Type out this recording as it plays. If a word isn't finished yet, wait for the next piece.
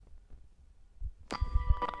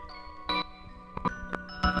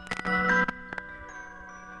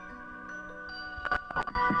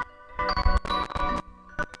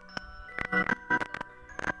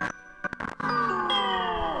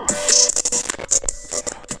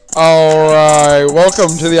All right,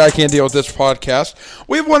 welcome to the I Can't Deal With This podcast.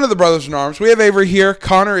 We have one of the brothers in arms. We have Avery here.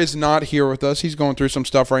 Connor is not here with us. He's going through some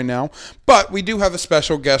stuff right now. But we do have a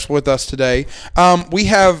special guest with us today. We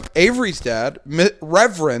have Avery's dad,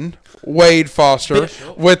 Reverend Wade Foster,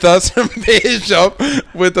 with us.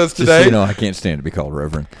 Bishop with us today. Just so you know, I can't stand to be called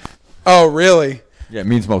Reverend. Oh, really? Yeah, it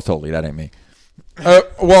means most holy. That ain't me.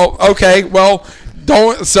 Well, okay. Well,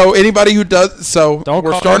 don't. So anybody who does. So don't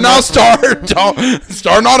we're starting out.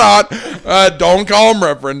 Starting on hot. Don't call him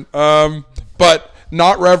Reverend. But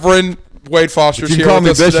not Reverend Wade Foster's here. You can call me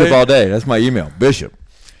Bishop today. all day. That's my email. Bishop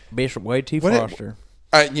Wade T. Foster.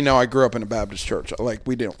 I grew up in a Baptist church. Like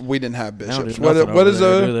we didn't have bishops.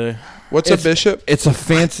 What's a bishop? It's a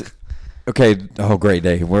fancy. Okay. Oh, great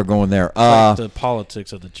day. We're going there. Like the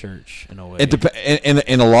politics of the church in a way.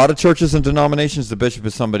 In a lot of churches and denominations, the bishop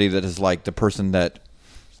is somebody that is like the person that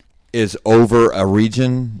is over a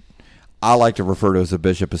region. I like to refer to as a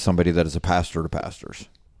bishop as somebody that is a pastor to pastors.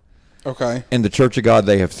 Okay. In the Church of God,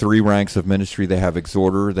 they have three ranks of ministry. They have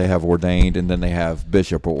exhorter, they have ordained, and then they have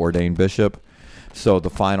bishop or ordained bishop. So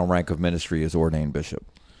the final rank of ministry is ordained bishop.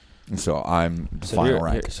 And so I'm the final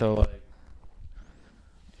rank.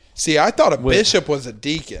 See, I thought a bishop was a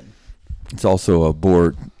deacon. It's also a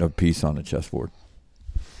board, a piece on a chessboard.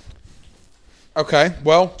 Okay.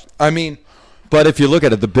 Well, I mean. But if you look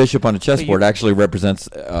at it, the bishop on a chessboard actually represents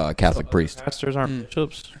a Catholic priest. Pastors aren't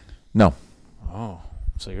bishops? No. Oh,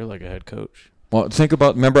 so you're like a head coach. Well,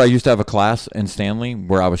 remember I used to have a class in Stanley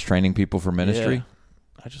where I was training people for ministry? Yeah.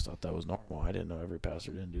 I just thought that was normal. I didn't know every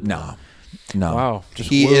pastor didn't do that. No. Wow.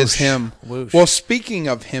 He is him. Whoosh. Well, speaking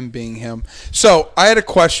of him being him, so I had a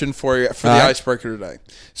question for you for the icebreaker today.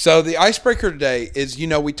 So the icebreaker today is,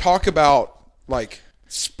 we talk about like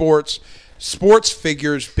sports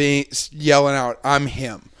figures yelling out, "I'm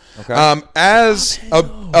him." Okay. As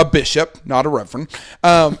a bishop, not a reverend,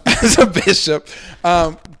 as a bishop,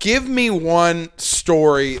 give me one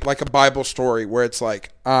story, like a Bible story, where it's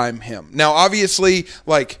like, I'm him. Now, obviously,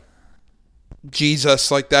 like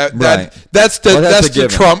Jesus, like that. Right. That's the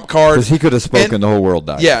trump card. Because he could have spoken, the whole world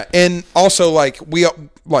died. Yeah, and also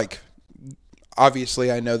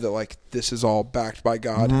obviously, I know that like this is all backed by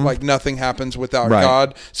God. Mm-hmm. Like nothing happens without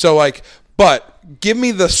God. So but give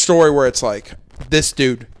me the story where it's like this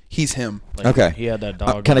dude. He's him. Okay. He had that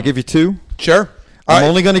dog. Can I give you two? Sure. I'm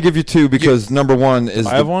only going to give you two because number one is.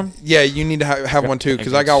 I have one? Yeah, you need to have one too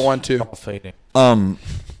because I got one too. I'm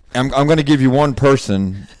going to give you one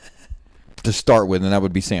person to start with, and that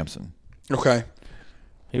would be Samson. Okay.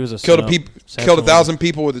 He was killed 1,000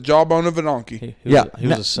 people with the jawbone of a donkey. He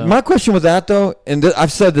was my question with that though, and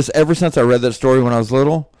I've said this ever since I read that story when I was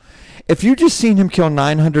little. If you just seen him kill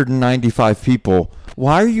 995 people,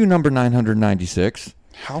 why are you number 996?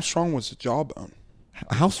 How strong was the jawbone?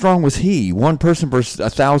 How strong was he? One person versus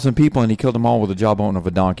 1,000 people, and he killed them all with the jawbone of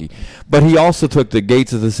a donkey. But he also took the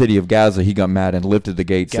gates of the city of Gaza. He got mad and lifted the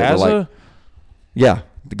gates. Gaza? Yeah,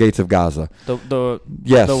 the gates of Gaza.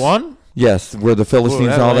 Yes. The one? Yes, where the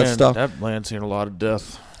Philistines and all that stuff. That land's seen a lot of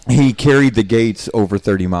death. He carried the gates over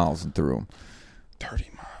 30 miles and through them. 30 miles.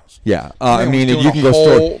 Yeah, I mean, you can go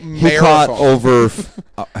store. He caught over.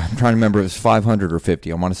 I'm trying to remember if it was 500 or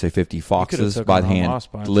 50. I want to say 50 foxes by hand,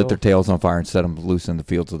 lit their tails on fire, and set them loose in the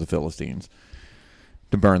fields of the Philistines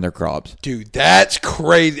to burn their crops. Dude, that's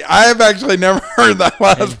crazy. I have actually never heard that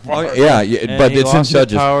last part. Yeah, but it's in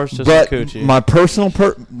Judges. But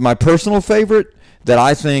my personal favorite that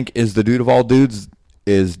I think is the dude of all dudes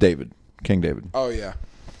is David, King David. Oh yeah.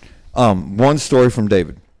 One story from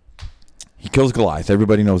David. He kills Goliath.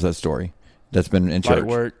 Everybody knows that story. That's been in church. Light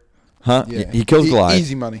work. Huh? Yeah. He kills Goliath.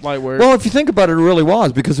 Easy money. Light work. Well, if you think about it, it really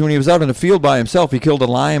was. Because when he was out in the field by himself, he killed a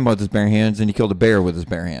lion with his bare hands and he killed a bear with his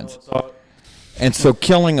bare hands. And so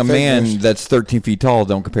killing a man that's 13 feet tall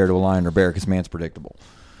don't compare to a lion or bear because man's predictable.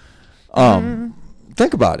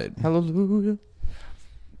 Think about it. Hallelujah.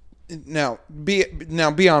 Now,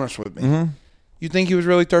 be honest with me. Mm-hmm. You think he was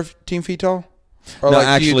really 13 feet tall? Or no,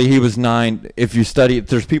 actually, he was 9. If you study it,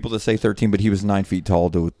 there's people that say 13, but he was 9 feet tall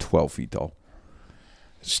to 12 feet tall.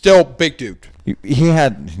 Still big dude. He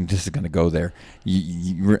had, this is going to go there.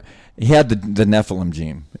 He had the Nephilim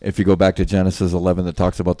gene. If you go back to Genesis 11 that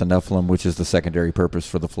talks about the Nephilim, which is the secondary purpose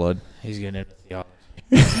for the flood. He's getting into theology.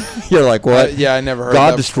 You're like, what? Yeah, I never heard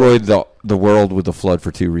God destroyed the world with the flood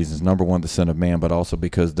for two reasons. Number one, the sin of man, but also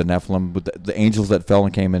because the Nephilim, the angels that fell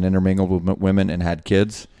and came and intermingled with women and had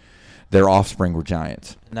kids, their offspring were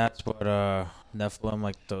giants. And that's what Nephilim,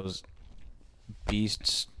 like those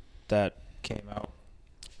beasts that came out,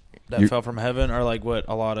 that fell from heaven, are like what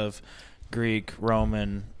a lot of Greek,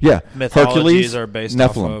 Roman mythologies Hercules, are based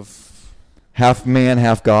Nephilim. off of. half man,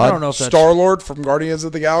 half God. I don't know if that's Star-Lord from Guardians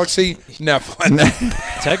of the Galaxy,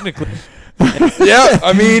 Nephilim. technically. Yeah,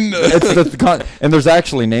 I mean, and there's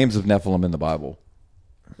actually names of Nephilim in the Bible.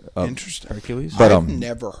 Interesting. Hercules. But I've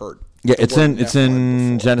never heard. Yeah, it's in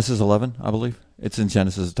before. Genesis 11, I believe. It's in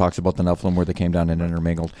Genesis. It talks about the Nephilim where they came down and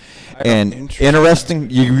intermingled. And interesting.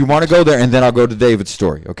 You want to go there, and then I'll go to David's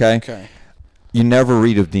story. Okay. Okay. You never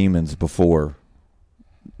read of demons before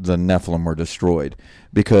the Nephilim were destroyed,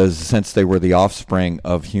 because since they were the offspring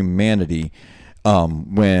of humanity,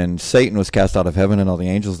 when Satan was cast out of heaven and all the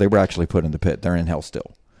angels, they were actually put in the pit. They're in hell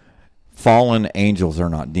still. Fallen angels are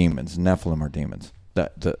not demons. Nephilim are demons.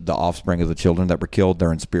 The offspring of the children that were killed,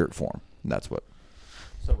 they're in spirit form. That's what.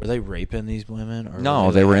 So were they raping these women? Or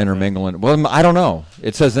no, they were intermingling. Well, I don't know.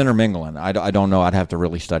 It says intermingling. I don't know. I'd have to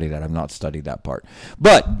really study that. I've not studied that part.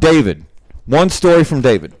 But David, one story from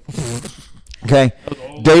David. Okay,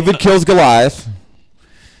 David kills Goliath.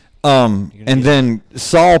 And then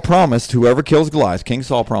Saul promised whoever kills Goliath, King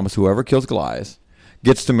Saul promised whoever kills Goliath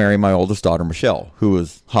gets to marry my oldest daughter, Michelle, who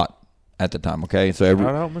was hot at the time. Okay, so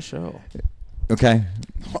shout out Michelle. Okay.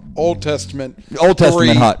 Old Testament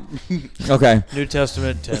hot. Okay. New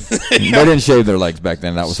Testament 10. They didn't shave their legs back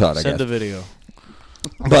then. That was hot, I guess. Send a video.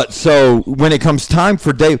 But so when it comes time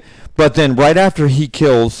for David, but then right after he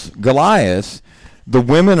kills Goliath, the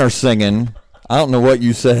women are singing. I don't know what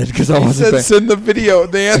you said because I wasn't said send the video.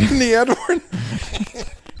 The Anthony Edward.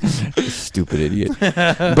 Stupid idiot.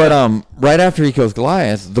 But right after he kills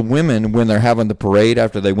Goliath, the women, when they're having the parade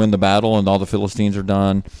after they win the battle and all the Philistines are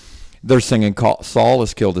done, they're singing, Saul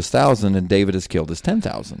has killed his 1,000 and David has killed his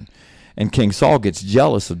 10,000. And King Saul gets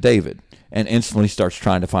jealous of David and instantly starts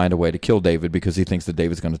trying to find a way to kill David because he thinks that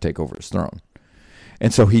David's going to take over his throne.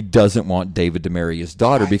 And so he doesn't want David to marry his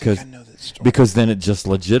daughter because then it just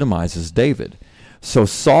legitimizes David. So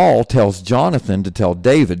Saul tells Jonathan to tell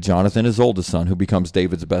David, Jonathan, his oldest son, who becomes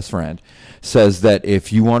David's best friend, says that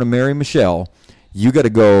if you want to marry Michelle, you got to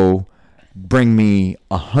go bring me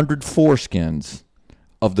 100 foreskins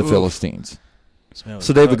of the Philistines.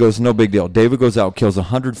 So David goes, no big deal. David goes out, kills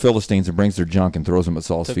 100 Philistines, and brings their junk and throws them at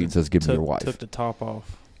Saul's feet and says, give me your wife. Took the top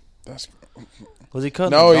off. Was he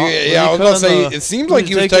cutting? No, I was going to say, it seemed like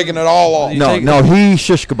he was taking it all off. No, he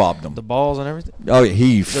shish kebabbed them. The balls and everything? Oh,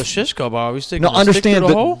 yeah, the shish kebab, he's sticking the understand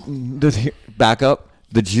stick through the hole? Back up.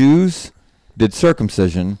 The Jews did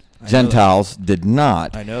circumcision. Gentiles did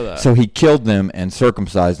not. I know that. So he killed them and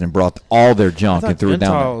circumcised and brought all their junk and threw it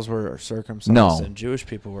down. Gentiles were circumcised and Jewish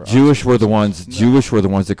people were Jewish were the ones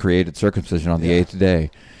that created circumcision on the 8th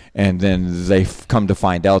day. And then they come to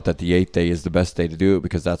find out that the 8th day is the best day to do it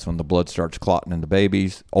because that's when the blood starts clotting in the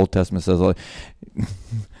babies. Old Testament says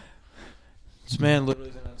this man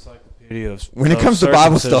literally is an encyclopedia of when it comes to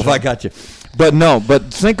Bible stuff, I got you. But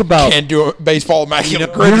think about... Can't do a baseball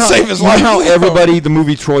immaculate grid to save his life. You know how everybody, the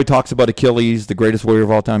movie Troy talks about Achilles, the greatest warrior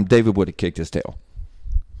of all time? David would have kicked his tail.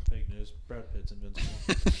 Fake news. Brad Pitt's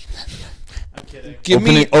invincible. I'm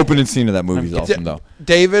kidding. Opening scene of that movie is awesome, though.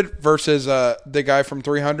 David versus the guy from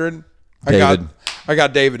 300. I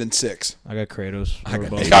got David in 6. I got Kratos.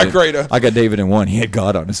 I got David in 1. He had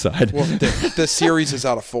God on his side. Well, the series is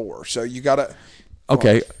out of 4, so you got to...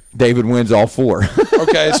 Okay, David wins all 4.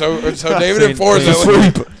 Okay, so David in 4 is a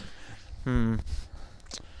sweep.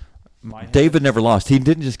 David never lost. He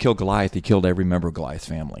didn't just kill Goliath. He killed every member of Goliath's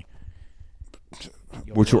family,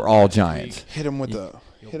 which were all giants. Hit him with the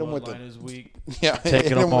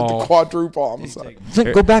taking them all. With the quadruple homicide.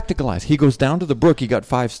 Go back to Goliath. He goes down to the brook. He got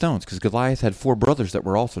 5 stones because Goliath had 4 brothers that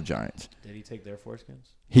were also giants. Did he take their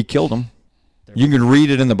foreskins? He killed them. You can read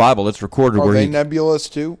it in the Bible. It's recorded. Are they nebulous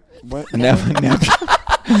too?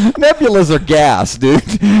 Nebulas are gas, dude.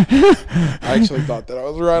 I actually thought that I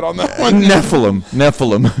was right on that one.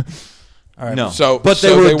 Nephilim. All right, no, but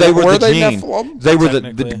they were the gene. Nephilim? They were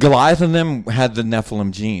the Goliath and them had the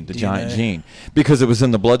Nephilim gene, the giant gene, because it was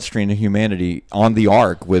in the bloodstream of humanity on the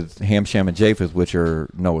ark with Ham, Shem, and Japheth, which are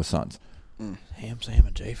Noah's sons. Ham, Sam,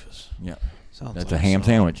 and Japheth. Yeah, that's a ham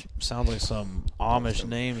sandwich. Sounds like some Amish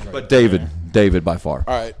names. But David by far.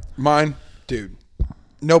 All right, mine, dude.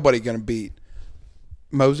 Nobody gonna beat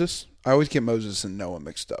Moses. I always get Moses and Noah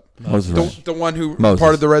mixed up. The one who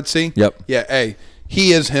parted the Red Sea. Yep. Yeah. Hey,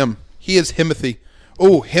 he is him. He is Timothy.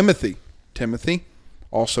 Oh, Timothy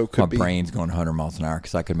also could be. My brain's going 100 miles an hour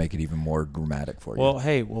because I could make it even more dramatic for you. Well,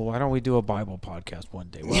 hey, why don't we do a Bible podcast one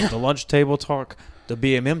day? We'll have the lunch table talk, the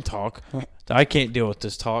BMM talk. I can't deal with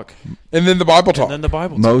this talk. And then the Bible talk. And then the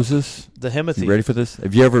Bible talk. Moses. The Timothy. You ready for this?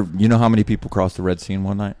 Have you ever, you know how many people crossed the Red Sea in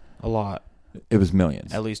one night? A lot. It was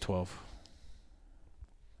millions. At least 12.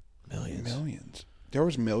 Millions. There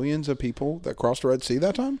was millions of people that crossed the Red Sea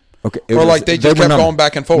that time? Okay, or like they just kept going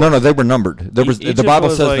back and forth. No, they were numbered. There was the Bible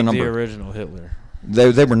says like the number. The original Hitler.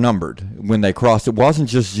 They were numbered when they crossed. It wasn't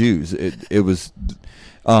just Jews. It was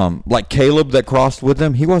like Caleb that crossed with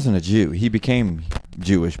them. He wasn't a Jew. He became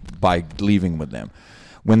Jewish by leaving with them.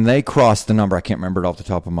 When they crossed the number, I can't remember it off the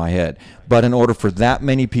top of my head, but in order for that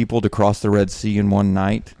many people to cross the Red Sea in one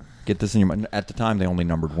night, get this in your mind. At the time, they only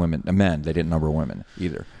numbered men. They didn't number women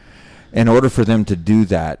either. In order for them to do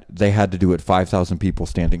that, they had to do it 5,000 people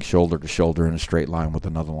standing shoulder to shoulder in a straight line with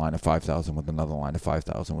another line of 5,000 with another line of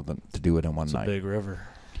 5,000 to do it in one night. It's a big river.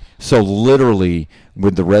 So literally,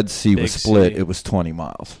 when the Red Sea was split, it was 20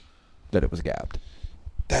 miles that it was gapped.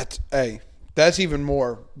 That's even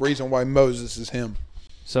more reason why Moses is him.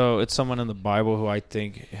 So it's someone in the Bible who I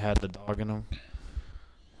think had the dog in him.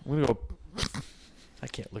 I'm gonna go. I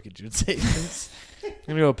can't look at you and say this. I'm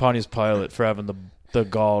gonna go Pontius Pilate for having the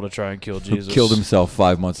gall to try and kill Jesus. Who killed himself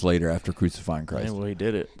 5 months later after crucifying Christ. Yeah, well, he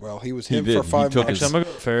did it. Well, he was him for 5 months. Actually, I'm going to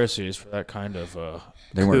go Pharisees for that kind of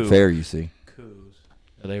They weren't fair, you see. Coups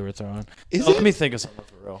that they were throwing. Let me think of something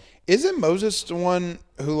for real. Isn't Moses the one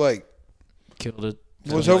who, like, killed it?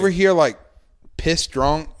 Was over here, like, pissed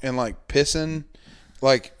drunk and, like, pissing,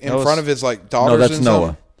 like, in front of his, like, daughters? No, that's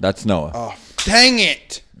Noah. That's Noah. Oh, dang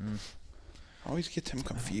it. I always get them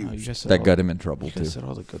confused. That got him in trouble, too. You said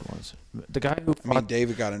all the good ones. The guy who fought,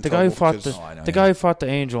 David got in the trouble. The guy who fought the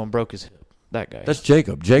angel and broke his hip. That guy. That's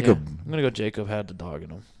Jacob. Yeah, I'm going to go Jacob had the dog in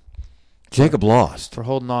him. Jacob lost. For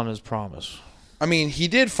holding on to his promise. I mean, he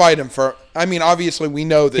did fight him for. I mean, obviously, we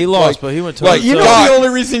know that he lost, but he went to. Like, the only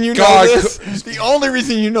reason you know this. The only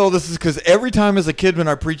reason you know this is because every time as a kid when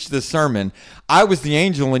I preached this sermon, I was the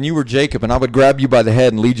angel and you were Jacob, and I would grab you by the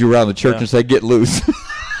head and lead you around the church and say, "Get loose."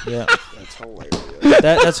 Yeah, that's hilarious.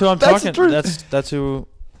 That's who I'm talking. That's who.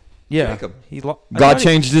 Yeah, Jacob. God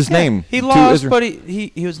changed his name. He lost, but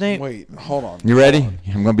he was named. Wait, hold on. You ready?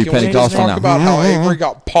 I'm going to be Pentecostal now. Talk about how Avery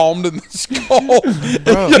got palmed in the skull.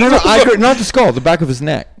 No, not the skull, the back of his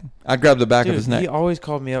neck. I grabbed the back of his neck. He always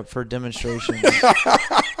called me up for demonstrations,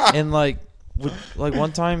 and like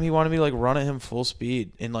one time he wanted me to like run at him full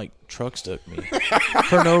speed and like truck stuck me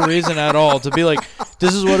for no reason at all. To be like,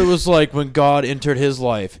 this is what it was like when God entered his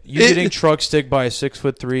life. You getting truck sticked by a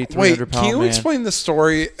 6'3", 300-pound man. Can you explain the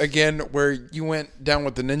story again where you went down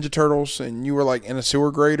with the Ninja Turtles and you were like in a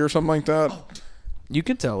sewer grate or something like that? You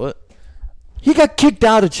can tell it. He got kicked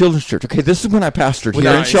out of Children's Church. Okay, this is when I pastored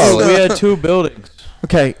here in Charlotte. We had 2 buildings.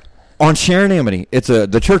 Okay. On Sharon Amity,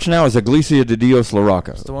 the church now is Iglesia de Dios La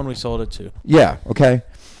Roca. It's the one we sold it to. Yeah, okay.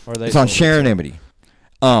 It's on Sharon Amity.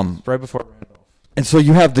 Right before Randolph. And so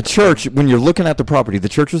you have the church, when you're looking at the property, the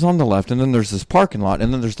church is on the left, and then there's this parking lot,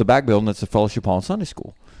 and then there's the back building that's the Fellowship Hall and Sunday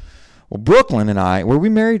School. Well, Brooklyn and I, were we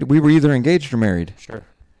married? We were either engaged or married. Sure.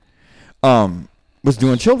 Was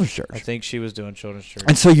doing Children's Church. I think she was doing Children's Church.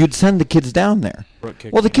 And so you'd send the kids down there.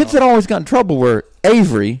 Well, the kids that always got in trouble were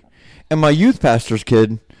Avery and my youth pastor's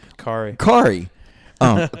kid, Kari. Kari's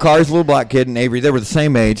a little black kid, and Avery, they were the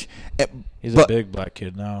same age. He's a big black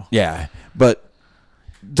kid now. Yeah, but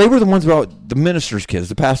they were the ones about the minister's kids,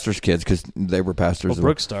 the pastor's kids, because they were pastors. Well,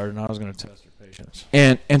 Brooke started, and I was going to test her patience.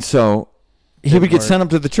 And so he would get sent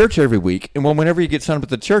up to the church every week, and whenever you get sent up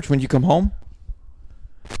to the church, when you come home,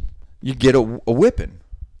 you get a whipping.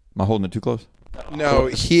 Am I holding it too close?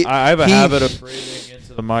 No, I have a habit of breathing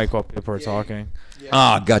into the mic while people are talking.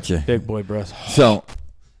 Yeah. Gotcha. Big boy breath. So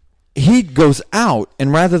he goes out,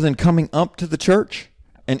 and rather than coming up to the church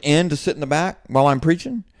and in to sit in the back while I'm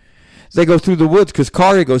preaching, they go through the woods because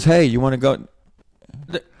Kari goes, "Hey, you want to go?"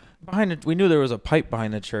 Behind it, we knew there was a pipe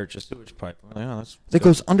behind the church, a sewage pipe. Like, that's it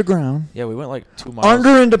goes underground. Yeah, we went like 2 miles.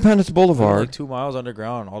 Under Independence Boulevard. Like 2 miles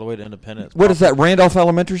underground, all the way to Independence. What is that, Randolph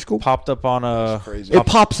Elementary School? Popped up on a... It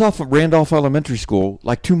pops off at Randolph Elementary School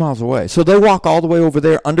like 2 miles away. So they walk all the way over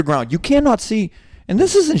there underground. You cannot see... And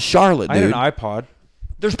this is in Charlotte, dude. I had an iPod.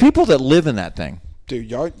 There's people that live in that thing. Dude,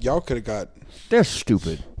 y'all could have got... They're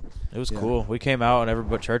stupid. It was cool. We came out and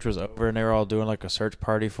everybody, church was over, and they were all doing like a search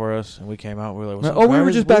party for us. And we came out and we were like, we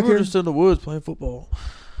were just back here. We were just in the woods playing football.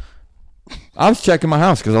 I was checking my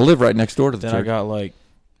house because I live right next door to the church. Then I got like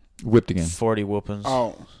whipped again. 40 whoopings.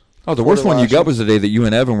 Oh, the worst one you got was the day that you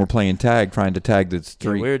and Evan were playing tag, trying to tag the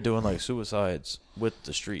street. Yeah, we were doing like suicides with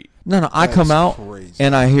the street. No, I come out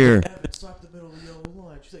and I hear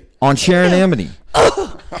on Sharon Amity.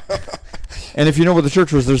 And if you know where the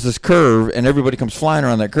church was, there's this curve, and everybody comes flying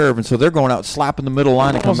around that curve, and so they're going out slapping the middle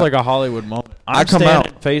line. Almost like a Hollywood moment. I'm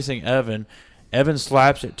standing facing Evan. Evan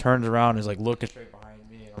slaps it, turns around, and is like looking straight behind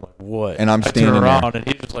me. And I'm like, what? And I'm standing turn around, there. And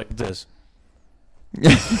he's just like this.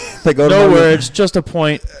 They go nowhere. It's just a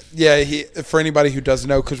point. Yeah, for anybody who doesn't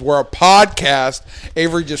know, because we're a podcast,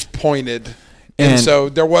 Avery just pointed. And so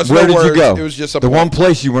there was where no did words. You go? It was just a the point. one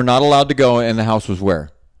place you were not allowed to go in the house was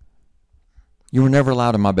where? You were never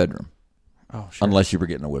allowed in my bedroom. Oh, sure. Unless you were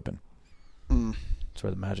getting a whipping. That's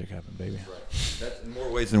where the magic happened, baby. Right. That's in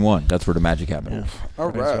more ways than one. That's where the magic happened. Yeah. All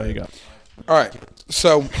right. That's all you got. All right.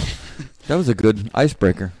 So that was a good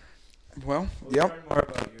icebreaker. Well, yep. More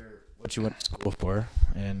about what you went to school for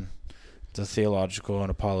and the theological and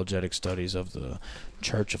apologetic studies of the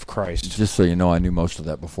Church of Christ. Just so you know, I knew most of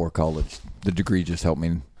that before college. The degree just helped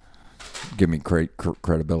me give me great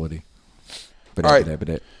credibility. But all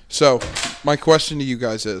right. So my question to you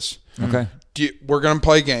guys is, okay, we're going to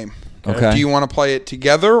play a game. Okay. Do you want to play it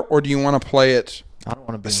together or do you want to play it I don't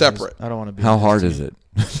want to be separate? I don't want to be. How hard is it?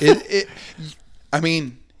 I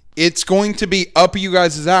mean, it's going to be up you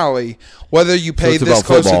guys' alley whether you pay this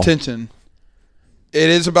close attention. It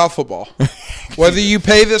is about football. Whether you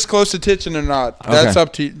pay this close attention or not, that's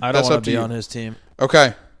up to you. I don't want to be on his team.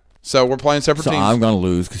 Okay. So we're playing separate teams. I'm going to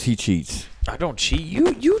lose because he cheats. I don't cheat.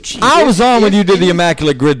 You cheat. I was on when you did the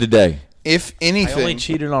Immaculate Grid today. If anything. I only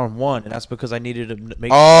cheated on one, and that's because I needed to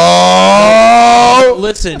make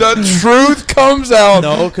listen. The truth comes out.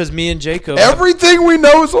 No, because me and Jacob. Everything we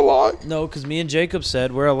know is a lie. No, because me and Jacob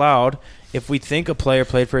said we're allowed if we think a player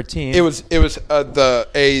played for a team. It was the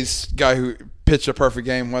A's guy who pitched a perfect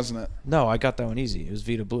game, wasn't it? No, I got that one easy. It was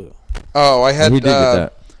Vita Blue. Oh, I had we did get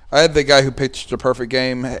that. I had the guy who pitched a perfect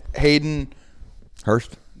game, Hayden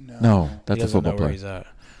Hurst. No, that's a football player. Where he's at.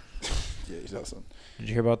 Yeah, he doesn't. Did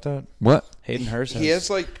you hear about that? What? Hayden Hurst. He has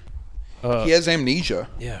amnesia.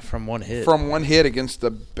 Yeah, from one hit. From one hit against the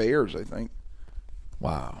Bears, I think.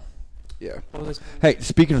 Wow. Yeah. Hey,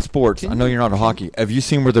 speaking of sports, I know you're not a hockey. Have you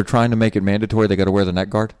seen where they're trying to make it mandatory they got to wear the neck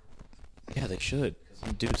guard? Yeah, they should.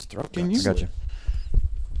 Dude's throat. Can you? I got you.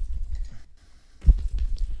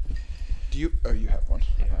 Do you? Oh, you have one.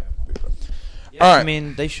 Yeah, all right. I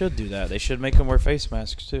mean, they should do that. They should make them wear face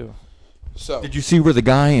masks too. So, did you see where the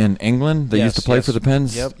guy in England that used to play for the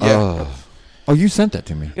Pens? Yep. Yeah. Oh, you sent that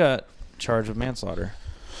to me. He got charged with manslaughter.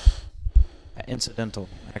 Accidental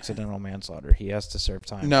manslaughter. He has to serve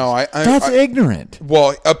time. No, that's ignorant.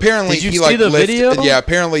 Well, apparently did you he see the lifted, video? Yeah,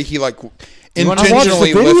 apparently he the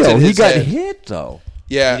intentionally video. lifted his He got head. hit though.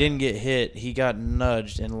 Yeah, he didn't get hit. He got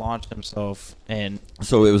nudged and launched himself, and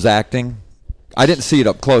so it was acting. I didn't see it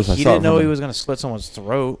up close. He didn't know he was going to slit someone's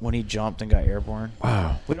throat when he jumped and got airborne.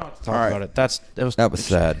 Wow. We don't have to talk about it. That was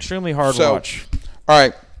sad. Extremely hard to watch. All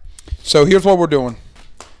right. So here's what we're doing.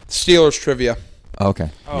 Steelers trivia.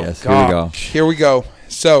 Okay. Oh, yes. gosh. Here we go.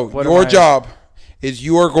 So your job is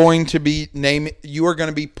you are going to be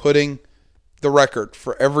putting the record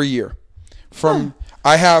for every year.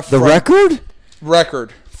 I have the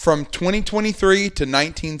record from 2023 to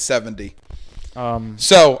 1970.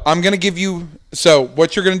 So I'm going to give you. So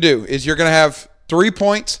what you're going to do is you're going to have 3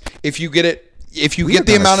 points if you get it. If you get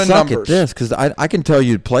the amount of numbers. At this because I can tell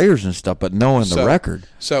you players and stuff, but knowing the record.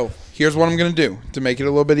 So here's what I'm going to do to make it a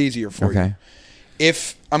little bit easier for you. Okay.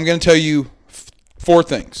 If I'm going to tell you 4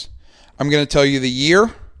 things, I'm going to tell you the year.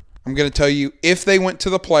 I'm going to tell you if they went to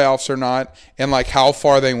the playoffs or not, and like how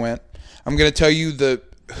far they went. I'm going to tell you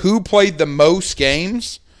who played the most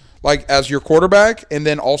games, like as your quarterback, and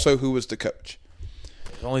then also who was the coach.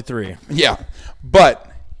 Only 3. Yeah, but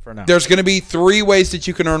for now, there's going to be 3 ways that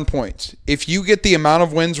you can earn points. If you get the amount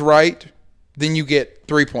of wins right, then you get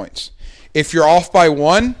 3 points. If you're off by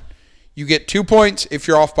 1, you get 2 points. If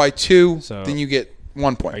you're off by 2, then you get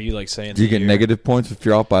 1 point. Are you like saying? Do you get negative points if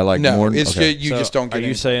you're off by like more? No, it's just don't get. Are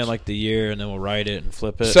you saying like the year and then we'll write it and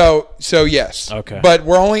flip it? So yes. Okay. But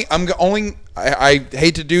I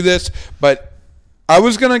hate to do this, but I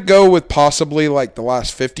was gonna go with possibly like the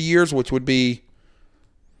last 50 years, which would be.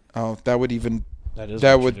 Oh, that would be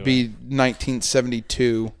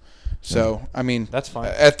 1972. So I mean, that's fine.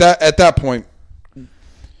 At that point, we'll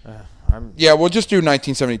just do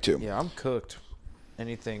 1972. Yeah, I'm cooked.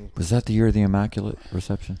 Anything. Was that the year of the Immaculate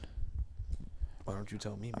Reception? Why don't you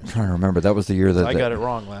tell me, man? I'm trying to remember. That was the year that I got it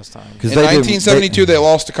wrong last time. In 1972, they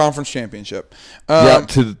lost the conference championship.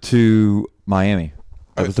 To Miami.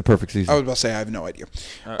 That was the perfect season. I was about to say I have no idea.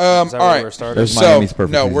 All right. We're starting? Miami's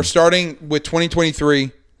perfect season. We're starting with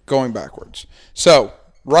 2023 going backwards. So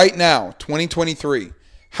right now, 2023,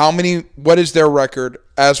 what is their record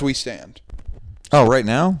as we stand? Oh, right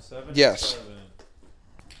now? 7-7. Yes.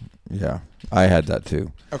 Yeah, I had that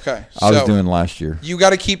too. Okay. I was doing last year. You got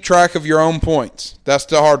to keep track of your own points. That's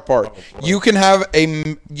the hard part. You can have a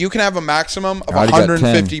maximum of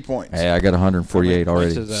 150 points. Hey, I got 148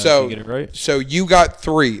 already. So, you get it right? So you got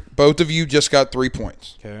 3. Both of you just got 3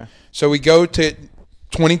 points. Okay. So we go to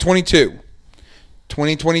 2022.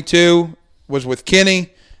 2022 was with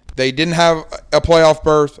Kenny. They didn't have a playoff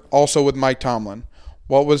berth, also with Mike Tomlin.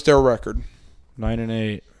 What was their record?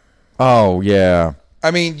 9-8. Oh, yeah.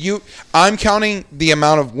 I mean, I'm counting the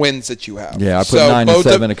amount of wins that you have. Yeah, I put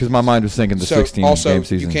 9-7 because my mind was thinking the 16 also, game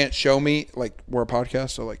season. You can't show me, like, we're a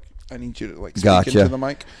podcast, so, like, I need you to, like, speak Gotcha. into the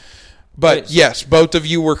mic. But, yes, both of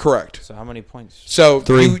you were correct. So how many points? So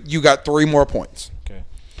 3. You got 3 more points. Okay.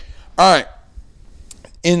 All right.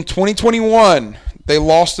 In 2021, they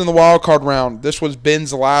lost in the wild card round. This was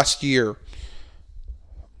Ben's last year.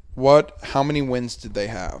 How many wins did they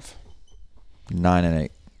have? 9-8.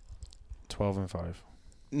 12-5.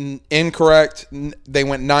 Incorrect. They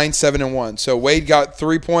went 9-7-1. So Wade got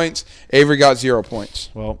 3 points. Avery got 0 points.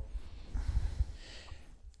 Well,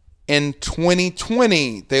 in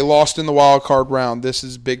 2020, they lost in the wild card round. This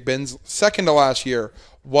is Big Ben's second to last year.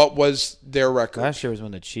 What was their record? Last year was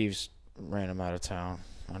when the Chiefs ran them out of town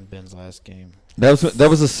on Ben's last game. That was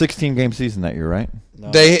a 16-game season that year, right?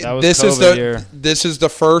 No, that was COVID year. This is the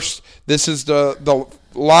first. This is the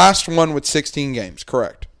last one with 16 games.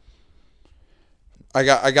 Correct. I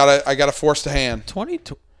got to force the hand.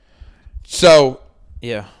 22. So,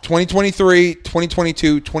 yeah. 2023,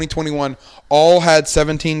 2022, 2021 all had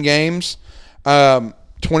 17 games.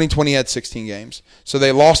 2020 had 16 games. So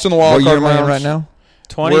they lost in the wild card round right now.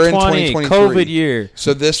 2020, COVID year.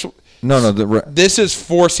 So this this is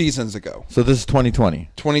 4 seasons ago. So this is 2020.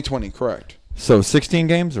 2020, correct. So 16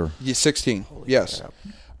 games or 16. Holy yes. crap.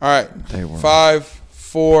 All right. They were 5,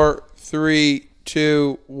 4, 3,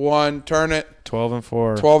 2, 1. Turn it.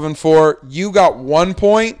 12-4. 12-4. You got 1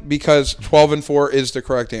 point because 12-4 is the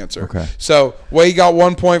correct answer. Okay. So Wade got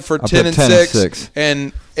 1 point for 10-6,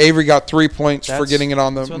 and Avery got 3 points for getting it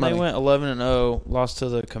on the That's when money. they went 11-0, lost to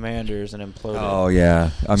the Commanders, and imploded. Oh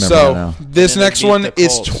yeah, I remember that now. This next one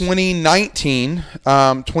is 2019.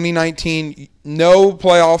 2019, no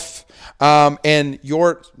playoff. And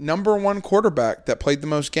your number 1 quarterback that played the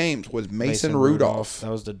most games was Mason Rudolph.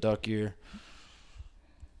 That was the Duck year.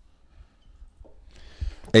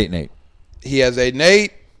 8-8. He has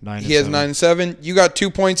 8-8. 9-7. He has 9-7. You got 2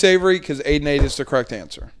 points, Avery, because 8-8 is the correct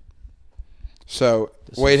answer. So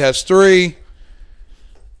Wade has 3.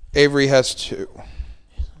 Avery has 2.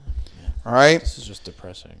 All right. This is just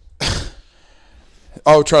depressing.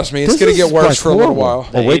 Oh, trust me, it's going to get worse for a little while.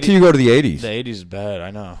 Well, wait till you go to the 80s. The 80s is bad,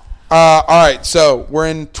 I know. All right, so we're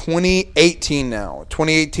in 2018 now.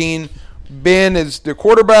 2018, Ben is the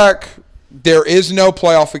quarterback. There is no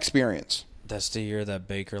playoff experience. That's the year that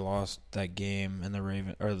Baker lost that game in the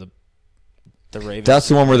Ravens. That's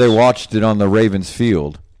the one where they watched it on the Ravens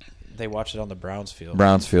field. They watched it on the Browns field.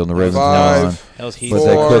 And the Ravens 5, that was but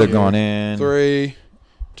they could have gone in. 3,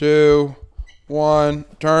 2, 1.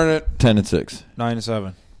 Turn it. 10-6.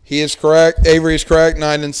 9-7. He is correct. Avery is correct.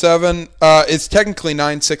 9-7. It's technically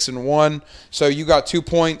 9-6-1. So you got 2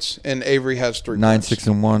 points, and Avery has 3 points.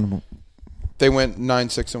 9-6-1. They went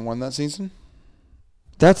 9-6-1 that season.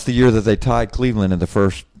 That's the year that they tied Cleveland in the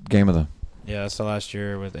first game of the. Yeah, that's the last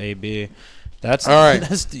year with AB. That's all right.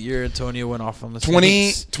 That's the year Antonio went off on the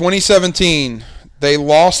 2017. They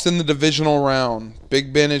lost in the divisional round.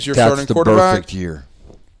 Big Ben is your starting quarterback. That's the perfect year.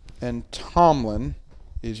 And Tomlin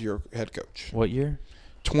is your head coach. What year?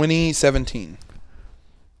 2017.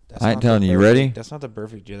 I ain't telling you. You ready? That's not the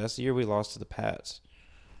perfect year. That's the year we lost to the Pats.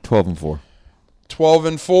 12-4.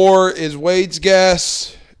 12-4 is Wade's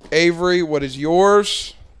guess. Avery, what is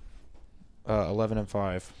yours?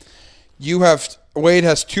 11-5. Wade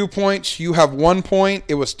has 2 points. You have 1 point.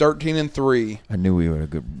 It was 13-3. I knew we had a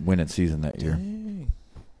good winning season that year. Dang.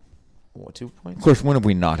 What, 2 points? Of course, when have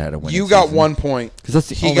we not had a winning season? You got 1 point. Because that's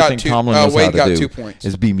the only thing Tomlin knows Wade how to got do 2 points.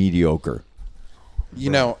 is be mediocre. You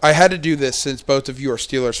know, I had to do this since both of you are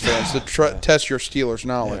Steelers fans to test your Steelers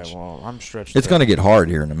knowledge. Yeah, well, I'm stretched. It's going to get hard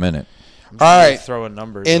here in a minute. All right. Throwing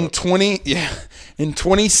numbers in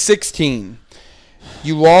 2016,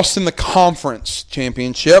 you lost in the conference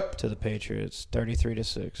championship to the Patriots,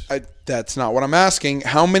 33-6. That's not what I'm asking.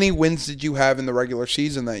 How many wins did you have in the regular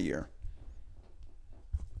season that year?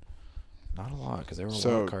 Not a lot because they were a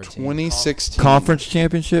so wild card team. 2016 conference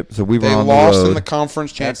championship. So we were they on the lost road. in the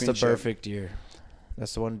conference championship. That's the perfect year.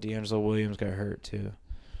 That's the one D'Angelo Williams got hurt too.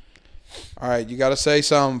 All right, you got to say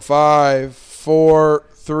something. 5, 4,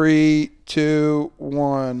 3, 2,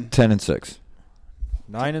 1. 10-6.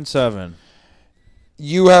 9-7.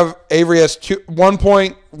 You have Avery has 1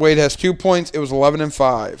 point. Wade has 2 points. It was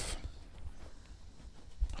 11-5.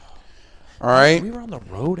 All right. We were on the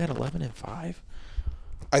road at 11-5.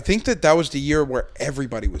 I think that was the year where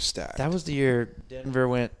everybody was stacked. That was the year Denver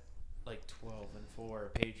went like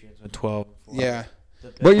 12-4. Patriots went 12-4. Yeah.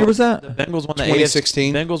 What year was that? The Bengals won the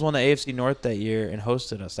 2016. Bengals won the AFC North that year and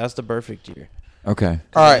hosted us. That's the perfect year. Okay.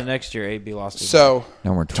 All right. The next year, AB lost. So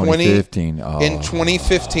now we're in 2015. In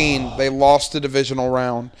 2015, they lost the divisional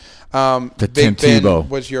round. Big Ben Tebow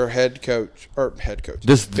was your head coach.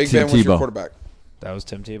 This Big Tim Ben was your Tebow. quarterback. That was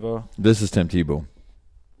Tim Tebow. This is Tim Tebow.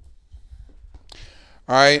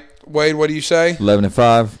 All right, Wade. What do you say?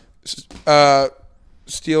 11-5.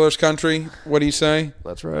 Steelers country. What do you say?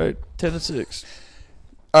 That's right. 10-6.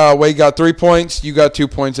 Wade got 3 points. You got 2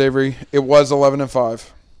 points, Avery. It was 11-5.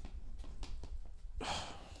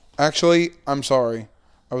 Actually, I'm sorry.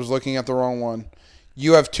 I was looking at the wrong one.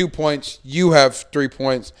 You have 2 points. You have 3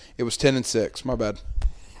 points. It was 10-6. My bad.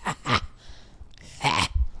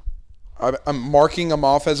 I'm marking them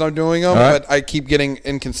off as I'm doing them, right. but I keep getting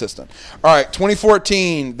inconsistent. All right,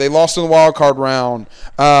 2014, they lost in the wild card round.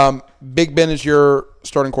 Big Ben is your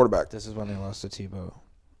starting quarterback. This is when they lost to Tebow.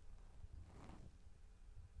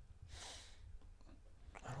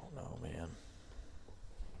 I don't know, man.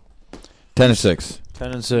 10-6.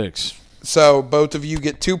 10-6. So both of you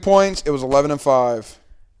get 2 points. It was 11-5.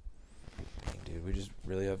 Dude, we just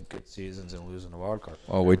really have good seasons and losing the wild card.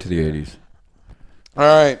 Oh, wait to the 80s. All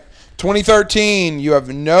right. 2013, you have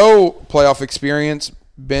no playoff experience.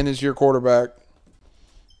 Ben is your quarterback.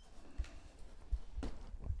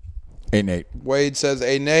 8-8. Wade says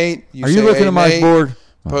 8-8. Are you looking at my board?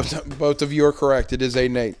 Both of you are correct. It is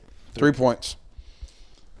 8-8. 3 points.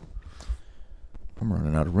 I'm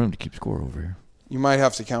running out of room to keep score over here. You might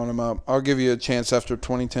have to count them up. I'll give you a chance after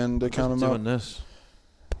 2010 to count them up. Doing this.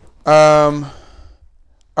 All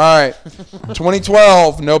right.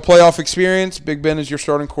 2012, no playoff experience. Big Ben is your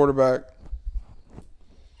starting quarterback.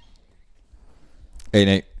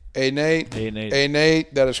 8-8. 8-8. 8-8.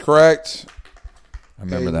 8-8. That is correct. I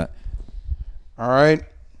remember that. All right.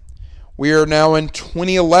 We are now in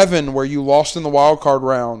 2011 where you lost in the wild card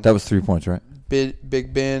round. That was 3 points, right?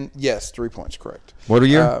 Big Ben. Yes, 3 points, correct. What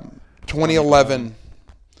year? 2011.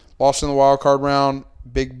 Lost in the wild card round.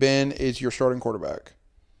 Big Ben is your starting quarterback.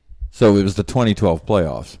 So it was the 2012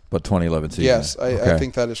 playoffs, but 2011 season. Yes, I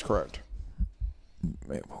think that is correct.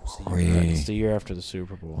 It's the year after the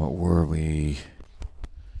Super Bowl. What were we?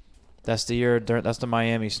 That's the year. That's the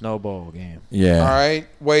Miami Snowball game. Yeah. All right.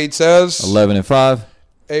 Wade says 11-5.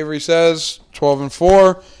 Avery says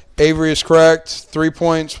 12-4. Avery is correct. 3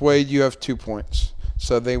 points. Wade, you have 2 points.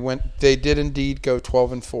 So they did indeed go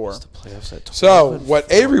 12-4. The playoffs at 12-4. So what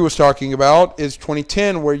Avery was talking about is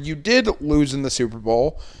 2010, where you did lose in the Super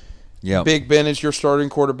Bowl. Yeah. Big Ben is your starting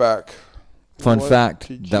quarterback. Fun fact: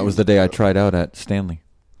 that was the day I tried out at Stanley.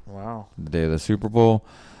 Wow. The day of the Super Bowl.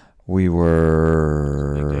 We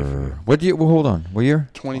were. What year? Well, hold on. What year?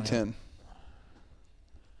 2010.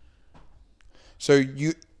 So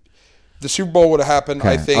the Super Bowl would have happened,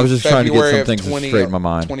 I think, I was just February trying to get some things straight in my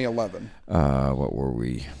mind. 2011. What were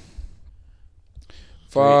we?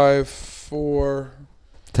 5-4.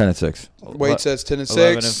 10-6. Wade says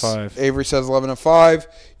 10-6. 11-5. Avery says 11-5.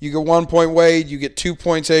 You get 1 point, Wade. You get 2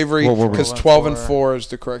 points, Avery, because 12-4 is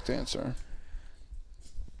the correct answer.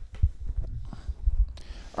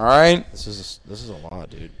 All right. This is a lot,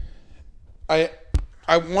 dude.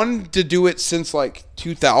 I wanted to do it since like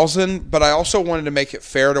 2000, but I also wanted to make it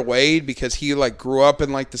fair to Wade because he like grew up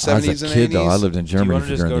in like the 70s and 80s. I was a kid, though. I lived in Germany. Do you want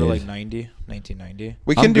to just go to like 1990?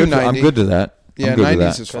 We can do 90. I'm good to that. Yeah,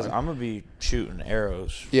 90s is fine. Because I'm going to be shooting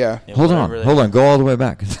arrows. Yeah. Hold on. Go all the way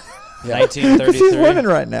back. 1933. He's winning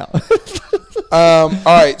right now. All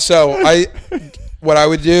right. So what I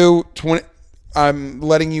would do, I'm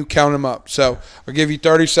letting you count them up. So I'll give you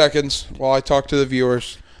 30 seconds while I talk to the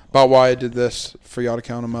viewers about why I did this for y'all to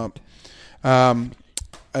count them up.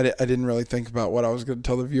 I didn't really think about what I was going to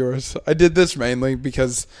tell the viewers. I did this mainly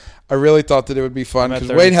because I really thought that it would be fun because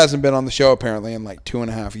Wade hasn't been on the show apparently in like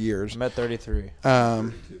 2.5 years. I'm at 33.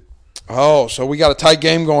 So we got a tight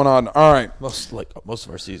game going on. All right. Most of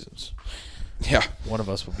our seasons. Yeah. One of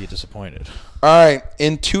us will be disappointed. All right.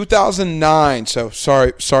 In 2009, so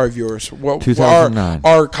sorry viewers. 2009.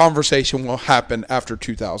 Our conversation will happen after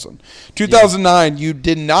 2000. 2009, you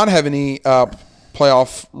did not have any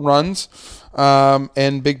playoff runs,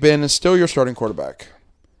 and Big Ben is still your starting quarterback.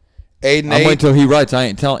 8-8. I'm waiting until he writes. I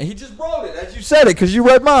ain't telling. He just wrote it as you said it because you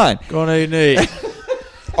read mine. Going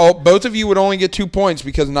 8-8. Oh, both of you would only get 2 points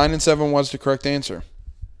because 9-7 was the correct answer.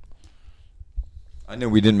 I knew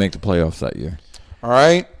we didn't make the playoffs that year. All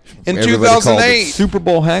right. In Everybody 2008, Super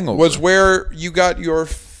Bowl hangover was where you got your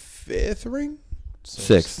 5th ring?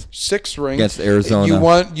 Sixth ring against Arizona. You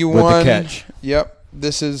won. The catch. Yep.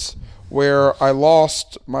 This is where I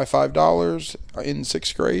lost my $5 in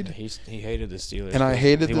 6th grade. He hated the Steelers. And I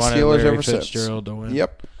hated the Steelers ever since. Fitzgerald to win.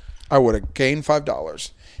 Yep. I would have gained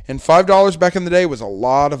 $5. And $5 back in the day was a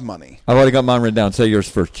lot of money. I've already got mine written down. Say yours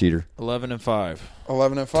first, cheater. 11 and 5.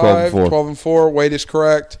 11 and 5. 12 and 4. Wade is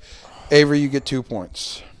correct. Avery, you get 2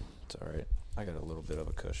 points. It's all right. I got a little bit of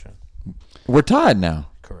a cushion. We're tied now.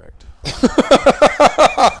 Correct. Yep,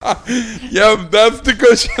 that's the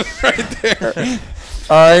cushion right there.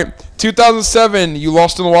 All right. 2007, you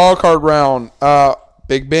lost in the wild card round.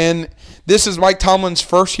 Big Ben. This is Mike Tomlin's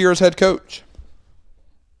first year as head coach.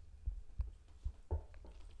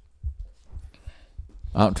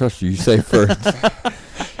 I don't trust you. You say first.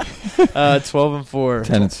 12 and 4.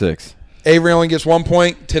 10 and 6. Avery only gets 1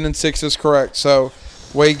 point. 10 and 6 is correct. So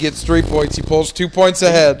Wade gets 3 points. He pulls 2 points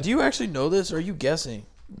ahead. Do you actually know this, or are you guessing?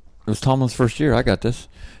 It was Tomlin's first year. I got this.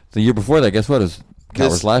 The year before that, guess what? Is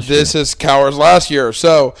Cowher's last year. This is Cowher's last year.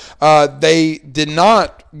 So they did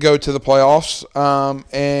not go to the playoffs.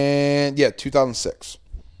 2006.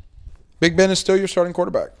 Big Ben is still your starting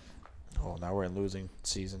quarterback. Oh, now we're in losing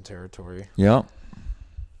season territory. Yeah.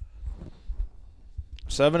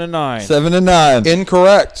 7 and 9. 7 and 9.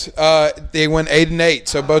 Incorrect. They went 8 and 8.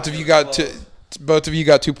 So both of you got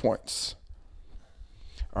 2 points.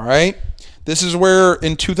 All right. This is where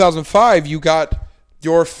in 2005 you got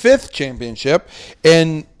your 5th championship,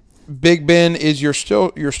 and Big Ben is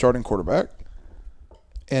still your starting quarterback,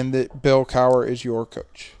 and that Bill Cowher is your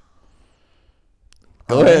coach.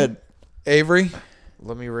 Go ahead, Avery.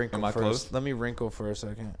 Let me wrinkle Am I first. close? Let me wrinkle for a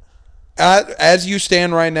second. As you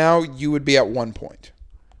stand right now, you would be at 1 point.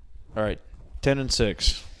 All right, 10 and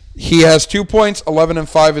 6. He has 2 points. 11 and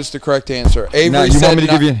 5 is the correct answer. Now, you want me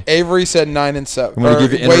to give you? Avery said 9 and 7. I'm going to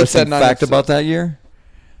give you an Wade interesting said 9 fact and 7. about that year.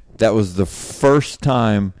 That was the first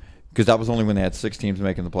time, because that was only when they had 6 teams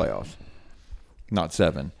making the playoffs, not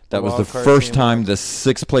 7. That was the first time the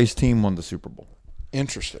 6th place team won the Super Bowl.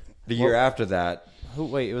 Interesting. The year after that.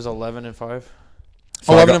 Wait, it was 11 and 5?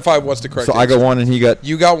 So 11 and 5 was the correct answer. I got 1 and he got...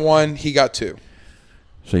 You got 1, he got 2.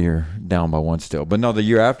 So you're down by 1 still. But no, the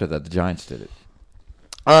year after that, the Giants did it.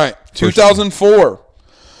 All right, 2004.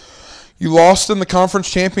 You lost in the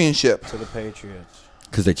conference championship. To the Patriots.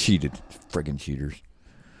 Because they cheated. Friggin' cheaters.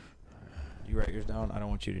 You write yours down? I don't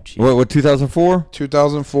want you to cheat. What 2004?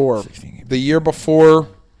 2004. The year before.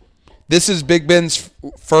 This is Big Ben's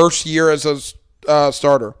first year as a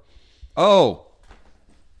starter. Oh.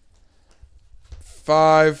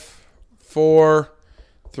 5, 4,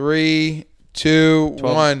 3, 2,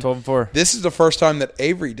 1. 12 and 4. This is the first time that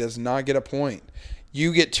Avery does not get a point.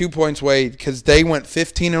 You get 2 points, Wade, because they went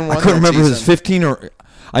 15 and 1. I couldn't remember if it was 15 or...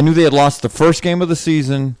 I knew they had lost the first game of the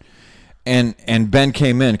season, and Ben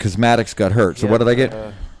came in because Maddox got hurt. So what did I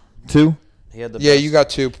get? 2? He had the yeah, best, you got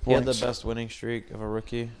 2 points. He had the best winning streak of a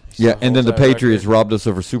rookie. Yeah, and then the Patriots robbed us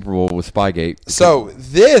over Super Bowl with Spygate. So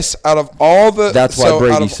this, out of all the... That's why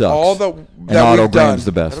Brady sucks. All that and Otto Graham's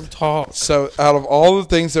the best. Let him talk. So out of all the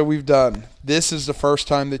things that we've done, this is the first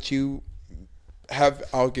time that you have,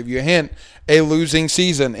 I'll give you a hint, a losing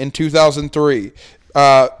season in 2003.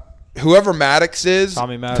 Whoever Maddox is...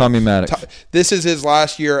 Tommy Maddox. This is his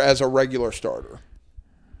last year as a regular starter.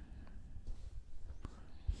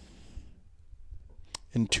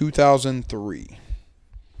 In 2003.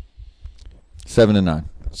 7 and 9.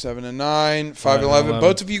 7 and 9, 5 and 11.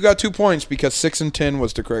 Both of you got 2 points because 6 and 10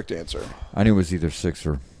 was the correct answer. I knew it was either 6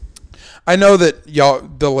 or... I know that y'all,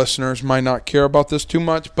 the listeners, might not care about this too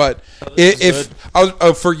much, but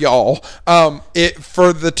for y'all,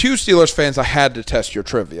 for the 2 Steelers fans, I had to test your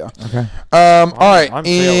trivia. Okay. All right.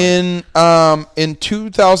 In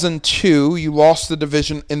 2002, you lost the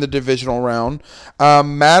division in the divisional round.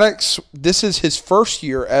 Maddox, this is his first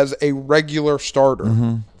year as a regular starter.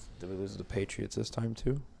 Mm-hmm. Did we lose to the Patriots this time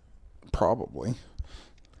too? Probably.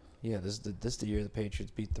 Yeah, this is the year the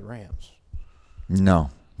Patriots beat the Rams.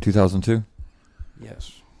 No. 2002?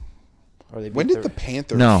 Yes. Or they beat When did the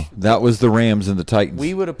Panthers? No, that was the Rams and the Titans.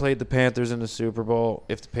 We would have played the Panthers in the Super Bowl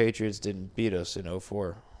if the Patriots didn't beat us in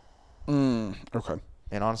 2004. Okay.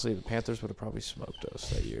 And honestly, the Panthers would have probably smoked us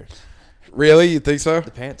that year. Really? You think so? The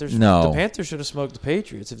Panthers? No. The Panthers should have smoked the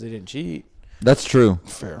Patriots if they didn't cheat. That's true.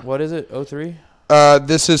 Fair. What is it, 2003?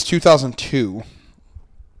 This is 2002.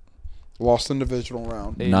 Lost in divisional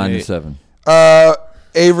round. 9 and 7.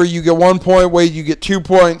 Avery, you get 1 point. Wade, you get 2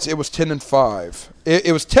 points. It was 10 and 5.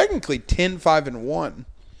 It was technically 10, 5, and 1.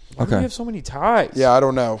 Why do we have so many ties? Yeah, I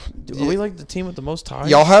don't know. Are we like the team with the most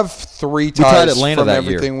ties? Y'all have 3 ties. We tied Atlanta from that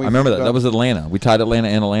year. everything I remember that. That was Atlanta. We tied Atlanta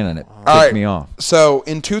and Atlanta, and it pissed me off. So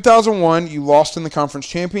in 2001, you lost in the conference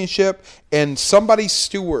championship, and somebody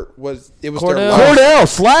Stewart was. It was Cordell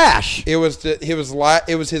Slash. It was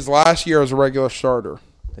his last year as a regular starter.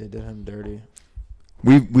 They did him dirty.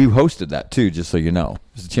 We hosted that too, just so you know.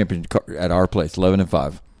 It was a champion at our place, 11 and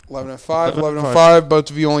 5. 11-5. 11-5.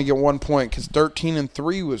 Both of you only get 1 point because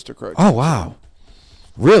 13-3 was the correct. Oh, wow.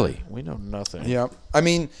 Really? We know nothing. Yeah. I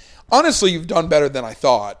mean, honestly, you've done better than I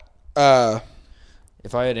thought.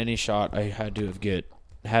 If I had any shot, I had to have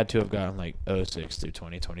gotten like 06 through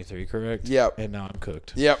 2023 correct. Yep. And now I'm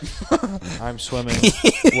cooked. Yep. I'm swimming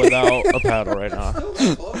without a paddle right now.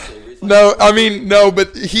 No,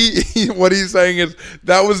 but he what he's saying is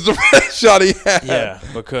that was the best shot he had. Yeah,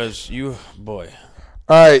 because boy.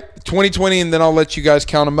 All right, 2020, and then I'll let you guys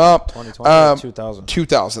count them up. 2020, 2000.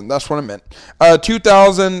 2000, that's what I meant.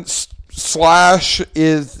 2000 slash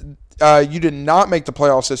is you did not make the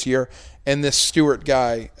playoffs this year, and this Stewart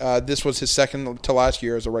guy, this was his second to last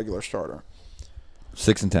year as a regular starter.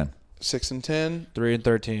 6-10. 6-10.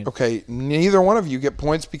 3-13. Okay, neither one of you get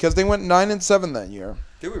points because they went 9-7 that year.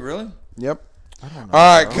 Did we really? Yep. I don't know.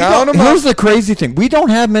 All right, count them up. Here's the crazy thing. We don't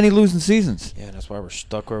have many losing seasons. Yeah, that's why we're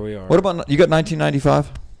stuck where we are. What about, you got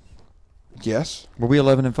 1995? Yes. Were we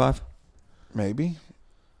 11-5? Maybe.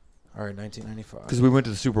 All right, 1995. Because we went to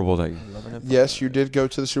the Super Bowl that year. Yes, you did go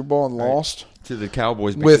to the Super Bowl and lost. To the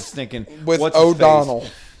Cowboys. With O'Donnell.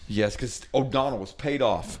 Yes, because O'Donnell was paid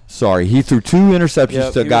off. Sorry, he threw 2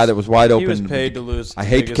 interceptions to a guy that was wide open. He was paid to lose. I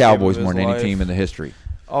hate the Cowboys more than any team in the history.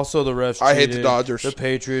 Also, the refs cheated. I hate the Dodgers. The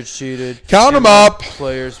Patriots cheated. Count them up.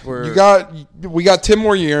 Players were. We got 10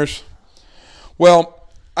 more years. Well,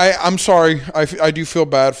 I'm sorry. I do feel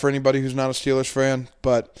bad for anybody who's not a Steelers fan,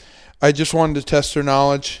 but I just wanted to test their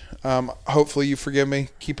knowledge. Hopefully you forgive me.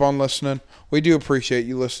 Keep on listening. We do appreciate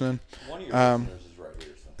you listening. One of your listeners is right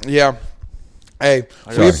here. So. Yeah. Hey,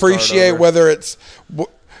 we appreciate whether it's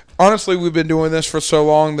 – honestly, we've been doing this for so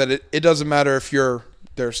long that it doesn't matter if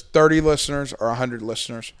there's 30 listeners or 100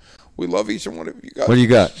 listeners. We love each one of you guys. What do you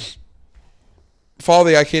got? Follow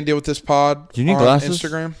the I Can't Deal With This pod do you need on glasses?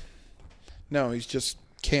 Instagram. No, he's just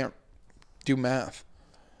can't do math.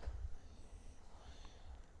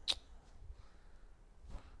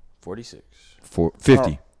 46.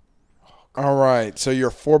 50. All right, so you're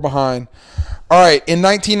 4 behind. All right, in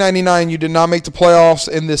 1999, you did not make the playoffs,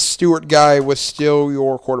 and this Stewart guy was still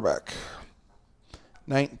your quarterback.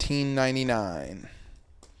 1999.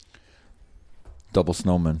 Double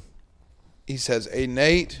snowman. He says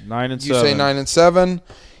 8-8. 9-7. You say 9-7.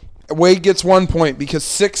 Wade gets 1 point because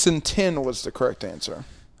 6-10 was the correct answer.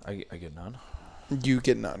 I get none. You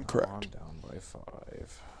get none, correct. I'm down by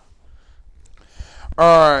 5.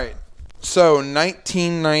 All right. So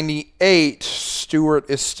 1998, Stewart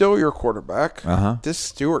is still your quarterback. Uh-huh. This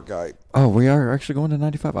Stewart guy. Oh, we are actually going to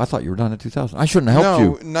 95? I thought you were done at 2000. I shouldn't have helped you.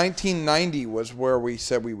 No, 1990 was where we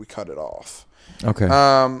said we would cut it off. Okay.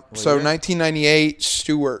 So 1998,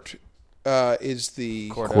 Stewart is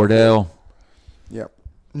the Cordell. Yep.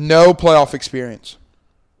 No playoff experience.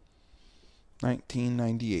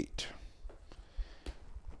 1998.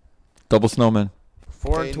 Double snowman.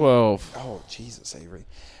 4-12. Oh, Jesus, Avery.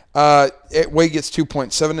 Wade gets 2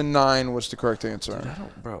 points. 7-9 was the correct answer.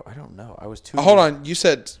 Dude, I don't know. I was 2. Hold on. You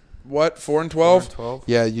said what? 4-12? 4-12?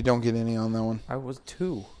 Yeah, you don't get any on that one. I was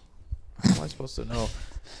 2. How am I supposed to know?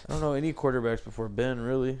 I don't know any quarterbacks before Ben,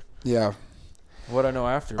 really. Yeah. What I know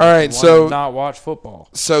after. All right, so not watch football.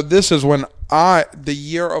 So this is when the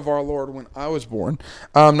year of our Lord, when I was born,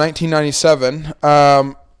 1997.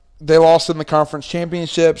 They lost in the conference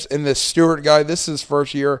championships, and this Stewart guy, this is his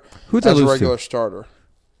first year as a regular starter.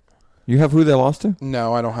 You have who they lost to?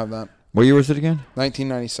 No, I don't have that. What year was it again?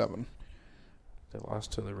 1997. They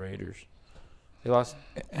lost to the Raiders. They lost.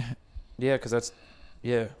 Yeah, because it's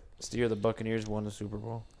the year the Buccaneers won the Super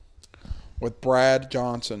Bowl. With Brad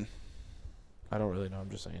Johnson. I don't really know.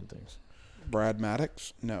 I'm just saying things. Brad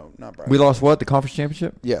Maddox? No, not Brad. We lost what? The conference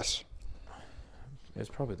championship? Yes. It's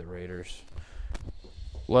probably the Raiders.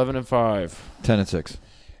 11-5. 10-6.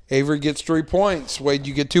 Avery gets 3 points. Wade,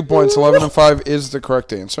 you get 2 points. 11-5 is the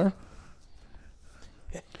correct answer.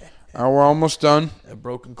 We're almost done. That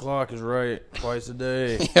broken clock is right twice a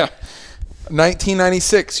day. Yeah.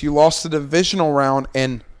 1996, you lost the divisional round,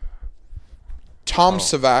 and Tom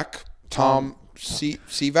Zach, Ballsack,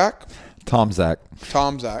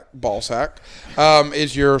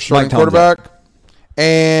 is your starting quarterback,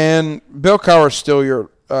 and Bill Cowher is still your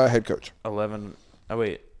head coach. 11. Oh,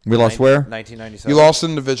 wait. We lost where? 1997. You lost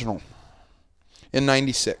in divisional in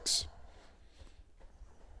 96.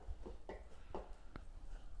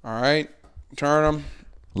 All right. Turn them.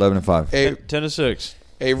 11-5. 10-6.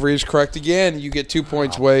 Avery's correct again. You get 2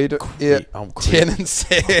 points, Wade. I'm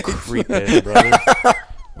 10-6. creeping, brother.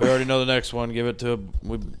 We already know the next one. Give it to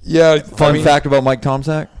Yeah. Fun fact about Mike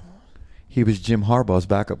Tomczak. He was Jim Harbaugh's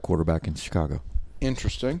backup quarterback in Chicago.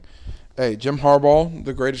 Interesting. Hey, Jim Harbaugh,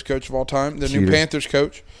 the greatest coach of all time, the new Panthers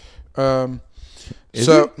coach.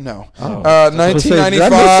 No.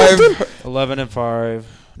 1995. 11-5.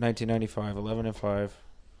 1995. 11-5.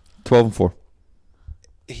 12-4.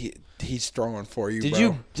 He's throwing for you.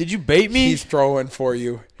 Did you bait me? He's throwing for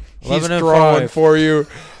you. 11-5 for you.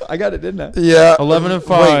 I got it, didn't I? Yeah. 11-5.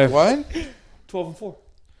 Wait, what? 12-4.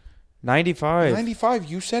 95. 95.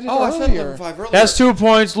 You said it earlier. I said 11-5 earlier. That's 2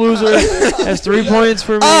 points, loser. That's 3 points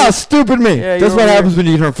for me. Stupid me. Yeah, that's what happens when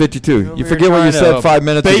you turn 52. You forget what you said 5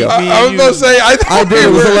 minutes ago. I was about to say, I did.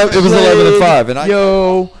 It was 11-5. And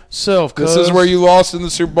This is where you lost in the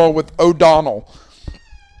Super Bowl with O'Donnell.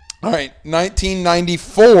 All right,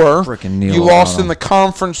 1994. You lost in the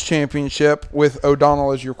conference championship with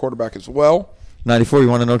O'Donnell as your quarterback as well. 94. You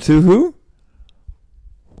want to know who?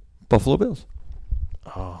 Buffalo Bills.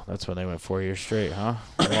 Oh, that's when they went 4 years straight, huh?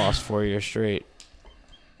 They lost 4 years straight.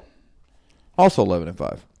 Also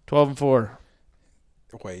 11-5. 12-4.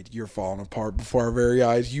 Wait, you're falling apart before our very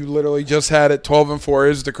eyes. You literally just had it. 12-4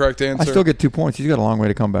 is the correct answer. I still get 2 points. He's got a long way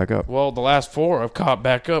to come back up. Well, the last 4 I've caught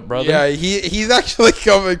back up, brother. Yeah, he's actually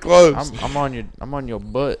coming close. I'm on your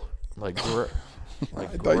butt, like I thought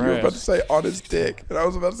you were about to say on his dick, and I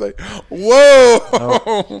was about to say, whoa!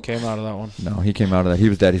 Nope, came out of that one. No, he came out of that. He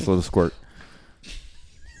was daddy's little squirt.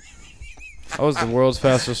 I was the world's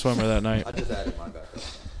fastest swimmer that night. I just added mine back up.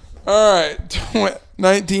 All right,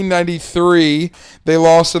 1993, they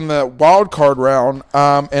lost in the wild card round,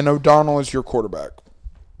 and O'Donnell is your quarterback.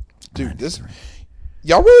 Dude,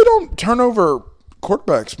 y'all really don't turn over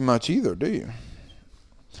quarterbacks much either, do you?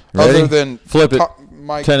 Ready? Other than Flip it.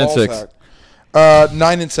 Mike 10-6.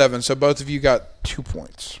 9-7. So both of you got 2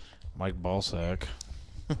 points. Mike Ballsack.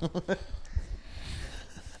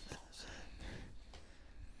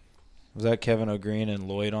 Was that Kevin O'Green and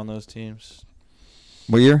Lloyd on those teams?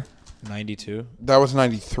 What year? 92. That was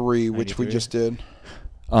 93, which we just did.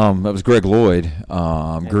 That was Greg Lloyd.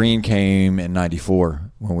 Green came in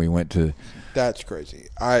 94 when we went to. That's crazy.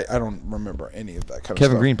 I don't remember any of that kind of stuff.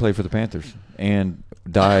 Kevin Green played for the Panthers and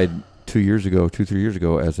died 3 years ago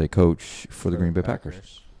as a coach for the Green Bay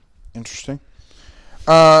Packers. Interesting.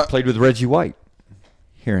 Played with Reggie White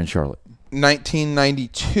here in Charlotte.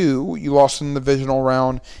 1992, you lost in the divisional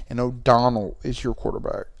round, and O'Donnell is your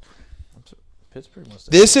quarterback. Pittsburgh must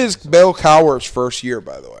have. This is Bill Cowher's first year,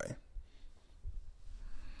 by the way.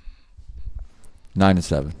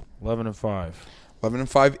 9-7. 11-5.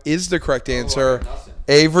 11-5 is the correct answer.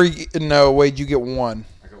 Avery, no, Wade, you get 1.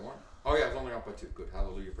 I got 1. Oh yeah, I was only off by 2. Good.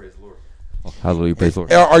 Hallelujah, praise the Lord. Hallelujah, praise the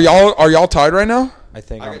Lord. Are y'all tied right now? I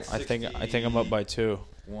think I'm up by 2.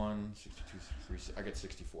 1, 62, 63. I get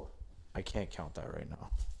 64. I can't count that right now.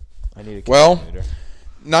 I need a calculator.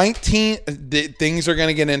 19 things are going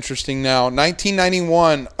to get interesting now.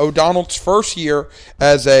 1991, O'Donnell's first year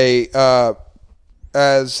as a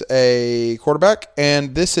quarterback,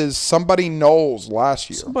 and this is somebody Knowles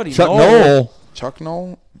last year. Chuck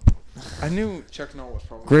Noll. I knew Chuck Noll was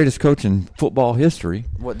probably greatest coach in football history.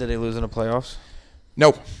 What, did they lose in the playoffs?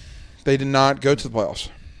 No, they did not go to the playoffs.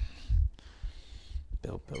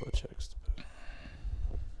 Bill Belichick's.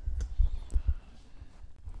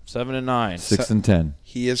 7-9. 6-10.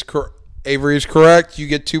 He is correct. Avery is correct. You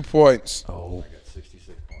get 2 points. Oh, I got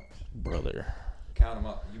 66 points, brother. Count them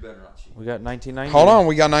up. You better not cheat. We got 1990. Hold on,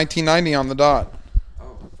 we got 1990 on the dot.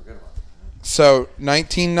 Oh, forget about that. So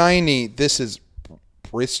 1990. This is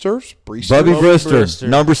Bristers. Bubby Brister,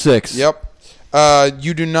 number 6. Yep.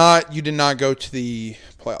 You did not go to the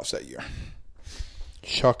playoffs that year.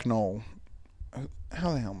 Chuck Noll.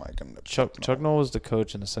 How the hell am I going to? Chuck Noll was the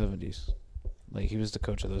coach in the 70s. Like, he was the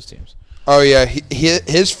coach of those teams. Oh yeah,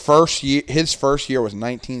 his first year was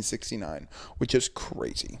 1969, which is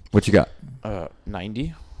crazy. What you got?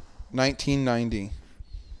 90. 1990.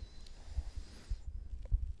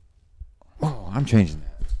 Oh, I'm changing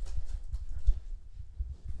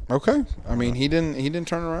that. Okay. I mean, he didn't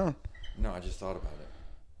turn around. No, I just thought about it.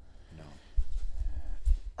 No.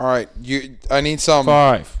 All right, I need some.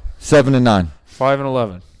 5. 7-9.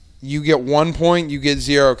 5-11. You get 1 point. You get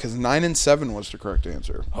 0 because 9-7 was the correct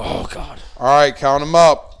answer. Oh God! All right, count them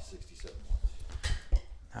up. 67 points.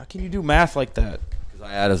 How can you do math like that? Because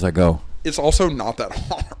I add as I go. It's also not that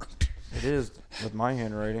hard. It is with my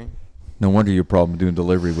handwriting. No wonder your problem doing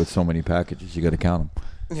delivery with so many packages. You got to count them.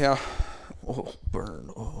 Yeah. Oh,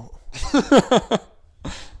 burn! Oh.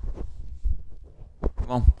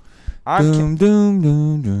 Come on. Doom.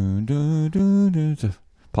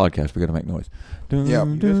 Podcast. We got to make noise. Yeah.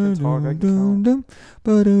 You guys can talk. I can count.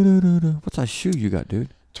 What size shoe you got, dude?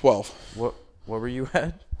 12. What were you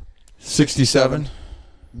at? 67.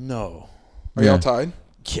 No. Are y'all tied?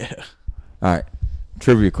 Yeah. All right.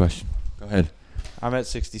 Trivia question. Go ahead. I'm at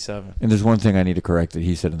 67. And there's one thing I need to correct that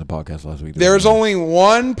he said in the podcast last week. There's only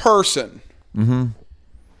one person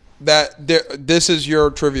this is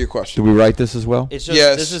your trivia question. Do we write this as well? It's just,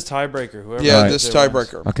 yes. This is tiebreaker. Whoever this is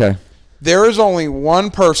tiebreaker. Wins. Okay. There is only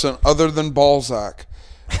one person other than Balzac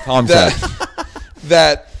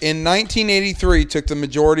that in 1983 took the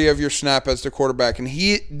majority of your snap as the quarterback, and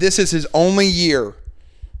this is his only year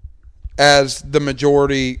as the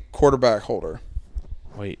majority quarterback holder.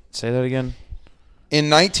 Wait, say that again.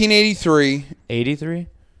 In 1983. 83?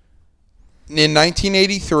 In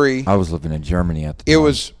 1983. I was living in Germany at the time. It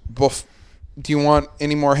was. Do you want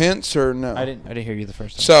any more hints or no? I didn't hear you the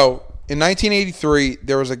first time. So in 1983,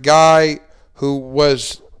 there was a guy who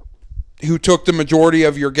took the majority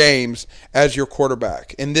of your games as your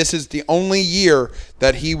quarterback, and this is the only year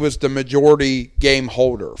that he was the majority game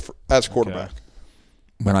holder as quarterback. Okay.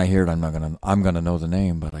 When I hear it, I'm gonna know the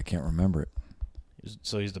name, but I can't remember it.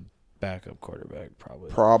 So he's the backup quarterback,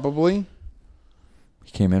 probably. Probably.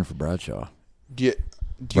 He came in for Bradshaw. Do you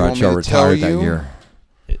Bradshaw want me to tell you? That year.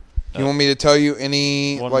 Do you want me to tell you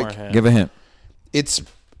any? One more hint. Give a hint. It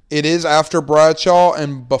is after Bradshaw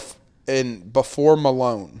and before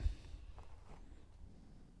Malone.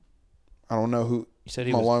 I don't know who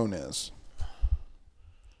Malone is.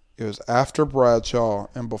 It was after Bradshaw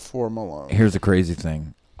and before Malone. Here's the crazy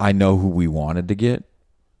thing. I know who we wanted to get,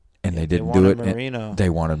 and they didn't do it. Marino. They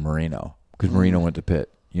wanted Marino because Marino went to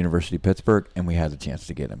University of Pittsburgh, and we had the chance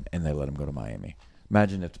to get him, and they let him go to Miami.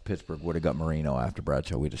 Imagine if Pittsburgh would have got Marino after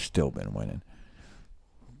Bradshaw, we'd have still been winning.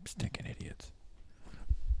 Stinking idiots.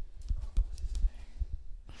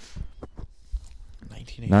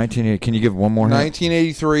 1980. Can you give one more hint?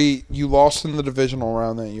 1983, you lost in the divisional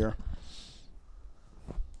round that year.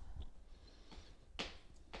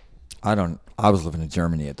 I was living in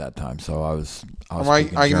Germany at that time, so I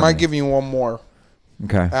might give you one more.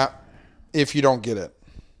 Okay. If you don't get it.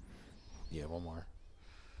 Yeah, one more.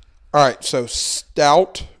 All right, so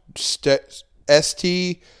Stout,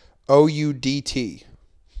 S-T-O-U-D-T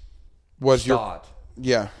was Stott.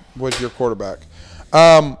 was your quarterback.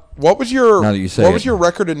 What was your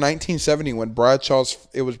record in 1970 when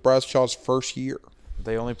it was Bradshaw's first year?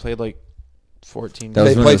 They only played like 14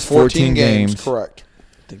 games. They played 14 games, correct. I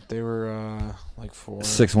think they were like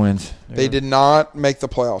 6 wins. They did not make the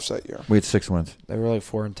playoffs that year. We had 6 wins. They were like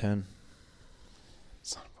 4-10.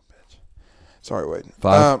 Son of a bitch. Sorry, Wade.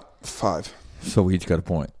 5? 5. So we each got a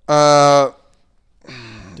point. Dude,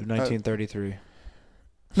 1933.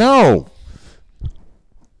 No.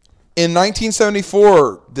 In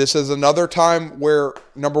 1974, this is another time where,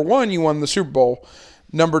 number one, you won the Super Bowl.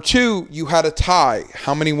 Number two, you had a tie.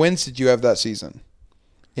 How many wins did you have that season?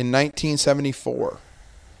 In 1974,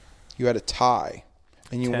 you had a tie,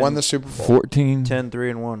 and you won the Super Bowl. 14.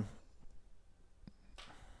 10-3-1.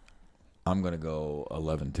 I'm going to go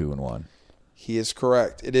 11-2-1. He is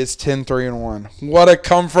correct. It is 10-3-1. What a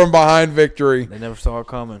come-from-behind victory. They never saw it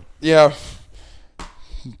coming. Yeah.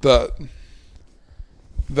 The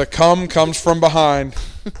cum comes from behind.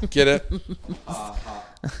 Get it?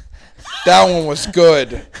 That one was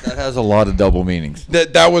good. That has a lot of double meanings.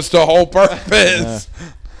 That was the whole purpose.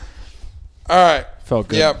 Yeah. All right. Felt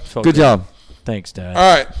good. Yep. Good job. Thanks, Dad.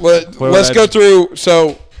 All right. Let's go through.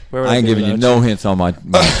 So I ain't giving you no hints on my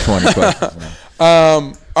 20 questions.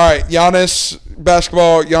 All right. Giannis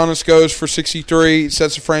basketball. Giannis goes for 63.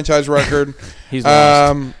 Sets a franchise record. He's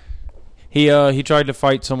lost. He tried to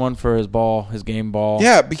fight someone for his game ball.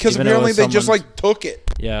 Yeah, because apparently they just took it.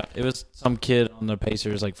 Yeah, it was some kid on the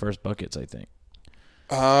Pacers first buckets, I think.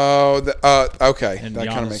 Oh, okay. And that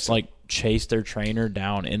kind of makes sense. Chased their trainer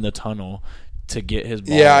down in the tunnel to get his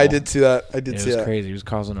ball. Yeah, I did see that. It was crazy. He was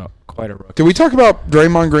causing quite a ruckus. Did we talk about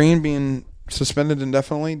Draymond Green being suspended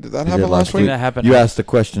indefinitely? Did that happen last week? That happened. You asked the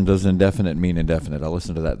question, does indefinite mean indefinite? I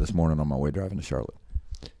listened to that this morning on my way driving to Charlotte.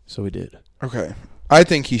 So we did. Okay. I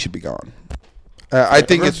think he should be gone. I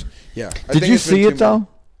think it's Did you see it though?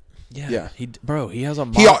 Yeah. He has a.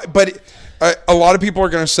 But a lot of people are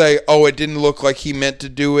going to say, "Oh, it didn't look like he meant to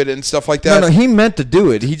do it" and stuff like that. No, he meant to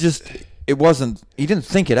do it. He didn't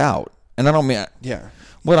think it out. And I don't mean. Yeah.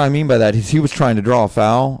 What I mean by that is he was trying to draw a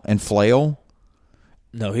foul and flail.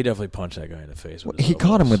 No, he definitely punched that guy in the face. He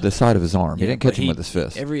caught him with the side of his arm. He didn't catch him with his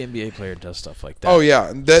fist. Every NBA player does stuff like that. Oh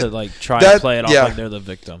yeah, to try and play it off like they're the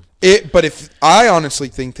victim. But if I honestly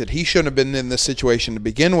think that he shouldn't have been in this situation to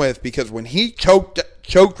begin with, because when he choked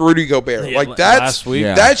Rudy Gobert last week,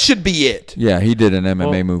 that should be it. Yeah, he did an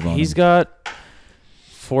MMA move on him. He's got a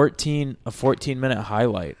 14-minute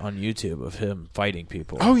highlight on YouTube of him fighting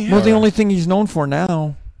people. Oh yeah. Well, the only thing he's known for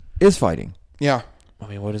now is fighting. Yeah. I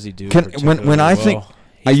mean, what does he do? When I think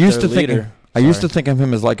I used to think of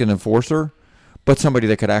him as like an enforcer, but somebody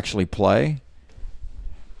that could actually play.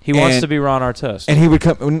 He wants to be Ron Artest. And he would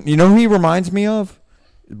come. You know who he reminds me of?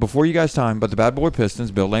 Before you guys' time, but the Bad Boy Pistons,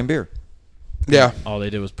 Bill Laimbeer. Yeah. All they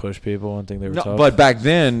did was push people and think they were tough. But back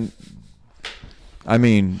then, I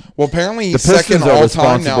mean, well, apparently the he's second all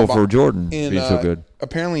time now for Jordan being so good.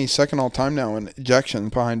 Apparently he's second all time now in ejection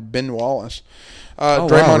behind Ben Wallace.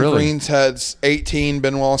 Draymond Green has 18.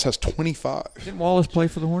 Ben Wallace has 25. Didn't Wallace play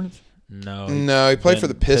for the Hornets? No, he played for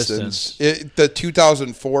the Pistons. The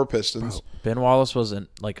 2004 Pistons. Bro, Ben Wallace wasn't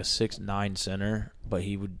like a 6'9" center, but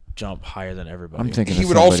he would jump higher than everybody. I'm thinking he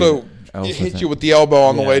would also hit you with the elbow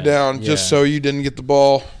on the way down just so you didn't get the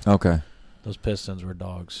ball. Okay. Those Pistons were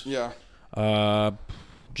dogs. Yeah.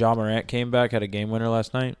 Ja Morant came back, had a game winner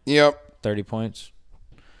last night. Yep. 30 points.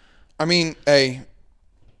 I mean, I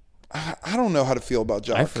don't know how to feel about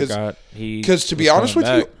Ja. I forgot because to be honest with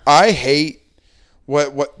you, I hate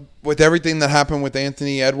what with everything that happened with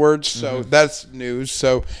Anthony Edwards. So that's news.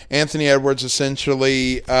 So Anthony Edwards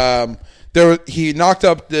essentially he knocked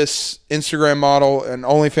up this Instagram model, an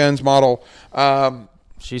OnlyFans model.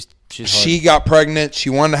 She got pregnant. She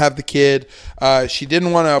wanted to have the kid. She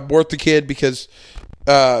didn't want to abort the kid because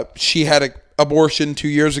she had an abortion 2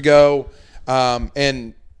 years ago,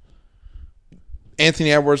 and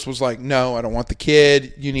Anthony Edwards was like, no, I don't want the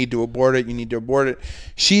kid. You need to abort it. You need to abort it.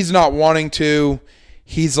 She's not wanting to.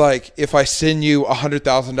 He's like, if I send you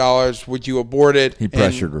 $100,000, would you abort it? He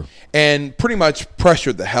pressured her. And pretty much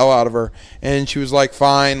pressured the hell out of her. And she was like,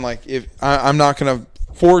 fine. Like, if I'm not going to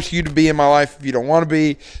force you to be in my life if you don't want to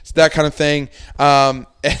be. It's that kind of thing. And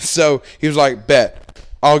so he was like, bet.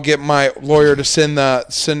 I'll get my lawyer to send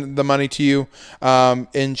the money to you.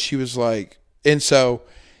 And she was like, and so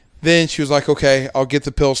then she was like, okay, I'll get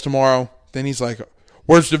the pills tomorrow. Then he's like,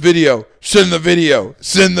 where's the video? Send the video.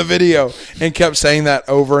 Send the video. And kept saying that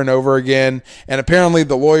over and over again. And apparently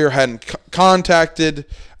the lawyer hadn't contacted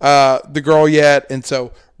the girl yet. And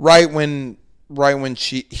so right when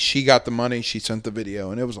she got the money, she sent the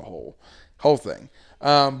video. And it was a whole thing.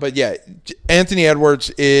 But yeah, Anthony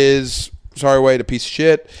Edwards is, sorry, wait, a piece of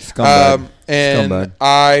shit. Scumbag. And Scumbag.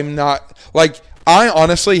 I'm not, like, I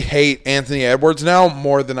honestly hate Anthony Edwards now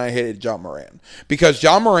more than I hated Ja Morant. Because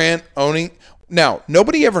Ja Morant now,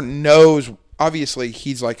 nobody ever knows, obviously,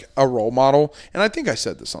 he's like a role model. And I think I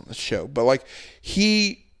said this on the show. But, like,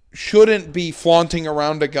 he shouldn't be flaunting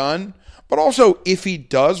around a gun. But also, if he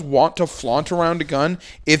does want to flaunt around a gun,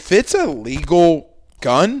 if it's a legal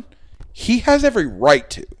gun, he has every right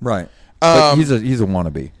to. Right. But he's a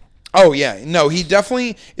wannabe. Oh, yeah. No, he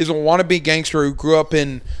definitely is a wannabe gangster who grew up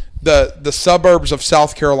in the suburbs of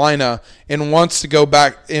South Carolina and wants to go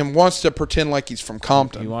back and wants to pretend like he's from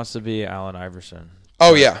Compton. He wants to be Allen Iverson.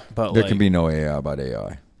 Oh, yeah. But there can be no AI about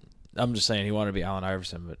AI. I'm just saying he wanted to be Allen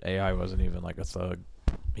Iverson, but AI wasn't even like a thug.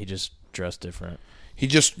 He just dressed different. He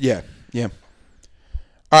just, yeah. All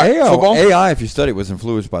right, football? AI, if you study, was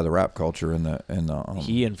influenced by the rap culture and the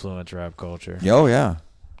he influenced rap culture. Oh, yeah.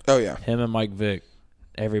 Oh, yeah. Him and Mike Vick.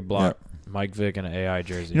 Every block, Mike Vick in an AI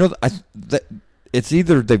jersey. You know, it's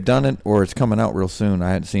either they've done it or it's coming out real soon. I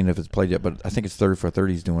hadn't seen if it's played yet, but I think it's 30 for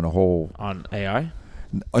 30 is doing a whole on AI.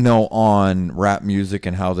 No, on rap music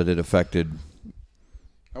and how that it affected.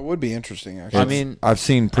 That would be interesting, actually. I mean, I've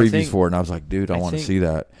seen previews for it, and I was like, dude, I want to see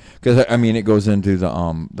that because I mean, it goes into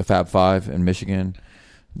the Fab Five in Michigan,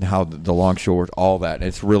 how the long shorts, all that.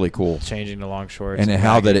 It's really cool. Changing the long shorts and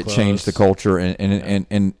how that it changed the culture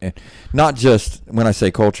and not just when I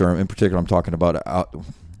say culture in particular, I'm talking about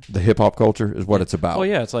the hip hop culture is what it's about. Well,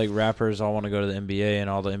 yeah, it's like rappers all want to go to the NBA, and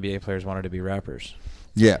all the NBA players wanted to be rappers.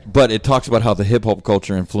 Yeah, but it talks about how the hip hop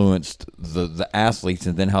culture influenced the athletes,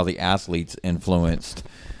 and then how the athletes influenced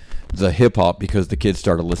the hip hop because the kids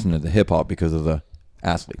started listening to the hip hop because of the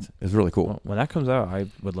athletes. It's really cool. Well, when that comes out, I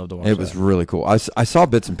would love to watch it. It was really cool. I saw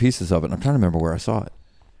bits and pieces of it, and I'm trying to remember where I saw it.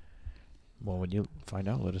 Well, when you find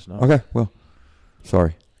out, let us know. Okay, well,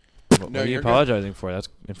 sorry. What are you apologizing for? That's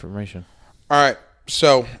information. All right,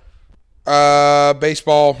 so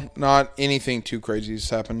baseball, not anything too crazy has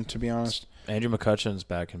happened, to be honest. Andrew McCutcheon's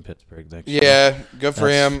back in Pittsburgh next year. Yeah, good for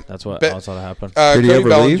him. That's what else ought to happen. Did he ever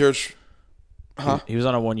leave? He was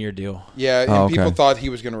on a 1-year deal. Yeah, and people thought he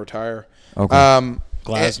was going to retire. Okay.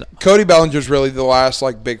 Cody Bellinger's really the last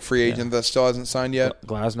big free agent that still hasn't signed yet.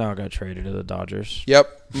 Glasnow got traded to the Dodgers.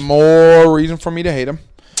 Yep, more reason for me to hate him.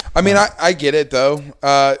 I mean, I get it though.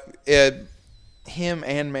 Him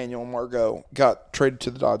and Manuel Margot got traded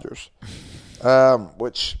to the Dodgers,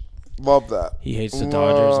 which love that. He hates the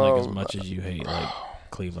Dodgers as much as you hate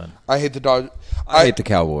Cleveland. I hate the Dodgers. I hate the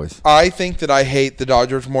Cowboys. I think that I hate the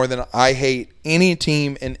Dodgers more than I hate any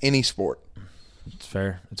team in any sport. It's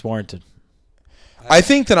fair. It's warranted. I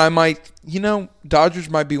think that I might, Dodgers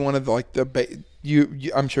might be one of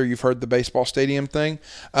I'm sure you've heard the baseball stadium thing.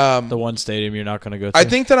 The one stadium you're not going to go to. I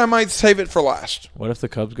think that I might save it for last. What if the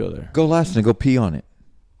Cubs go there? Go last and go pee on it.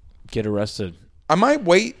 Get arrested. I might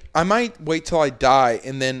wait till I die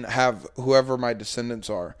and then have whoever my descendants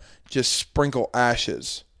are just sprinkle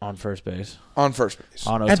ashes on first base. On first base.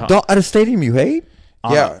 At a stadium you hate?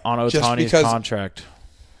 On Ohtani's contract.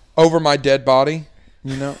 Over my dead body,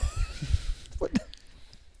 What?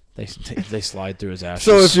 They slide through his ashes.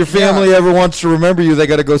 So if your family ever wants to remember you, they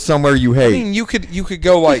got to go somewhere you hate. I mean, you could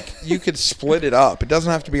go you could split it up. It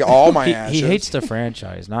doesn't have to be all my ashes. He hates the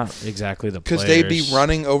franchise, not exactly the players. Because they'd be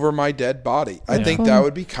running over my dead body. I think that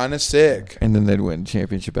would be kind of sick. And then they'd win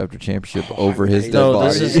championship after championship over his dead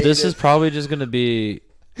body. This is probably just going to be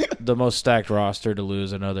the most stacked roster to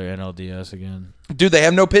lose another NLDS again. Dude, they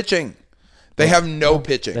have no pitching. They have no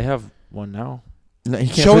pitching. They have one now. No,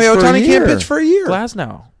 Shohei Ohtani can't pitch for a year.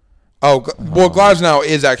 Glasnow. Oh, well, Glasnow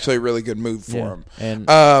is actually a really good move for him. And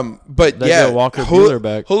but Walker Buehler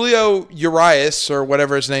back. Julio Urias, or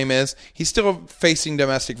whatever his name is, he's still facing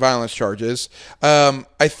domestic violence charges.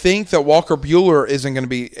 I think that Walker Buehler isn't going to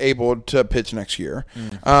be able to pitch next year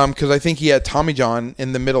because I think he had Tommy John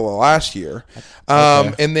in the middle of last year.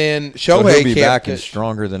 And then Shohei he'll be back pitch. and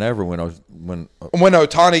stronger than ever when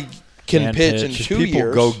Ohtani can pitch in 2 years.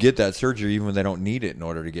 People go get that surgery even when they don't need it in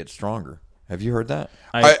order to get stronger. Have you heard that?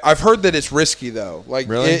 I've heard that it's risky though.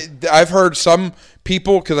 Really? I've heard some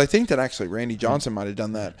people, because I think that actually Randy Johnson might have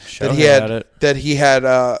done that. That he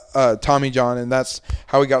had Tommy John, and that's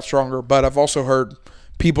how he got stronger. But I've also heard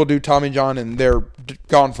people do Tommy John and they're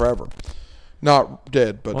gone forever, not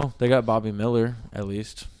dead. But they got Bobby Miller at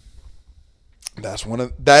least. That's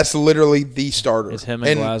literally the starter. It's him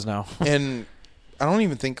and Glasnow. And I don't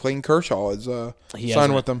even think Clayton Kershaw is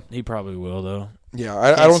signed with them. He probably will though. Yeah,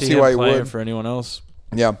 I don't see why he would. For anyone else.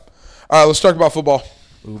 Yeah. All right, let's talk about football.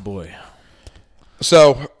 Oh, boy.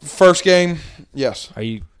 So, first game, yes. Are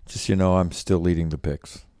you just I'm still leading the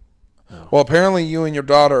picks. No. Well, apparently you and your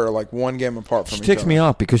daughter are like one game apart from each other. She ticks me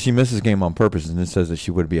off because she misses game on purpose and then says that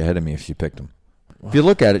she would be ahead of me if she picked him. Wow. If you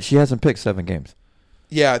look at it, she hasn't picked 7 games.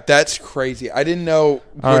 Yeah, that's crazy. I didn't know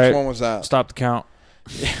which one was that. Stop the count.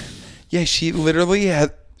 Yeah, she literally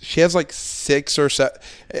has like 6 or 7.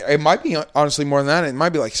 It might be honestly more than that. It might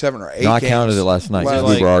be like 7 or 8 No, I games. counted it last night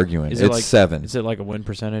because we were arguing. It's 7. Is it like a win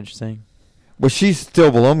percentage thing? Well, she's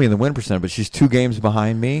still below me in the win percent, but she's 2 games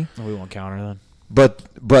behind me. Oh, we won't count her then. But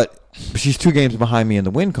she's 2 games behind me in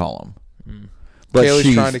the win column. But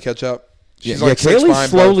Kaylee's trying to catch up. She's Kaylee's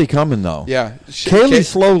slowly coming though. Yeah, Kaylee's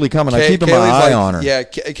slowly coming. I keep my eye on her. Yeah,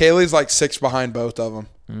 Kaylee's like 6 behind both of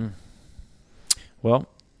them. Well,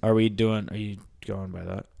 are you going by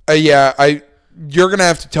that? You're gonna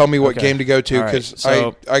have to tell me what game to go to because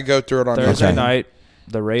I go through it on Thursday night.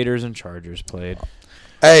 The Raiders and Chargers played.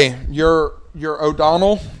 Hey, you're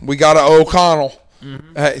O'Donnell. We got an O'Connell.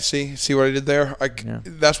 Mm-hmm. Hey, see what I did there?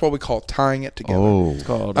 That's what we call tying it together. Oh, it's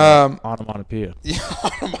called onomatopoeia. Yeah,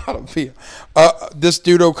 onomatopoeia. This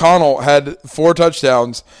dude O'Connell had 4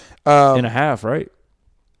 touchdowns in a half, right?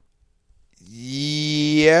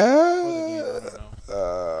 Yeah.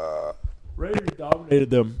 Raiders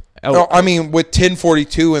dominated them. No, I mean, with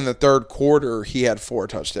 10:42 in the third quarter, he had 4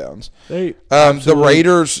 touchdowns. The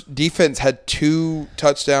Raiders' defense had 2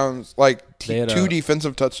 touchdowns, two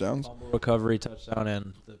defensive touchdowns. Recovery touchdown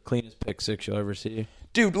and the cleanest pick 6 you'll ever see.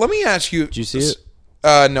 Dude, let me ask you. Did you see it?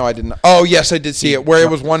 No, I didn't. Oh, yes, I did see it, where it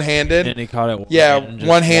was one-handed. And he caught it.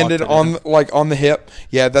 One-handed on the hip.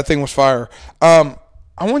 Yeah, that thing was fire. I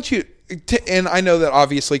want you to, and I know that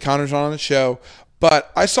obviously Connor's not on the show,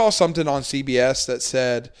 but I saw something on CBS that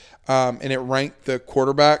said, and it ranked the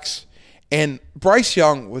quarterbacks, and Bryce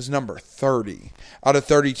Young was number 30 out of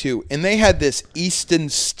 32, and they had this Easton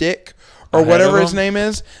Stick or whatever his name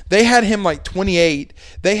is. They had him like 28.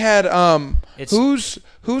 They had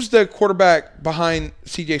who's the quarterback behind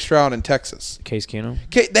C.J. Stroud in Texas? Case Keenum.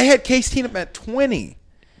 They had Case Keenum at 20.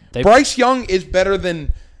 Bryce Young is better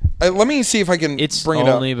than. Let me see if I can bring it up. It's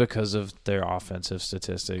only because of their offensive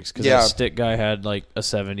statistics. Because that Stick guy had like a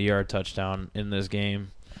 70-yard touchdown in this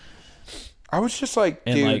game. I was just like,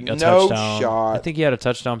 and dude, a no touchdown. shot. I think he had a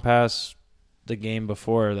touchdown pass the game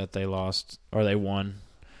before that they lost or they won.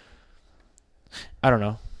 I don't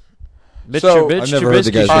know. Mitch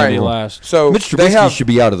Trubisky should be last. So Mitch Trubisky should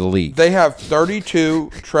be out of the league. They have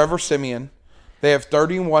 32 Trevor Siemian. They have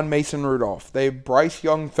 31 Mason Rudolph. They have Bryce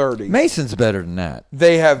Young 30. Mason's better than that.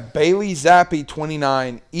 They have Bailey Zappi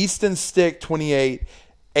 29, Easton Stick 28,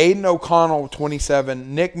 Aiden O'Connell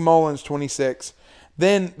 27, Nick Mullins 26.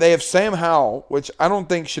 Then they have Sam Howell, which I don't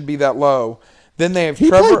think should be that low. Then they have he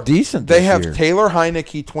Trevor. Played decent. They have year. Taylor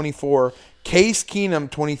Heineke, 24. Case Keenum,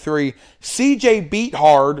 23. C.J.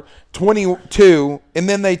 Beathard, 22. And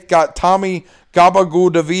then they got Tommy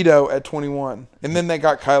Gabagool-DeVito at 21. And then they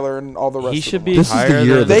got Kyler and all the rest of them. He should be this higher. Is the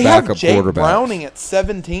year of the they backup have Jake quarterbacks. Browning at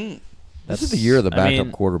 17. This is the year of the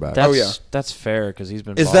backup quarterback. That's fair because he's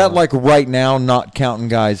been. Is that like right now, not counting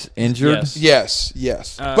guys injured? Yes.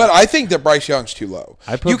 But I think that Bryce Young's too low.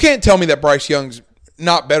 You can't tell me that Bryce Young's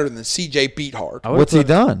not better than C.J. Beathard. What's he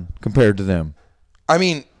done compared to them? I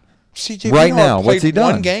mean, C.J. right Beathard now, played what's he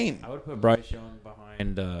done? one game. I would put Bryce Young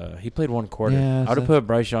behind. He played one quarter. Yeah, I would have put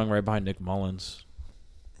Bryce Young right behind Nick Mullins.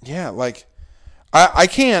 Yeah, like I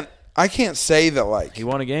can't say that like he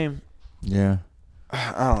won a game. Yeah.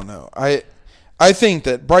 I don't know. I think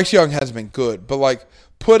that Bryce Young has been good, but like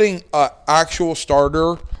putting an actual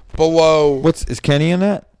starter below. Is Kenny in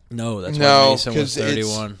that? No, that's why Mason was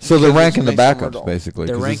 31. So they're ranking the backups basically.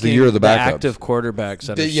 They're ranking it's the year of the backups. Active quarterbacks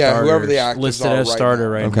that are whoever the actives listed are as right starter now.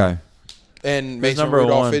 right Okay. now. And Mason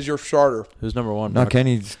Rudolph is your starter. Who's number one? No,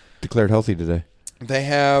 Kenny's declared healthy today. They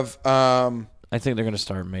have. I think they're going to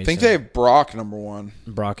start Mason. I think they have Brock number 1.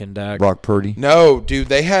 Brock and Dak. Brock Purdy. No, dude,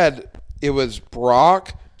 it was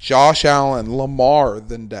Brock, Josh Allen, Lamar,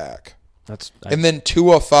 then Dak. And then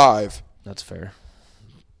 205. That's fair.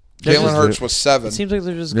 Jalen Hurts was 7. It seems like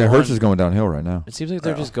they're just Hurts is going downhill right now. It seems like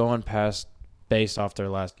they're just going past based off their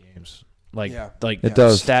last games. It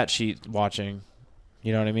does. Stat sheet watching.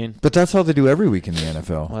 You know what I mean? But that's how they do every week in the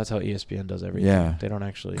NFL. Well, that's how ESPN does everything. Yeah. They don't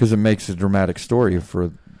actually. Because it makes a dramatic story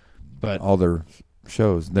for all their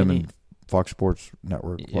shows. Them and Fox Sports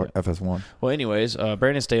Network, FS1. Well, anyways,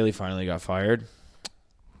 Brandon Staley finally got fired.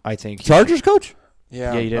 I think. Chargers coach?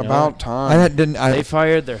 Yeah, you didn't about time. They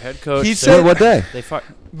fired their head coach. He said what day? They fired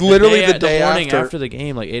literally the day morning after the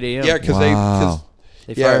game, like 8 a.m. Yeah, because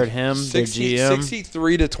they fired him. 60, their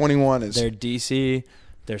GM, 63-21 is their DC,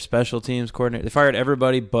 their special teams coordinator. They fired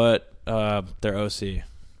everybody but their OC.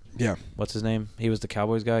 Yeah, what's his name? He was the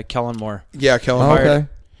Cowboys guy, Kellen Moore. Yeah, Kellen Moore. Okay.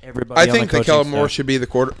 Everybody. I think that Kellen Moore should be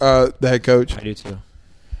the head coach. I do too.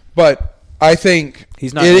 But I think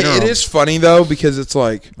he's not. It is funny though because it's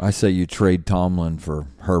like I say you trade Tomlin for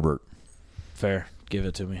Herbert. Fair, give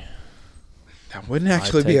it to me. That wouldn't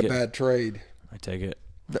actually be a bad trade. I take it.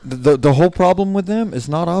 The whole problem with them is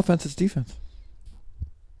not offense; it's defense.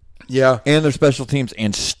 Yeah, and their special teams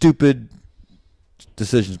and stupid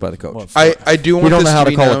decisions by the coach. I do want. We don't know how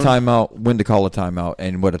to call a timeout, when to call a timeout,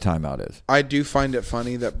 and what a timeout is. I do find it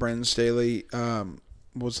funny that Brandon Staley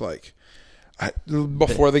was like.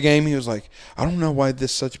 Before the game, he was like, I don't know why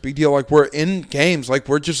this is such a big deal. Like, we're in games. Like,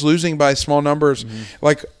 we're just losing by small numbers. Mm-hmm.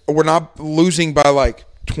 Like, we're not losing by, like,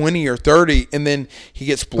 20 or 30. And then he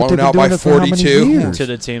gets blown out by 42. To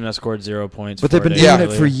the team that scored 0 points. But they've been doing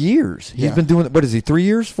it for years. He's been doing it. What is he, 3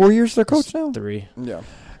 years, 4 years their coach now? 3. Yeah.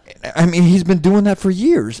 I mean, he's been doing that for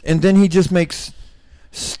years. And then he just makes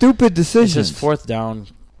stupid decisions. It's his fourth down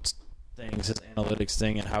things, his analytics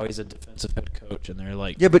thing, and how he's a defensive head coach, and they're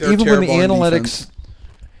like, yeah, but even when the analytics,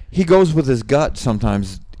 he goes with his gut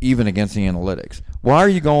sometimes, even against the analytics. Why are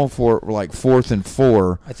you going for like 4th and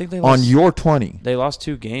 4? I think on your 20. They lost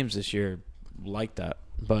 2 games this year like that,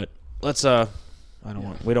 but let's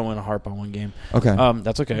we don't want to harp on one game. Okay,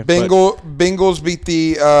 that's okay. Bengals beat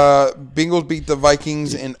the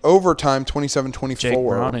Vikings in overtime, 27-24. Jake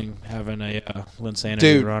Browning having a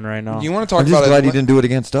Linsanity run right now. You want to talk I'm about just glad he didn't do it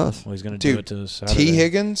against us. Well, he's going to do it to us. T.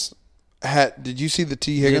 Higgins did you see the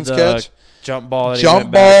T. Higgins catch? Jump ball,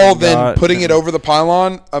 then putting it over the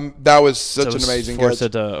pylon. That was such an amazing catch. Forced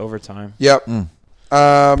it to overtime. Yep.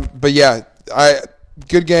 But yeah,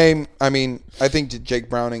 good game. I mean, I think that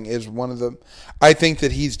Jake Browning is one of the. I think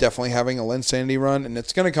that he's definitely having a Linsanity run, and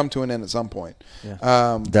it's going to come to an end at some point.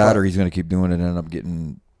 Yeah. Or he's going to keep doing it and end up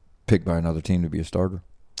getting picked by another team to be a starter.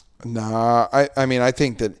 Nah, I mean, I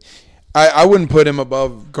think that I wouldn't put him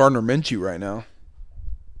above Gardner Minshew right now.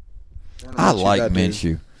 I like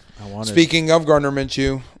Minshew. Speaking of Gardner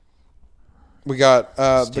Minshew, we got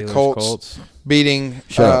the Colts beating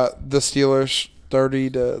the Steelers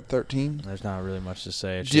 30-13. There's not really much to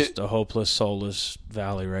say. It's just a hopeless, soulless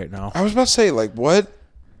valley right now. I was about to say, like, what?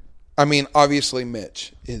 I mean, obviously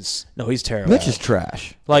Mitch is. No, he's terrible. Mitch is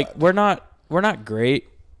trash. Like, we're not great.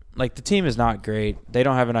 Like, the team is not great. They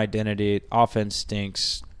don't have an identity. Offense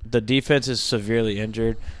stinks. The defense is severely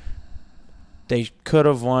injured. They could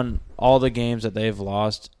have won all the games that they've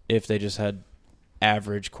lost if they just had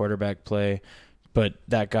average quarterback play, but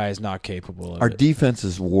that guy is not capable of it. Our defense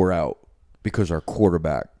is wore out because our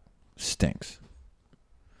quarterback stinks.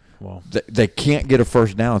 well, they can't get a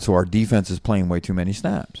first down, so our defense is playing way too many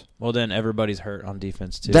snaps. Well, then everybody's hurt on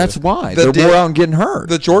defense too. That's why they're more out and getting hurt.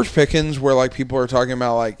 The George Pickens, where like people are talking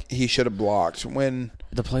about like he should have blocked when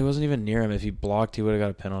the play wasn't even near him. If he blocked, he would have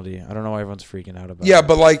got a penalty. I don't know why everyone's freaking out about it. Yeah,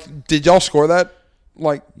 but like, did y'all score that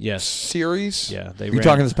like yes series? Yeah, they. You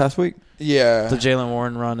talking this past week? Yeah, the Jalen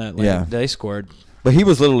Warren run that they scored. But he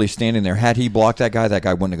was literally standing there. Had he blocked that guy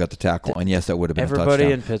wouldn't have got the tackle. And yes, that would have been a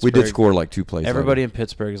touchdown. In Pittsburgh, we did score like 2 plays. Everybody in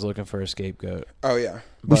Pittsburgh is looking for a scapegoat. Oh yeah,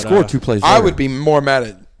 we scored 2 plays. Later. I would be more mad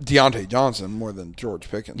at Deontay Johnson more than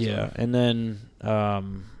George Pickens. Yeah, and then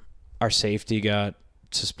our safety got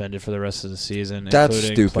suspended for the rest of the season,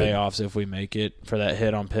 including stupid. Playoffs if we make it for that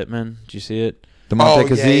hit on Pittman. Did you see it? Yeah,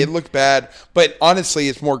 it looked bad. But honestly,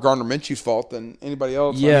 it's more Gardner Minshew's fault than anybody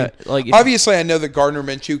else. Yeah, obviously, I know that Gardner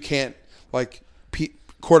Minshew can't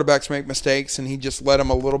quarterbacks make mistakes, and he just let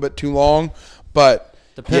them a little bit too long. But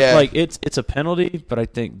it's a penalty, but I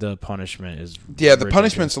think the punishment is the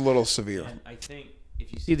punishment's a little severe. And I think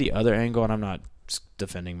if you see the other angle, and I'm not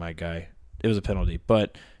defending my guy, it was a penalty,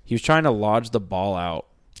 but he was trying to lodge the ball out.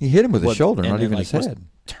 He hit him with his shoulder, not even his head.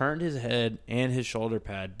 Turned his head and his shoulder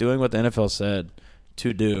pad, doing what the NFL said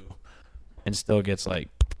to do, and still gets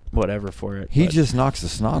whatever for it. He just knocks the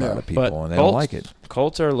snot out of people, and they don't like it.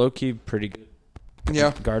 Colts are low-key pretty good.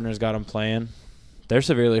 Yeah. Gardner's got them playing. They're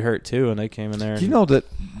severely hurt, too, and they came in there. Do you know that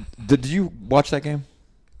 – did you watch that game?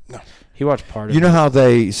 No. He watched part of it. You know how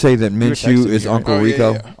they say that Minshew is Uncle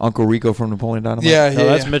Rico? Yeah. Uncle Rico from Napoleon Dynamite? Yeah, no,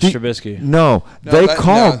 that's Mitch Trubisky. No, they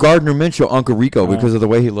call Gardner Minshew Uncle Rico because of the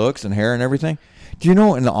way he looks and hair and everything. Do you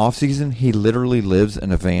know in the offseason he literally lives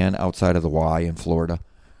in a van outside of the Y in Florida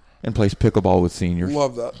and plays pickleball with seniors?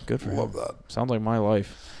 Love that. Good for him. Love that. Sounds like my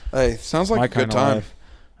life. Hey, sounds like a good time.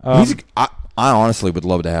 I honestly would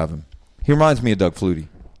love to have him. He reminds me of Doug Flutie.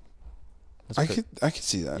 I could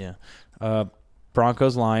see that. Yeah.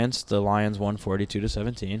 Broncos Lions. The Lions won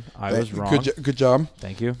 42-17. I was wrong. Good job.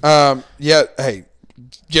 Thank you. Hey,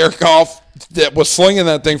 Jared Goff was slinging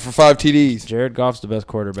that thing for 5 TDs. Jared Goff's the best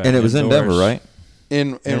quarterback. And it was in Denver, right?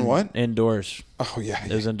 In what? Indoors. Oh yeah.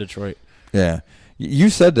 It was in Detroit. Yeah. You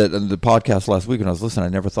said that in the podcast last week when I was listening. I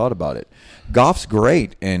never thought about it. Goff's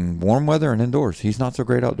great in warm weather and indoors. He's not so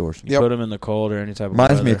great outdoors. You put him in the cold or any type of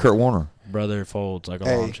Reminds weather. Me of Kurt Warner. Brother folds like a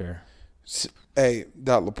lawn chair. Hey,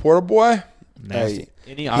 that Laporta boy. Nasty.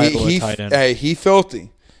 Any Iowa tight end. Hey, he's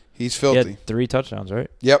filthy. He's filthy. He had 3 touchdowns,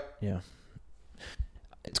 right? Yep. Yeah.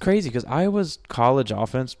 It's crazy because Iowa's college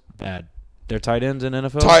offense, bad. Their tight ends in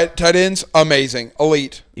NFL? Tight ends, amazing.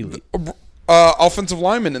 Elite. Offensive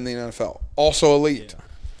linemen in the NFL, also elite. Yeah.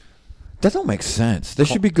 That don't make sense. They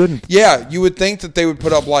should be good. Yeah, you would think that they would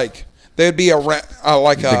put up they would be a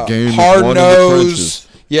hard nose.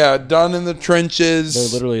 Yeah, done in the trenches.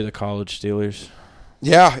 They're literally the college Steelers.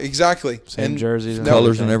 Yeah, exactly. Same jerseys and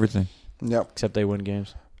colors and everything. Yep. Except they win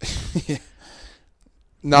games. Yeah.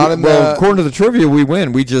 According to the trivia, we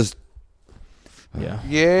win. We just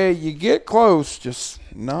Yeah, you get close, just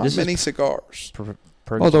not many cigars.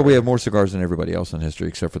 Although we have more cigars than everybody else in history,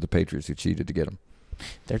 except for the Patriots who cheated to get them.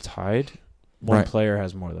 They're tied. One player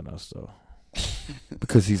has more than us, though.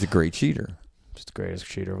 Because he's a great cheater. Just the greatest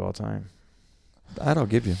cheater of all time. I'll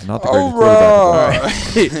give you. Not the greatest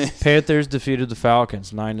quarterback. Right. Panthers defeated the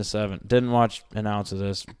Falcons 9-7. Didn't watch an ounce of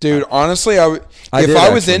this. Dude, honestly, if I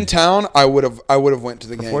was in town, I would have went to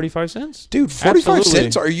the game. 45 cents? Dude, 45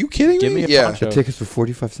 cents? Are you kidding me? Give me a poncho. The tickets for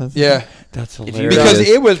 45 cents? Yeah. That's hilarious.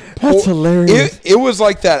 Because That's hilarious. It was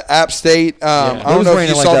like that App State. I don't know if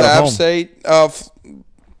you saw the App State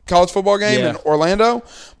college football game in Orlando,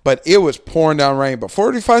 but it was pouring down rain. But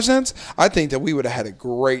 45 cents, I think that we would have had a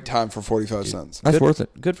great time for 45 cents. That's worth it.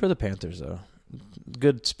 Good for the Panthers, though.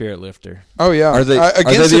 Good spirit lifter. Oh, yeah. Are they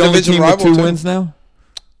the only team with 2 wins now?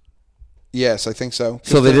 Yes, I think so.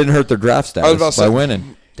 So they didn't hurt their draft status by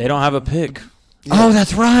winning. They don't have a pick. Yeah. Oh,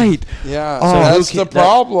 that's right. Yeah, that's the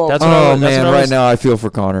problem. Right now I feel for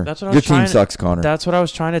Connor. Your team sucks, Connor. That's what I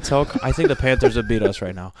was trying to tell. I think the Panthers would beat us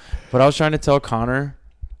right now. What I was trying to tell Connor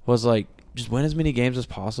was just win as many games as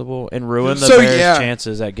possible and ruin the Bears'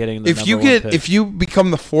 chances at getting the number 1 pick. If you become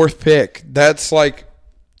the 4th pick, that's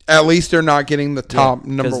at least they're not getting the top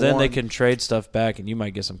number 1. Because then they can trade stuff back and you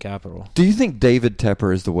might get some capital. Do you think David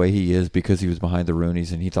Tepper is the way he is because he was behind the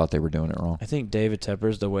Roonies and he thought they were doing it wrong? I think David Tepper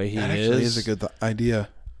is the way he is. That actually is a good idea.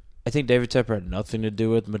 I think David Tepper had nothing to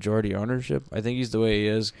do with majority ownership. I think he's the way he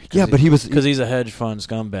is. But he was because he's a hedge fund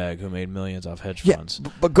scumbag who made millions off hedge funds.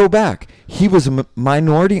 But go back. He was a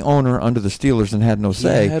minority owner under the Steelers and had no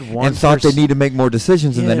say, and thought they need to make more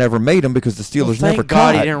decisions, and they never made them because the Steelers never caught. Thank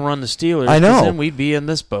God he didn't run the Steelers. I know. Then we'd be in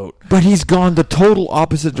this boat. But he's gone the total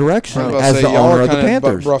opposite direction as the owner of the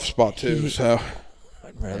Panthers. Rough spot too. So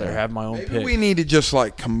rather have my own pick. We need to just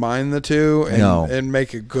like combine the two and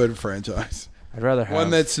make a good franchise. I'd rather have one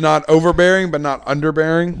that's not overbearing but not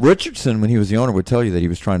underbearing. Richardson, when he was the owner, would tell you that he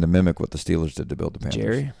was trying to mimic what the Steelers did to build the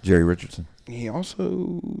Panthers. Jerry Richardson. He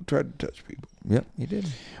also tried to touch people. Yep, he did.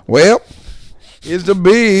 Well, it's the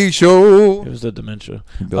big show. It was the dementia.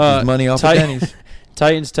 He built his money off of pennies.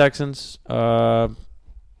 Titans, Texans,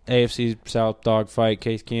 AFC South dog fight.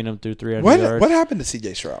 Case Keenum threw 300 yards. What happened to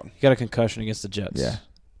C.J. Stroud? He got a concussion against the Jets. Yeah.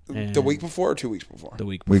 And the week before or 2 weeks before? The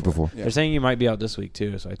week before. Yeah. They're saying he might be out this week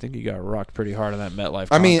too, so I think he got rocked pretty hard on that MetLife.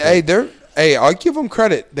 I mean, I'll give them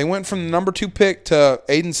credit. They went from the number 2 pick to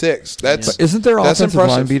 8-6. That's Isn't their offensive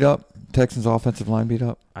impressive. line beat up? Texans' offensive line beat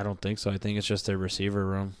up? I don't think so. I think it's just their receiver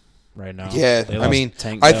room right now. Yeah, I mean,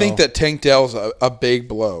 I think that Tank Dell's a big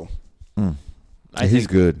blow. He's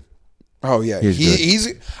good. Oh yeah,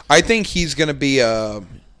 he's. I think he's going to be a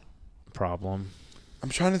problem. I'm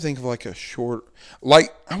trying to think of like a short,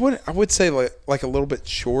 like I would say like a little bit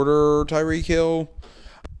shorter Tyreek Hill.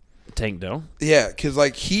 Tank Dell. Yeah, because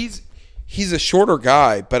like he's a shorter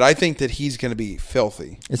guy, but I think that he's going to be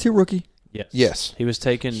filthy. Is he a rookie? Yes. Yes. He was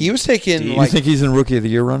taken. You think he's in Rookie of the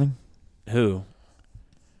Year running? Who?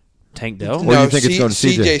 Tank Dell? No, or do you think it's going to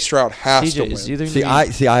C.J. Stroud has to win.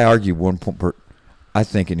 I argue one point I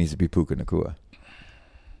think it needs to be Puka Nacua.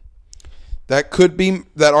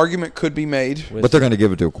 That argument could be made. But they're going to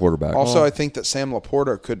give it to a quarterback. Also, I think that Sam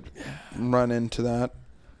Laporta could run into that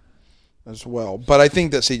as well. But I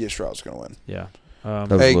think that C.J. Stroud's going to win. Yeah. That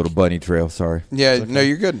was a little bunny trail. Sorry. Yeah, okay. No,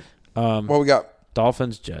 you're good. What we got?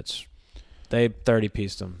 Dolphins, Jets. They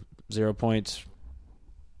 30-pieced them. 0 points.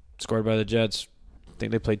 Scored by the Jets. I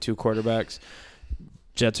think they played 2 quarterbacks.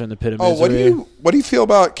 Jets are in the pit of misery. What do you feel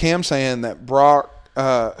about Cam saying that Brock,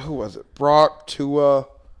 who was it? Brock, Tua,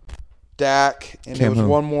 Dak, and there was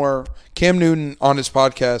one more. Cam Newton on his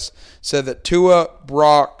podcast said that Tua,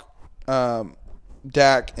 Brock,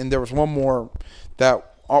 Dak, and there was one more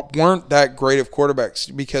that weren't that great of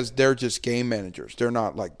quarterbacks because they're just game managers. They're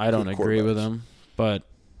not like I don't agree with him, but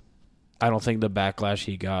I don't think the backlash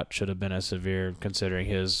he got should have been as severe considering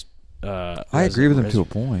his I agree with him to a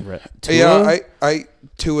point. Yeah,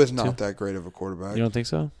 Tua's not that great of a quarterback. You don't think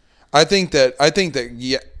so? I think that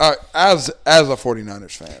yeah, as a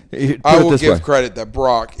 49ers fan, I will give credit that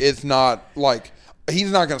Brock is not like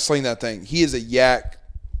he's not going to sling that thing. He is a yak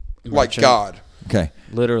like God. Okay.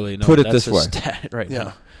 Literally, no. Put it this way. Right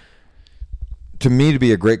now. To me, to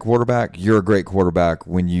be a great quarterback, you're a great quarterback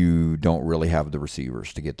when you don't really have the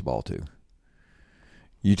receivers to get the ball to.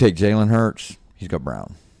 You take Jalen Hurts, he's got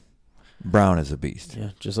Brown. Brown is a beast. Yeah,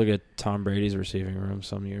 just look at Tom Brady's receiving room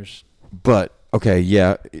some years. But, okay,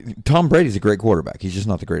 yeah, Tom Brady's a great quarterback. He's just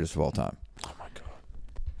not the greatest of all time. Oh, my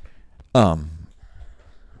God.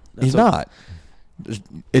 He's not.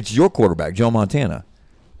 It's your quarterback, Joe Montana.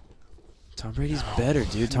 Tom Brady's better,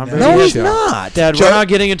 dude. Tom Brady. No, he's not. Dad, we're not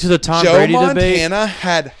getting into the Tom Brady debate. Joe Montana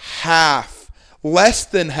had less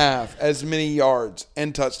than half as many yards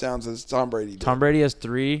and touchdowns as Tom Brady did. Tom Brady has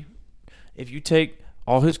 3. If you take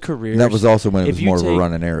all his careers. And that was also when it was more of a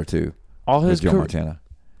running era, too. All his Joe Montana.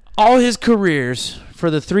 All his careers for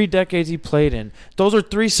the 3 decades he played in, those are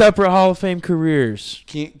 3 separate Hall of Fame careers.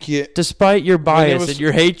 Despite your bias and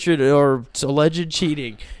your hatred or alleged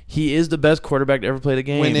cheating, he is the best quarterback to ever play the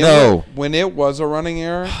game. When it was a running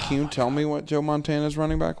era, can you tell me what Joe Montana's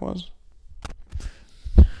running back was?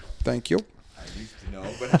 Thank you. I used to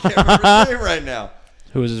know, but I can't remember his name right now.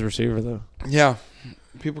 Who was his receiver, though? Yeah.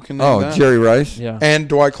 People can name that. Jerry Rice. Yeah. And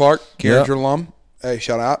Dwight Clark, Carriger alum. Hey,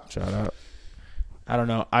 shout out. Shout out. I don't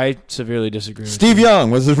know. I severely disagree with Steve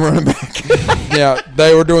Young was his running back. Yeah,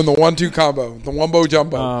 they were doing the 1-2 combo, the wumbo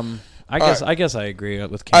jumbo. I guess I agree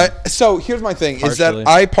with Cam. So here's my thing: is that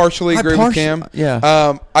I partially agree with Cam.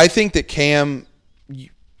 Yeah. I think that Cam.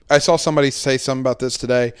 I saw somebody say something about this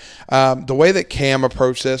today. The way that Cam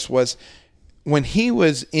approached this was when he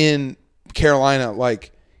was in Carolina,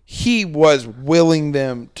 like he was willing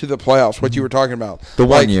them to the playoffs. What you were talking about, the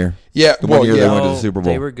 1 year, yeah, the 1 year they went to the Super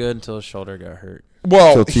Bowl. They were good until his shoulder got hurt.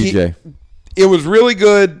 Well, TJ, it was really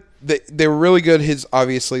good. They were really good.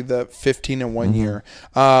 Obviously the 15 in 1 year,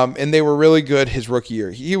 and they were really good his rookie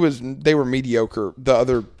year. They were mediocre the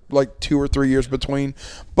other like 2 or 3 years between.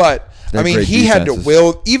 But I mean, he had to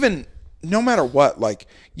will even no matter what. Like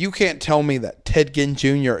you can't tell me that Ted Ginn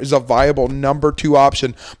Jr. is a viable number 2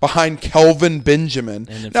 option behind Kelvin Benjamin.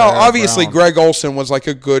 Now, obviously, Greg Olsen was like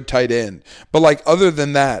a good tight end, but like other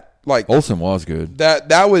than that, like Olsen was good.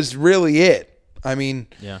 That was really it. I mean,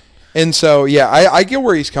 yeah. And so, yeah, I get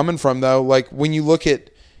where he's coming from, though. Like, when you look at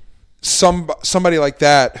somebody like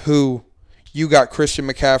that who you got Christian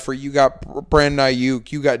McCaffrey, you got Brandon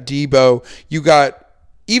Ayuk, you got Debo, you got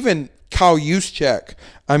even Kyle Juszczyk.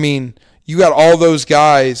 I mean, you got all those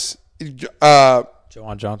guys.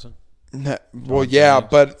 Jawan Johnson. Well, yeah,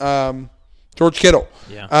 but George Kittle.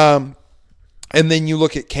 Yeah. And then you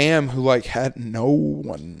look at Cam, who like had no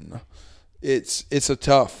one. It's a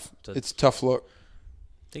tough look.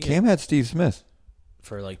 Cam had Steve Smith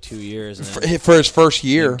for like 2 years. And for his first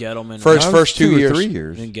year. For his first 2 years. 3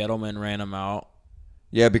 years. Then Gettleman ran him out.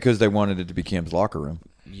 Yeah, because they wanted it to be Cam's locker room.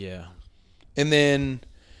 Yeah. And then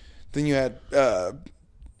you had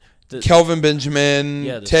Kelvin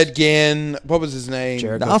Benjamin, Ted Ginn. What was his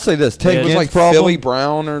name? I'll say this. Ted Ginn's like problem. Philly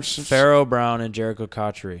Brown or something. Pharaoh Brown and Jericho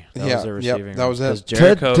Cotchery. That was their receiving room. That was it.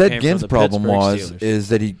 Ted Ginn's problem is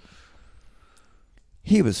that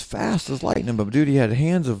he was fast as lightning, but dude, he had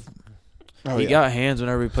hands of. He got hands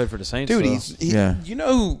whenever he played for the Saints. Dude, you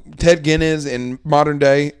know who Ted Ginn is in modern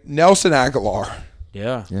day? Nelson Aguilar.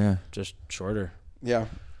 Yeah. Just shorter. Yeah.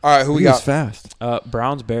 All right, who we got? He's fast.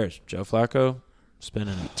 Browns Bears. Joe Flacco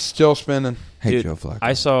spinning. Still spinning. Hey, Joe Flacco.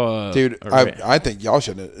 I saw. I think y'all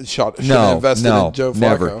should have invested in Joe Flacco.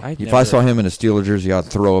 Never. If I saw him in a Steeler jersey, I'd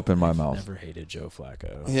throw up in my mouth. Never hated Joe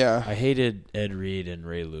Flacco. Yeah. I hated Ed Reed and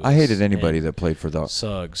Ray Lewis. I hated anybody that played for the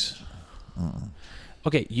Suggs.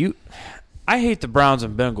 Okay, I hate the Browns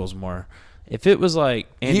and Bengals more. If it was like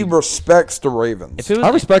he respects the Ravens. I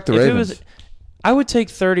respect the Ravens. I would take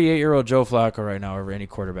 38-year-old Joe Flacco right now over any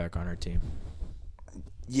quarterback on our team.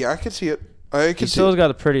 Yeah, I can see it. He still's got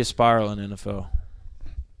the prettiest spiral in the NFL.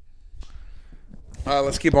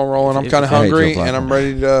 Let's keep on rolling. I'm kind of hungry and I'm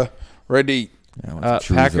ready to eat. Yeah,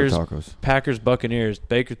 Packers, Buccaneers.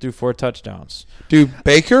 Baker threw 4 touchdowns. Dude,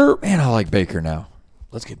 Baker? Man, I like Baker now.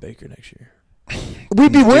 Let's get Baker next year.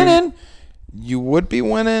 We'd be winning. You would be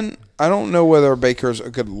winning. I don't know whether Baker's a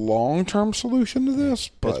good long-term solution to this.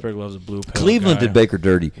 But Pittsburgh loves a blue pill. Cleveland did Baker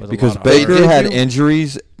dirty because Baker had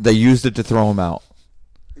injuries. They used it to throw him out.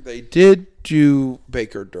 They did do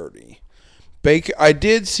Baker dirty. I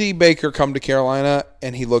did see Baker come to Carolina,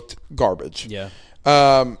 and he looked garbage. Yeah.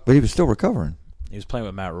 But he was still recovering. He was playing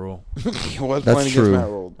with Matt Rule. He was playing against Matt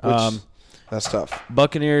Rule. That's tough.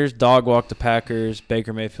 Buccaneers dog walk the Packers.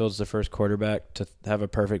 Baker Mayfield's the first quarterback to have a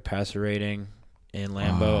perfect passer rating in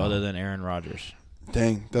Lambeau other than Aaron Rodgers.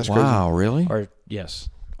 Dang, that's crazy. Wow, really?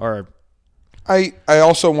 I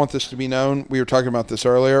also want this to be known. We were talking about this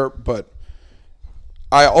earlier, but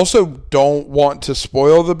I also don't want to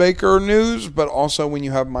spoil the Baker news, but also when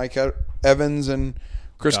you have Mike Evans and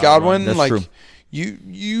Chris Godwin, that's like true.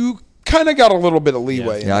 You kind of got a little bit of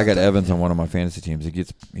leeway. Yeah, I got Evans on one of my fantasy teams.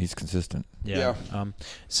 He's consistent. Yeah.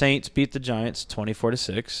 Saints beat the Giants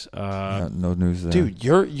 24-6. No news there. Dude,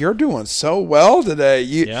 you're doing so well today.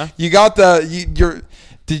 You got you're.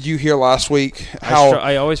 Did you hear last week how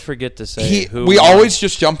I always forget to say we always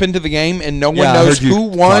just jump into the game and no one knows who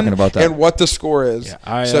won and what the score is.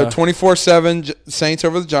 Yeah, so 24-7 Saints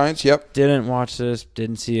over the Giants. Yep. Didn't watch this.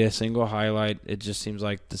 Didn't see a single highlight. It just seems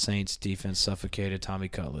like the Saints defense suffocated Tommy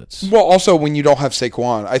Cutlets. Well, also when you don't have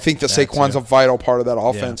Saquon, I think that Saquon's a vital part of that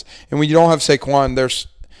offense. Yeah. And when you don't have Saquon,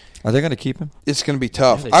 are they going to keep him? It's going to be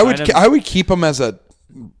tough. I would keep him as a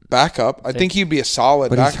backup. I think he'd be a solid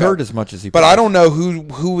backup. But he's hurt as much as he But I don't know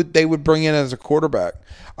who they would bring in as a quarterback.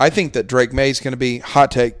 I think that Drake May's going to be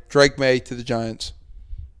hot take. Drake May to the Giants.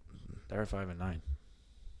 They're 5-9.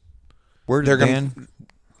 Where did Dan?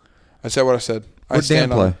 I said what I said. Where'd Dan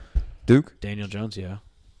play? Duke? Daniel Jones, yeah.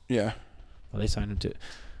 Yeah. Well, they signed him to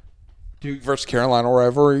Duke versus Carolina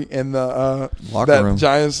rivalry in the locker room.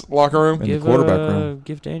 Giants locker room. In the quarterback room.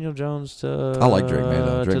 Give Daniel Jones to I like Drake May,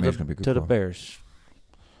 though. Drake May's going to be good to the Bears.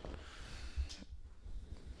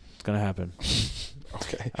 It's going to happen.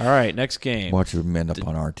 Okay. All right, next game. Watch him end up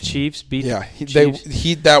on our team. Chiefs beat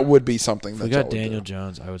Chiefs. That would be something. If we got Daniel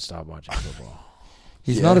Jones, I would stop watching football.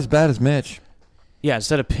 He's not as bad as Mitch. Yeah,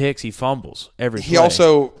 instead of picks, he fumbles every play. He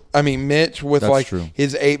also, Mitch with true.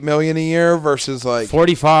 his $8 million a year versus like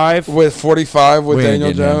 45 with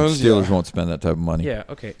Daniel Jones. Steelers won't spend that type of money. Yeah,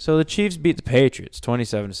 okay. So the Chiefs beat the Patriots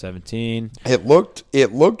 27-17.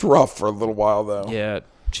 It looked rough for a little while though. Yeah,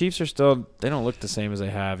 Chiefs they don't look the same as they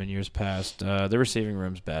have in years past. Their receiving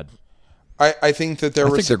room's bad. I think that their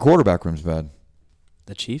quarterback room's bad.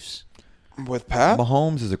 The Chiefs with Pat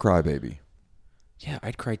Mahomes is a crybaby. Yeah,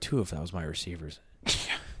 I'd cry too if that was my receivers.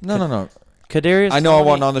 No. Kadarius. I know I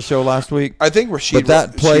wasn't on the show last week. I think Rashid. But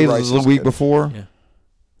that play was the week before.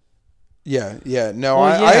 Yeah. No,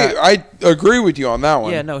 I agree with you on that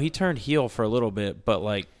one. Yeah, no, he turned heel for a little bit, but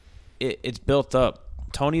like it's built up.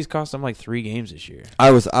 Tony's cost him like 3 games this year.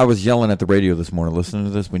 I was yelling at the radio this morning listening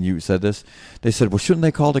to this when you said this. They said, well, shouldn't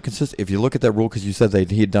they call it a consistent? If you look at that rule, because you said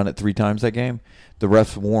he had done it 3 times that game, the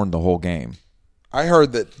refs warned the whole game. I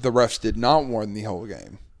heard that the refs did not warn the whole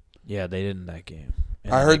game. Yeah, they didn't that game.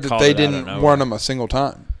 And I heard that they didn't warn them a single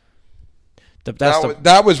time.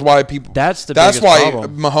 That was why people. That's why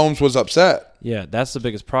problem. Mahomes was upset. Yeah, that's the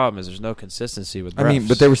biggest problem. Is there's no consistency with refs. I mean,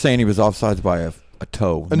 but they were saying he was offsides by a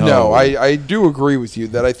toe. No, I do agree with you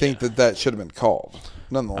that I think that should have been called.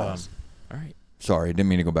 Nonetheless. All right. Sorry, didn't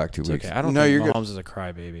mean to go back 2 weeks. Okay, I don't think Mahomes is a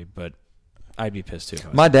crybaby, but I'd be pissed too.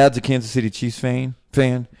 My dad's a Kansas City Chiefs fan,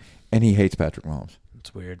 and he hates Patrick Mahomes.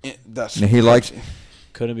 It's weird. He likes.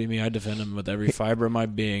 Couldn't be me. I'd defend him with every fiber of my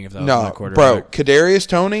being if that was my quarterback. No, bro. Kadarius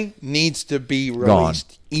Toney needs to be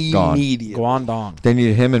released immediately. Guangdong. They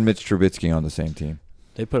need him and Mitch Trubisky on the same team.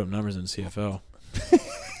 They put up numbers in CFL.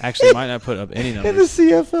 Actually, might not put up any numbers. In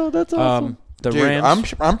the CFL, that's awesome.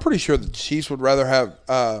 Rams. I'm pretty sure the Chiefs would rather have.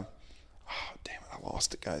 Damn it! I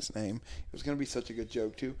lost the guy's name. It was going to be such a good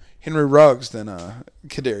joke too. Henry Ruggs than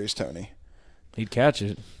Kadarius Toney. He'd catch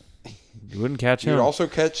it. You wouldn't catch him. He'd also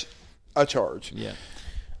catch a charge. Yeah.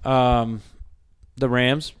 The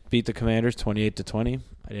Rams beat the Commanders 28-20.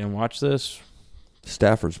 I didn't watch this.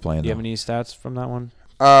 Stafford's playing. Do you have any stats from that one?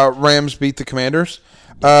 Rams beat the Commanders.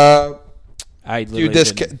 This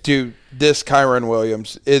Kyron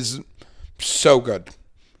Williams is so good.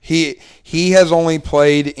 He has only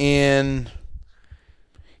played in.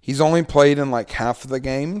 He's only played in like half of the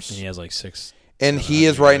games. And he has like 6. And he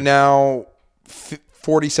is right now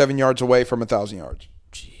 47 yards away from 1,000 yards.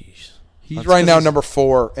 Jeez. He's right now number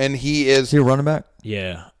 4, and he is. Is he a running back?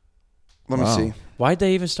 Yeah. Let me see. Why'd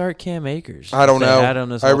they even start Cam Akers? I don't know.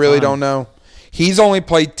 I really don't know. He's only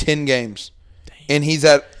played 10 games, and he's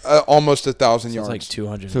at almost 1,000 yards. Like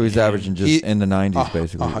 200. So he's averaging just in the 90s,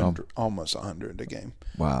 basically. 100, almost 100 a game.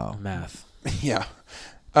 Wow. Math. Yeah.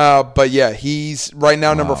 But yeah, he's right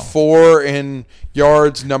now number 4 in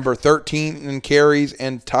yards, number 13 in carries,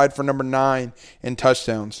 and tied for number 9 in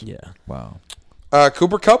touchdowns. Yeah. Wow.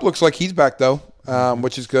 Cooper Kupp looks like he's back though,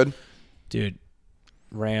 which is good. Dude,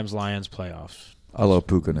 Rams Lions playoffs. I love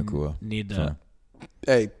Puka Nacua. Need that.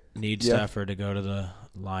 Need Stafford to go to the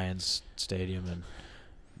Lions stadium and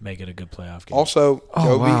make it a good playoff game. Also,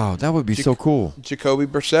 wow, that would be so cool. Jacoby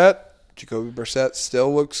Brissett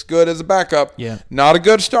still looks good as a backup. Yeah. Not a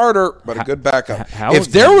good starter, but a good backup.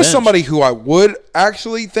 If there was somebody who I would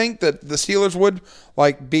actually think that the Steelers would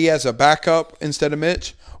like be as a backup instead of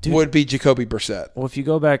Mitch, would be Jacoby Brissett. Well, if you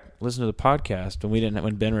go back, listen to the podcast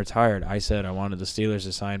when Ben retired, I said I wanted the Steelers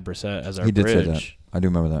to sign Brissett as our bridge. He did say that. I do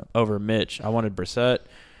remember that. Over Mitch. I wanted Brissett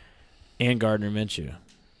and Gardner Minshew.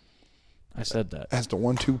 I said that. As the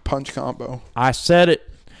 1-2 punch combo. I said it.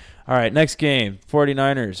 All right, next game.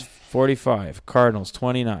 49ers, 45. Cardinals,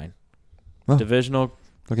 29. Well, divisional.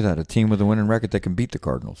 Look at that. A team with a winning record that can beat the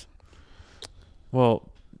Cardinals. Well,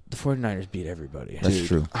 the 49ers beat everybody. That's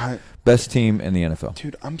true. Best team in the NFL.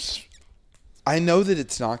 Dude, I know that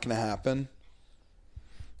it's not going to happen,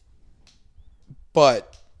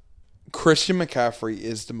 but Christian McCaffrey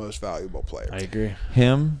is the most valuable player. I agree.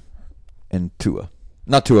 Him and Tua.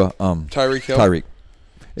 Not Tua. Tyreek Hill. Tyreek.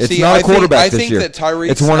 It's not a quarterback this year.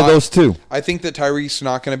 It's one of those two. I think that Tyreek's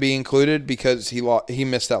not going to be included because he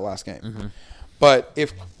missed that last game. Mm-hmm. But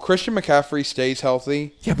if Christian McCaffrey stays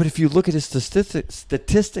healthy... Yeah, but if you look at his statistics...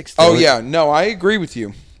 I agree with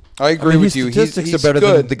you. His statistics are better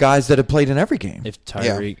than the guys that have played in every game. If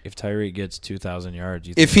Tyreek gets 2,000 yards...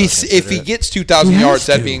 If he gets 2,000 yards,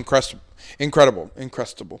 that'd be incredible.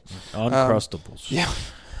 Uncrustables. Yeah.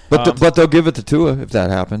 But they'll give it to Tua if that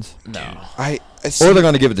happens. No. Or they're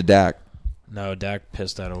going to give it to Dak. No, Dak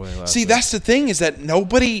pissed that away last week. That's the thing is that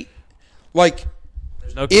nobody...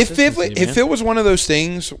 No if it was one of those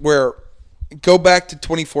things where go back to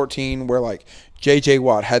 2014 where like J.J.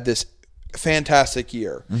 Watt had this fantastic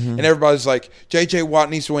year and everybody's like J.J. Watt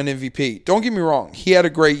needs to win MVP. Don't get me wrong, he had a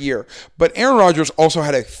great year, but Aaron Rodgers also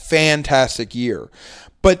had a fantastic year.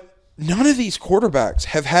 But none of these quarterbacks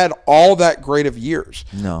have had all that great of years.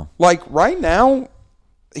 No, like right now.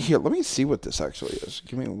 Here, let me see what this actually is.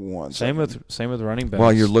 Give me one second. Same with running backs.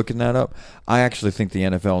 While you're looking that up, I actually think the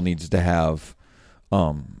NFL needs to have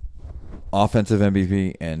offensive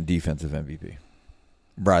MVP and defensive MVP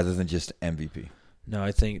rather than just MVP. No,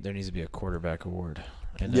 I think there needs to be a quarterback award.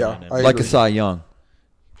 Like a Cy Young.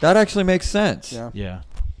 That actually makes sense. Yeah.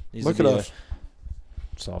 Look at us.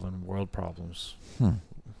 Solving world problems.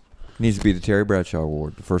 Needs to be the Terry Bradshaw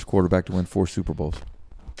Award, the first quarterback to win 4 Super Bowls.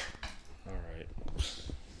 All right.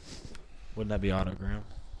 Wouldn't that be Otto Graham?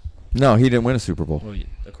 No, he didn't win a Super Bowl. Well,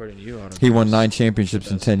 according to you, he won 9 championships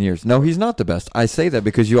in 10 years. No, he's not the best. I say that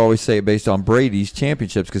because you always say it based on Brady's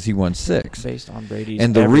championships because he won 6. Based on Brady's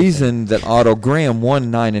And the reason that Otto Graham won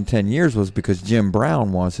 9 and 10 years was because Jim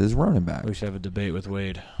Brown was his running back. We should have a debate with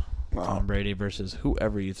Wade. Tom Brady versus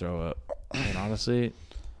whoever you throw up. And honestly,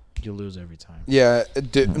 you'll lose every time. Yeah,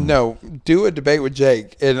 do a debate with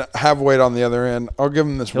Jake and have Wade on the other end. I'll give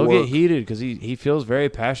him this He'll work. get heated because he feels very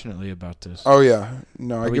passionately about this. Oh, yeah.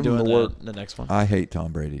 No, I give him the work. The next one? I hate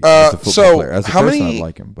Tom Brady. As a football player. As a person, I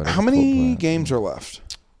like him. But how many games are left?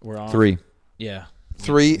 We're on 3. Yeah.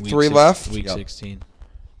 Three left? Week 16.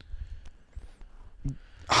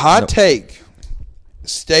 Hot take.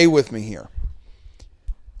 Stay with me here.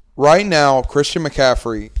 Right now, Christian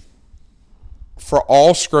McCaffrey, for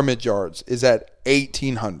all scrimmage yards, is at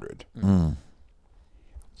 1,800.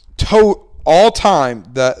 All time,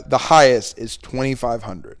 the highest is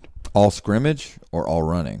 2,500. All scrimmage or all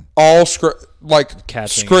running? All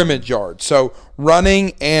scrimmage yards. So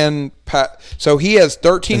running and so he has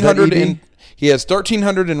 1,300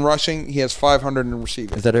 in rushing. He has 500 in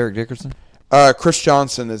receiving. Is that Eric Dickerson? Chris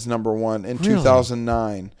Johnson is number 1 in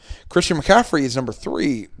 2009. Christian McCaffrey is number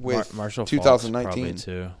 3 with Marshall 2019. Falk's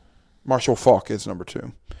probably 2. Marshall Falk is number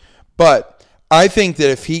 2. But I think that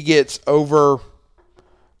if he gets over,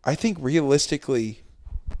 I think realistically,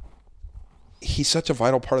 he's such a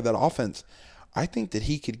vital part of that offense. I think that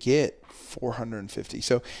he could get 450.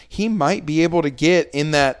 So he might be able to get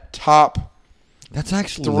in that top That's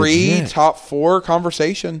actually 3, legit. top 4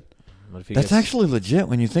 conversation. That's actually legit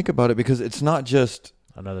when you think about it, because it's not just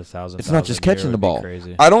another 1,000. It's not just catching the ball.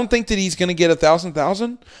 Crazy. I don't think that he's going to get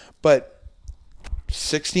 1,000, but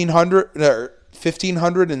 1,600 or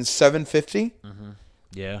 1,500 and 750.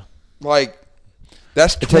 Yeah, like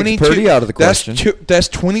that's 22. Purdy out of the question. That's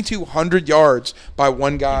 2,200 yards by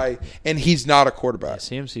one guy, and he's not a quarterback.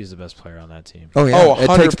 Yeah, CMC is the best player on that team. Oh yeah,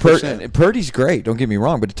 100%. Purdy's great. Don't get me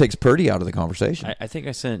wrong, but it takes Purdy out of the conversation. I think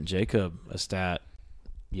I sent Jacob a stat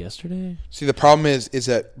yesterday. See, the problem is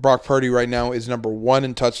that Brock Purdy right now is number 1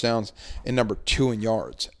 in touchdowns and number 2 in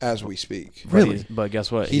yards as we speak. Really? But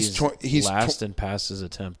guess what? He's last in passes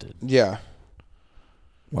attempted. Yeah.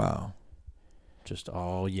 Wow. Just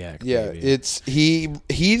all yak. Yeah, baby. it's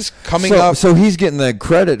he's coming up. So he's getting the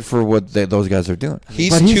credit for what those guys are doing.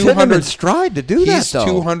 He's but he's 200 in stride to do that. He's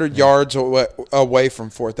 200 yards away from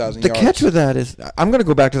 4,000 yards. The catch with that is, I'm going to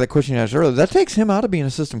go back to that question you asked earlier. That takes him out of being a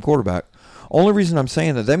system quarterback. Only reason I'm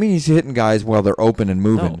saying that means he's hitting guys while they're open and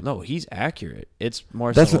moving. No, he's accurate. It's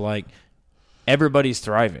more so like everybody's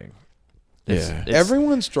thriving.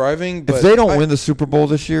 Everyone's thriving. But if they don't win the Super Bowl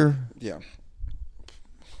this year,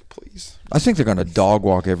 please. I think they're going to dog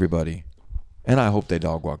walk everybody, and I hope they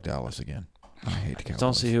dog walk Dallas again. I hate the Cowboys.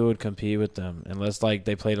 Don't see who would compete with them unless they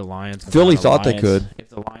played the Lions. Philly thought they could. If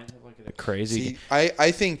the Lions have a crazy. See,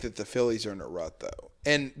 I think that the Phillies are in a rut though,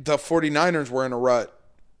 and the 49ers were in a rut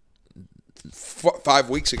 5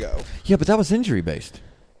 weeks ago. Yeah, but that was injury based.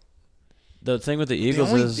 The thing with the Eagles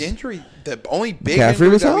the only big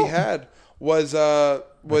injury that we had was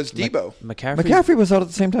Debo. McCaffrey was out at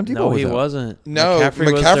the same time Debo was out. No, he wasn't. No,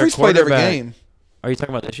 McCaffrey's played every game. Are you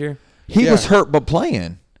talking about this year? He was hurt but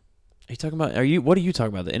playing. Are you talking about? What are you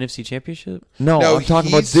talking about? The NFC Championship? No, I'm talking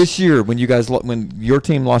about this year when your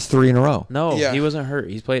team lost 3 in a row. No, he wasn't hurt.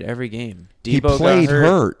 He's played every game. Debo he played got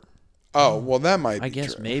hurt. Oh, well, that might be I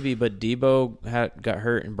guess true. maybe, but Debo got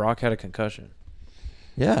hurt and Brock had a concussion.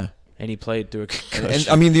 Yeah. And he played through a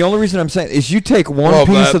concussion. And the only reason I'm saying is you take one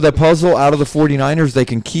piece of the puzzle out of the 49ers, they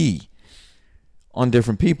can key on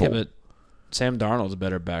different people. Yeah, but Sam Darnold's a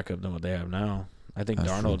better backup than what they have now. I think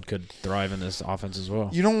Darnold could thrive in this offense as well.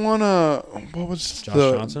 You don't want to – what was Josh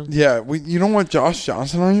Johnson? Yeah, you don't want Josh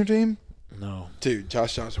Johnson on your team? No. Dude,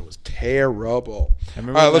 Josh Johnson was terrible. All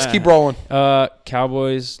right, let's keep rolling.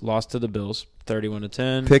 Cowboys lost to the Bills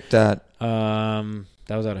 31-10. Pick that.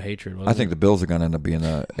 That was out of hatred, wasn't I think the Bills are going to end up being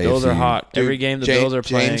the AFC. Bills are hot. Dude, every game the Bills are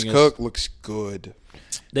playing. James Cook looks good.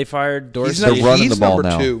 They fired Dorsey. They're running the ball number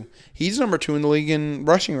now. 2. He's number 2 in the league in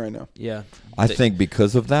rushing right now. Yeah. I think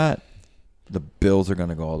because of that, the Bills are going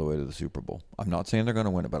to go all the way to the Super Bowl. I'm not saying they're going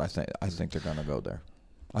to win it, but I think they're going to go there.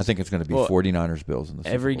 I think it's going to be 49ers Bills in the Super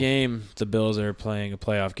Bowl. Every game the Bills are playing a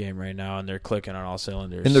playoff game right now, and they're clicking on all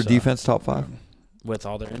cylinders. In their defense top 5? With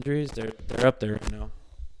all their injuries, they're up there right now.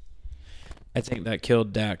 I think that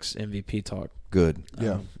killed Dak's MVP talk. Good.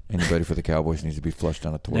 Yeah. Anybody for the Cowboys needs to be flushed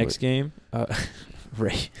down a toilet. Next game,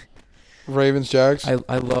 Ravens, Jags. I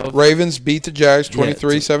love Ravens beat the Jags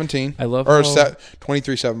 23-17. I love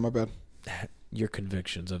 23-7, my bad. Your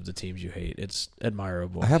convictions of the teams you hate. It's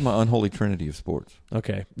admirable. I have my unholy trinity of sports.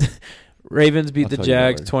 Okay. Ravens beat the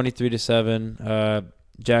Jags 23-7.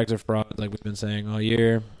 Jags are frauds, like we've been saying all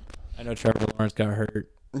year. I know Trevor Lawrence got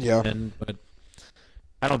hurt. Yeah. But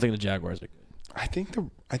I don't think the Jaguars are good. I think the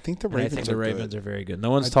Ravens. I think the Ravens are very good. No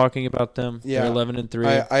one's talking about them. Yeah, they're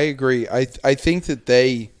 11-3. I agree. I think that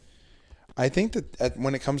they I think that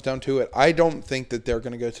when it comes down to it, I don't think that they're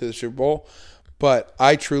going to go to the Super Bowl, but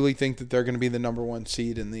I truly think that they're going to be the number 1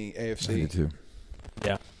 seed in the AFC. I do too.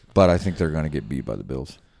 Yeah. But I think they're going to get beat by the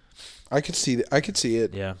Bills. I could see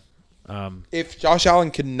it. Yeah. If Josh Allen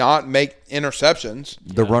could not make interceptions.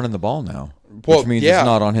 They're running the ball now, well, which means it's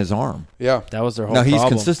not on his arm. Yeah. That was their whole problem. Now, he's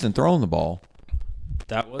consistent throwing the ball.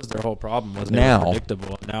 That was their whole problem. Was they were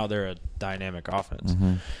predictable. Now they're a dynamic offense.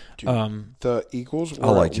 Mm-hmm. Dude, the Eagles were I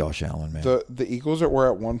like Josh Allen, man. The Eagles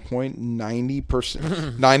were at one point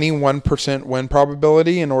 90%, 91% win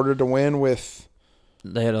probability in order to win with.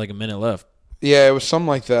 They had like a minute left. Yeah, it was something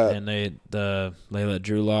like that. And they let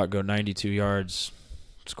Drew Lock go 92 yards,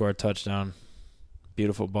 score a touchdown,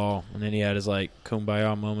 beautiful ball, and then he had his like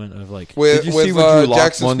kumbaya moment of like. Did you see when Drew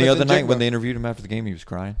Lock won the other night when they interviewed him after the game? He was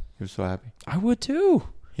crying. He was so happy. I would too.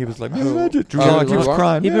 He was like, Drew Lock, he was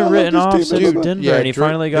crying. He'd been written off since Denver, and he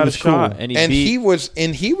finally got a shot. And he was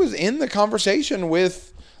in the conversation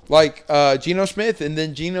with like Geno Smith, and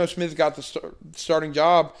then Geno Smith got the starting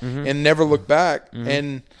job and never looked back.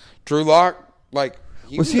 And Drew Lock, like,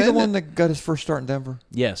 was he the one that got his first start in Denver?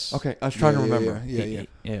 Yes. Okay, I was trying to remember. Yeah.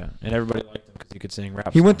 And everybody liked him because he could sing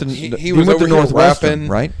rap. He went to he went to Northwestern,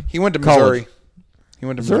 right? He went to Missouri. He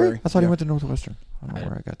went to Missouri. I thought he went to Northwestern. I don't know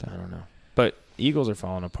where I got that. I don't know. But Eagles are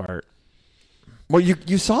falling apart. Well,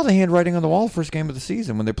 you saw the handwriting on the wall first game of the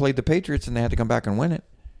season when they played the Patriots and they had to come back and win it.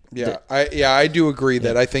 Yeah, I do agree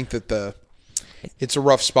that I think that it's a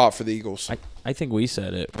rough spot for the Eagles. I think we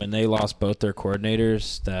said it when they lost both their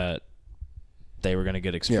coordinators that they were going to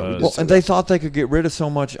get exposed. Well, and they thought they could get rid of so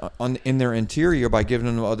much in their interior by giving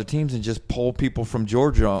them to other teams and just pull people from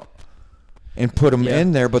Georgia and put them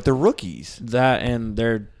in there, but they're rookies. That and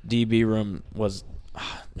their DB room was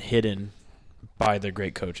hidden by the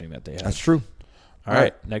great coaching that they had. That's true. All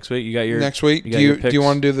right. Next week you got your next week. Do you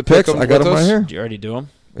want to do the picks? I got them right here. Did you already do them?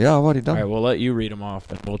 Yeah, I've already done. All right, we'll let you read them off,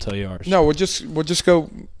 and we'll tell you ours. No, we'll just go.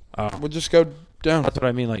 We'll just go down. That's what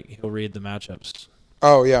I mean. Like he'll read the matchups.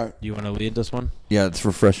 Oh yeah. Do you want to lead this one? Yeah, it's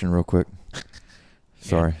refreshing real quick.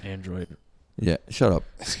 Sorry. Android. Yeah, shut up.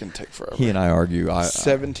 It's gonna take forever. He and I argue.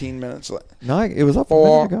 17 minutes late. No, it was up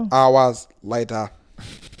 4 a minute ago. hours later.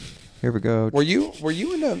 Here we go. Were you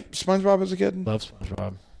into SpongeBob as a kid? Love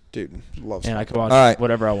SpongeBob. Dude, love SpongeBob. And I could watch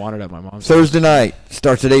whatever I wanted at my mom's. Thursday night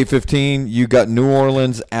starts at 8:15. You got New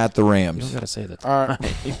Orleans at the Rams. You don't gotta say that. All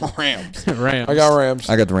right. Rams. Rams. I got Rams.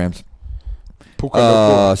 I got the Rams.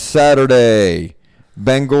 Saturday,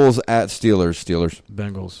 Bengals at Steelers.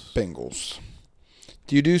 Bengals.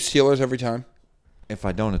 Do you do Steelers every time? If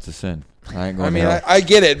I don't, it's a sin. I ain't going. I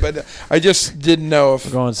get it, but I just didn't know if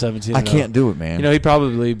we're going 17. I can't do it, man. You know, he'd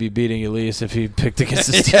probably be beating Elise if he picked against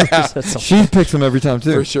the Steelers. She picks them every time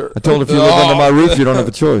too. For sure. I told her if you live under my roof, you don't have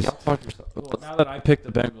a choice. Now that I picked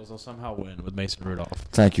the Bengals, they'll somehow win with Mason Rudolph.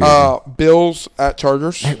 Thank you. Bills at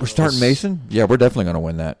Chargers. Hey, we're starting Mason. Yeah, we're definitely going to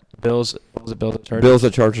win that. Bills. What was it? Bills at Chargers. Bills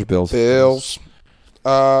at Chargers. Bills.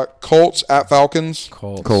 Colts at Falcons.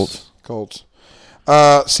 Colts.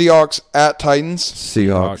 Seahawks at Titans.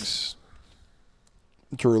 Seahawks.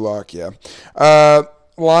 Drew Lock, yeah.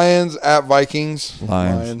 Lions at Vikings.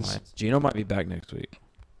 Lions. Geno might be back next week.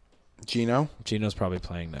 Geno's probably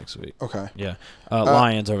playing next week. Okay. Yeah.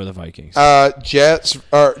 Lions over the Vikings.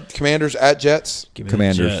 Commanders at Jets. Give me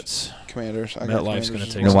Commanders. The Jets. Commanders. I got Metlife going to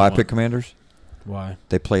take. You know why I pick Commanders? Why?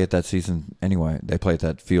 They play at that season anyway. They play at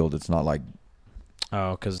that field. It's not like.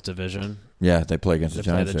 Oh, because it's division. Yeah, they play against the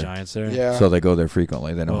Giants. Play the Giants there. Yeah. So they go there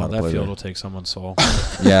frequently. They know how to play that field there. will take someone's soul.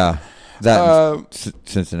 Yeah. That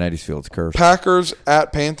Cincinnati's field's cursed. Packers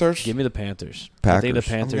at Panthers. Give me the Panthers. Packers. I think the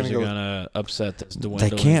Panthers are going to upset this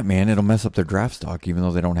dwindling. They can't, man. It'll mess up their draft stock, even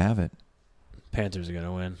though they don't have it. Panthers are going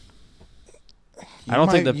to win.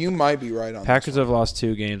 You might be right on Packers have lost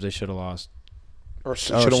 2 games they should have lost. Or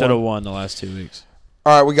should have won the last 2 weeks.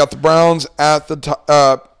 All right, we got the Browns at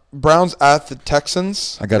the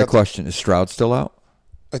Texans. I got a question. Is Stroud still out?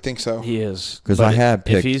 I think so. He is. Because I had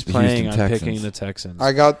picked if he's playing, I'm picking the Texans.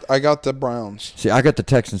 I got the Browns. See, I got the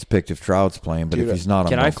Texans picked if Stroud's playing, but if he's not,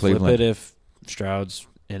 I'm going Cleveland. Can I flip it if Stroud's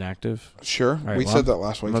inactive? Sure. Right, we said that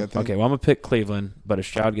last week, I think. Okay, well, I'm going to pick Cleveland, but if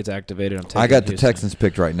Stroud gets activated, I'm taking I got Houston. the Texans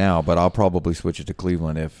picked right now, but I'll probably switch it to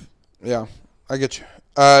Cleveland if. Yeah, I get you.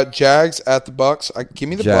 Jags at the Bucks. Give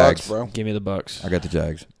me the Bucks, bro. Give me the Bucks. I got the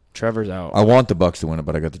Jags. Trevor's out. I want the Bucks to win it,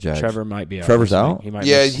 but I got the Jags. Trevor might be out. Trevor's out? He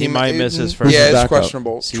might miss his first. Yeah, it's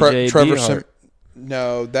questionable. Trevor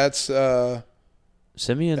no, that's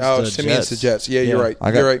Simeon's Simeon's the Jets. Yeah, you're right.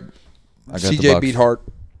 I got CJ beat Hart.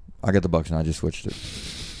 I got the Bucks, and I just switched it.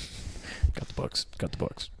 Got the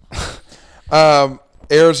Bucks.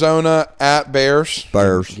 Arizona at Bears.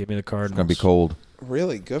 Bears. Give me the Cardinals. It's going to be cold.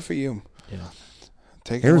 Really? Good for you. Yeah.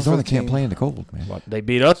 Arizona can't play in the cold, man. What? They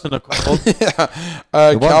beat us in the cold.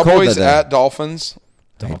 Yeah. Cowboys at Dolphins.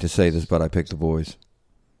 I hate to say this, but I picked the boys.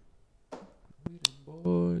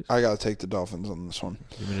 I got to take the Dolphins on this one.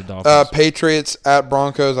 Give me the Dolphins. Patriots at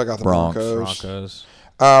Broncos. I got the Broncos.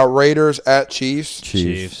 Raiders at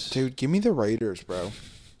Chiefs. Dude, give me the Raiders, bro.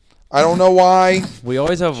 I don't know why. We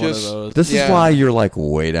always have one of those. This is why you're like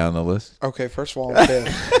way down the list. Okay, first of all, I'm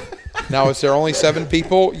fifth. Now, is there only 7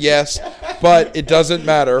 people? Yes, but it doesn't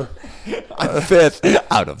matter. I'm fifth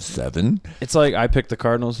out of 7. It's like I picked the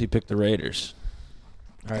Cardinals. He picked the Raiders.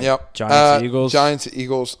 All right. Yep. Giants,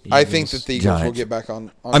 Eagles. I think that the Eagles will get back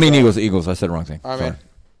on Eagles. I said the wrong thing.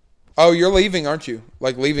 Oh, you're leaving, aren't you?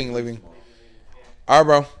 Like leaving. All right,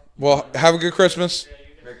 bro. Well, have a good Christmas.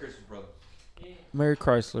 Merry Christmas, brother. Merry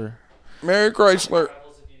Chrysler. Merry Chrysler.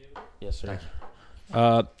 Yes, sir.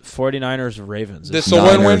 49ers, Ravens. This is a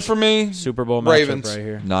win-win for me. Super Bowl matchup Ravens. Right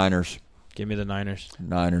here. Niners. Give me the Niners.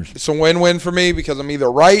 It's a win-win for me because I'm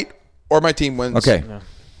either right or my team wins. Okay. Yeah.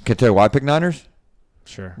 Can I tell you why I pick Niners?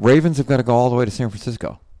 Sure. Ravens have got to go all the way to San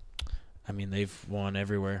Francisco. I mean, they've won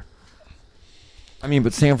everywhere.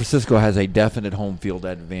 But San Francisco has a definite home field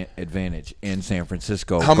advantage in San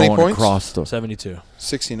Francisco. How many points? Across the 72.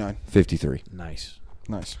 69. 53. Nice.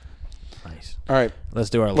 All right.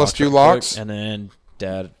 Let's do our locks. Let's do locks. And then,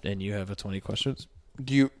 Dad, and you have a 20 questions.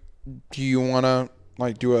 Do you want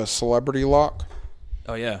to do a celebrity lock?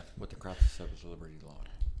 Oh, yeah. What the crap is a celebrity lock?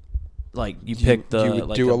 Like, you pick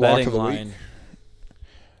the do a lock of the line. week?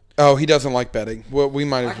 Oh, he doesn't like betting. Well, we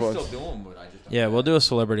might as well. I can still do them, but I just don't. Yeah, we'll do a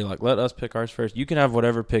celebrity lock. Let us pick ours first. You can have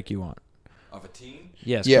whatever pick you want. Of a team?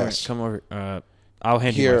 Yes. Come over. I'll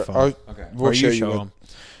hand you my phone. Okay. We'll show you them.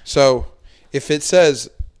 So, if it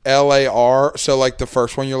says LAR, so like the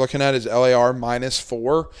first one you're looking at is LAR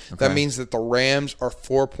 -4, that means that the Rams are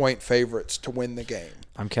 4-point favorites to win the game.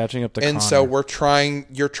 I'm catching up to And Connor. so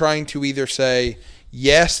you're trying to either say,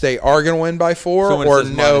 yes, they are going to win by 4, so when or it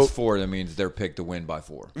says no. -4, that means they're picked to win by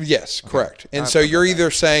 4. Yes, correct. And so you're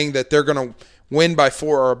either saying that they're going to win by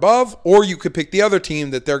 4 or above, or you could pick the other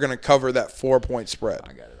team that they're going to cover that 4-point spread.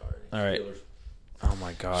 I got it already. All right. Oh,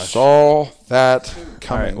 my gosh. Saw that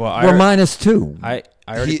coming. All right, well, we're -2. I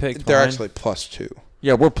already picked They're mine. actually +2.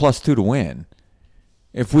 Yeah, we're +2 to win.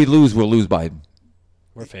 If we lose, we'll lose by...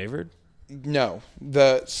 We're favored? No.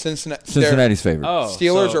 The Cincinnati's favored. Oh,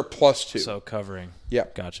 Steelers are +2. So covering. Yeah.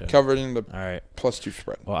 Gotcha. Covering the all right. +2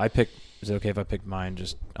 spread. Well, I picked... Is it okay if I pick mine?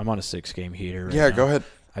 I'm on a 6-game heater right now. Go ahead.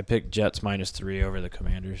 I picked Jets -3 over the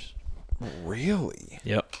Commanders. Really?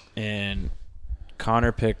 Yep. And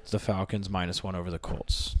Connor picked the Falcons -1 over the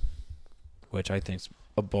Colts, which I think's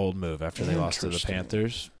a bold move after they lost to the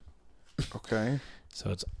Panthers. Okay.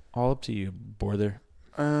 So it's all up to you, Borther.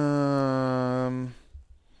 Are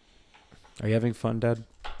you having fun, Dad?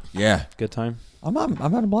 Yeah. Good time? I'm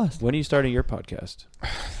having a blast. When are you starting your podcast?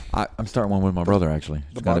 I'm starting one with my brother, actually.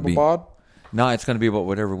 The Bible Bod? No, it's going to be about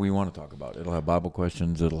whatever we want to talk about. It'll have Bible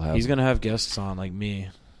questions. He's going to have guests on like me.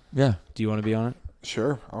 Yeah. Do you want to be on it?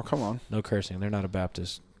 Sure. I'll come on. No cursing. They're not a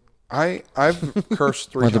Baptist. I've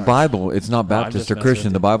cursed 3 times. The Bible, it's not Baptist or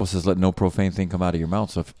Christian. The Bible says let no profane thing come out of your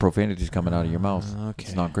mouth. So if profanity is coming out of your mouth,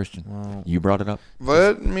 it's not Christian. Well, you brought it up.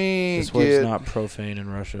 Let me This word's not profane in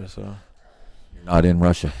Russia, so... You're not in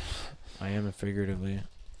Russia. I am figuratively.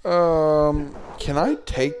 Can I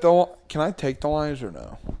take the Lions or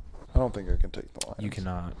no? I don't think I can take the Lions. You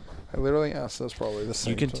cannot. I literally asked this probably the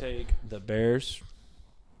same You can time. take the Bears.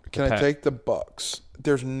 Can I take the Bucks?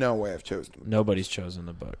 There's no way I've chosen them. Nobody's chosen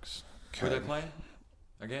the Bucks. Who are they playing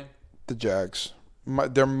again? The Jags.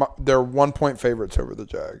 They're 1-point favorites over the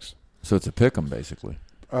Jags. So it's a pick 'em basically.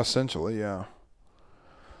 Essentially, yeah.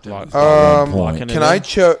 Can I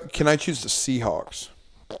choose the Seahawks?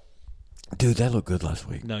 Dude, that looked good last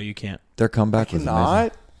week. No, you can't. Their comeback was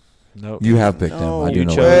amazing. No, you have picked them. I do you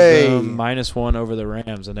know. chose them -1 over the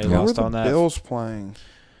Rams, and they lost on that. Bills playing.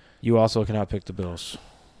 You also cannot pick the Bills.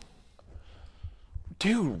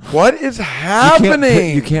 Dude, what is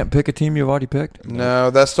happening? You can't pick a team you've already picked? No,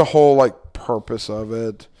 that's the whole purpose of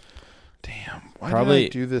it. Damn, why Probably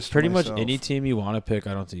did I do this to pretty myself? much any team you want to pick,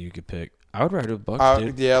 I don't think you could pick. I would ride with Bucks,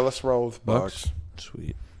 dude. Yeah, let's roll with Bucks.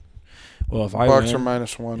 Sweet. Well, if Bucks win, are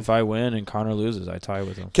 -1. If I win and Connor loses, I tie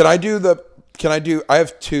with him. I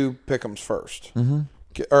have 2 pick'ems first. Mm-hmm.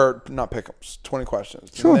 Or not pick'ems, 20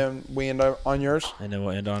 questions. Sure. And then we end up on yours. And then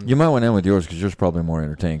we'll end on... You might want to end with yours because yours probably more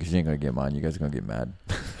entertaining because you ain't going to get mine. You guys are going to get mad.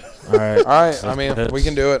 All right. All right. I mean, we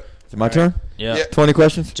can do it. Is it my turn? Yeah. 20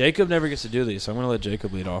 questions? Jacob never gets to do these, so I'm going to let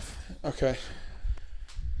Jacob lead off. Okay.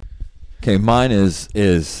 Okay, mine is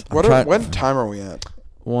what time are we at?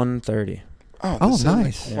 1:30. Oh, this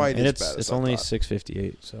nice. isn't quite and as bad as it's I only thought.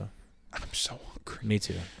 6:58, so... I'm so Me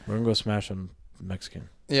too. We're gonna go smash some Mexican.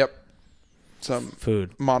 Yep. Some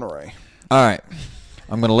food. Monterey. All right.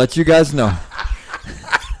 I'm going to let you guys know.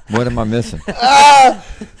 What am I missing?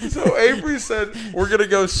 So Avery said, we're going to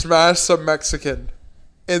go smash some Mexican.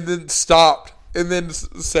 And then stopped. And then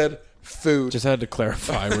said, food. Just had to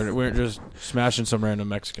clarify. We're just smashing some random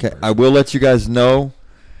Mexican. Okay, I will let you guys know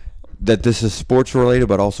that this is sports related,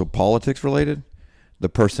 but also politics related. The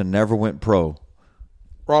person never went pro.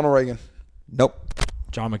 Ronald Reagan. Nope.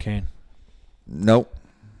 John McCain. Nope.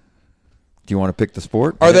 Do you want to pick the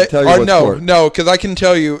sport? Are they? No, because I can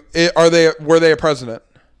tell you. Were they a president?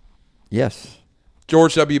 Yes.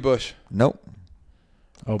 George W. Bush. Nope.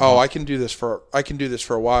 Oh, I can do this for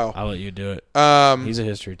a while. I'll let you do it. He's a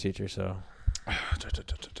history teacher, so.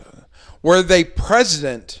 Were they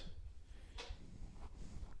president?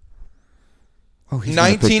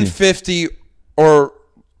 1950 or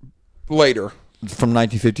later? From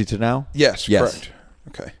 1950 to now? Yes. Correct.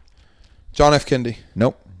 Okay. John F. Kennedy.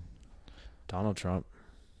 Nope. Donald Trump.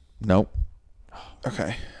 Nope.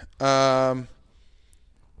 Okay. Barack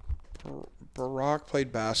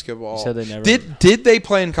played basketball. You said they never did they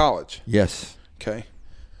play in college? Yes. Okay.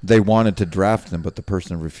 They wanted to draft them, but the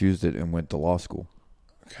person refused it and went to law school.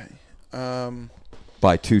 Okay.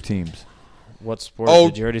 By 2 teams. What sport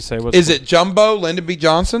did you already say? Is it Jumbo, Lyndon B.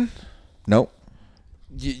 Johnson? Nope.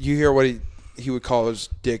 You hear what he would call his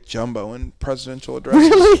dick Jumbo in presidential addresses.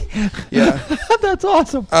 Really? Yeah. That's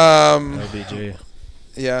awesome. LBJ.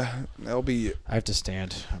 Yeah, LB. I have to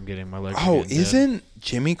stand. I'm getting my leg. Oh, isn't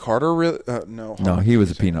Jimmy Carter really? No. No, he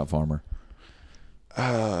was a peanut farmer.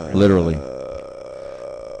 Literally.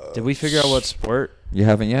 Did we figure out what sport? You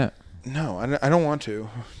haven't yet? No, I don't want to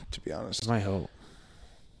be honest. It's my hope.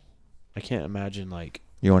 I can't imagine, like...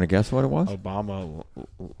 You want to guess what it was? Obama,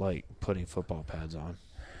 like, putting football pads on.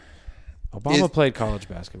 Obama played college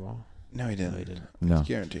basketball. No, he didn't. No. It's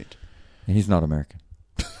guaranteed. He's not American.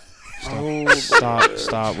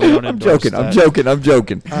 Stop. We don't I'm joking. Show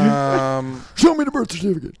me the birth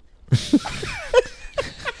certificate.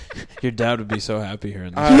 Your dad would be so happy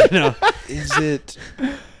hearing this. Is it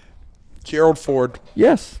Gerald Ford?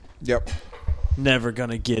 Yes. Yep. Never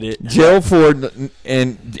gonna get it. Gerald Ford,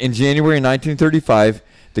 in January 1935,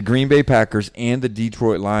 the Green Bay Packers and the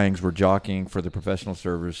Detroit Lions were jockeying for the professional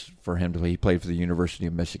service for him. He played for the University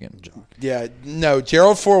of Michigan. Yeah, no,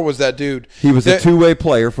 Gerald Ford was that dude. He was a two-way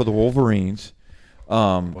player for the Wolverines.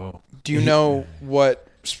 Do you know what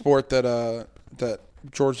sport that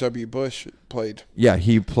George W. Bush played? Yeah,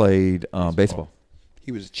 he played baseball.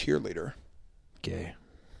 He was a cheerleader. Gay.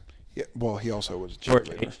 Yeah, well, he also was a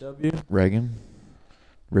cheerleader. H.W. Reagan,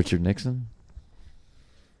 Richard Nixon,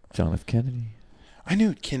 John F. Kennedy. I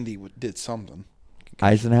knew Kennedy did something.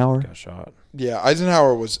 Eisenhower Got shot. Yeah,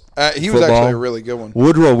 Eisenhower was. He was Football. actually a really good one.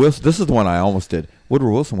 Woodrow Wilson. This is the one I almost did.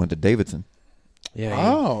 Woodrow Wilson went to Davidson.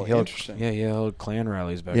 Yeah. He interesting. He held Klan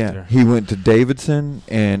rallies back there. He went to Davidson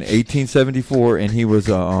in 1874, and he was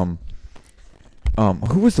who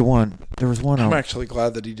was the one? There was one. I'm actually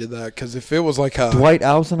glad that he did that because if it was like a Dwight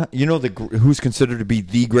Eisenhower, you know who's considered to be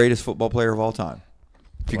the greatest football player of all time.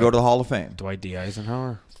 If you go to the Hall of Fame, Dwight D.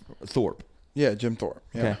 Eisenhower, Thorpe. Yeah, Jim Thorpe.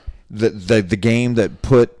 Yeah. Okay. The game that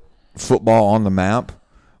put football on the map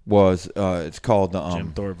was it's called the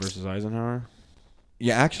Jim Thorpe versus Eisenhower.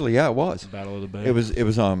 Yeah, actually, it was Battle of the Bay. It was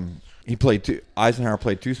he played two. Eisenhower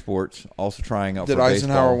played 2 sports, also trying out. Did for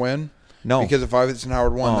Eisenhower baseball. win? No, because if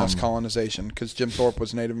Eisenhower won, that's colonization. Because Jim Thorpe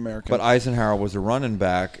was Native American. But Eisenhower was a running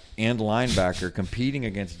back and linebacker competing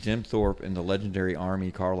against Jim Thorpe in the legendary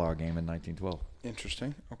Army Carlisle game in 1912.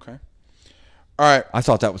 Interesting. Okay. All right. I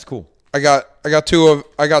thought that was cool. I got two of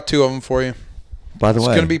them for you. By the way,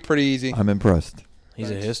 it's going to be pretty easy. I'm impressed.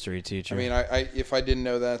 He's a history teacher. I mean, I if I didn't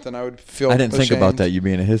know that, then I would feel. I didn't ashamed. think about that. You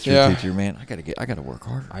being a history teacher, man. I gotta work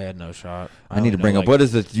harder. I had no shot. I need to bring up what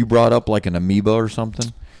is it? You brought up like an amoeba or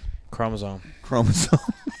something? Chromosome.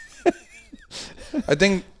 I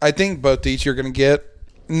think both these you're going to get.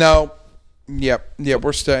 No. Yep. Yeah,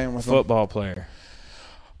 we're staying with football player.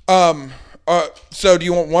 So do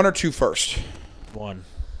you want 1 or 2 first? 1.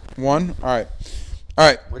 1? All right.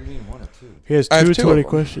 What do you mean 1 or 2? He has 20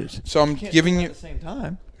 questions. So I'm giving you at the same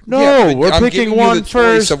time. No, we're picking one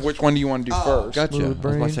first. Of which one do you want to do first? Gotcha. I was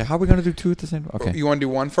about to say, how are we going to do 2 at the same time? Okay. You want to do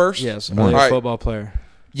 1 first? Yes. Are they a football player?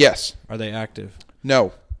 Yes. Are they active?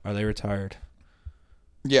 No. Are they retired?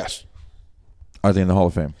 Yes. Are they in the Hall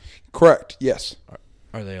of Fame? Correct. Yes.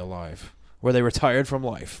 Are they alive? Were they retired from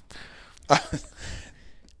life?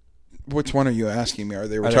 Which one are you asking me? Are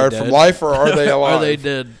they retired from life or are they alive? Are they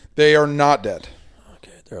dead? They are not dead.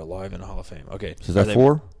 Okay, they're alive in the Hall of Fame. Okay. So is that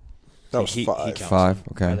 4? That was 5. 5.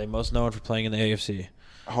 Okay. Are they most known for playing in the AFC?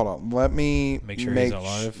 Hold on. Let me make sure he's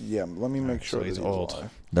alive. Yeah, let me make sure so he's old. Alive.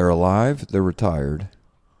 They're alive. They're retired.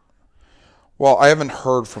 Well, I haven't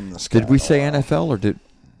heard from this guy. Did we say NFL or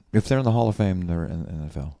if they're in the Hall of Fame, they're in the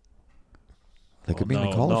NFL? They could be in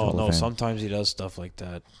the College Hall of Fame. No, sometimes he does stuff like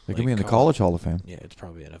that. They could be in the College Hall of Fame. Yeah, it's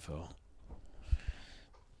probably NFL.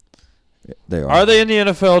 They are. Are they in the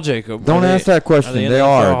NFL, Jacob? Don't ask that question. They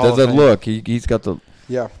are. Does it look? He's got the.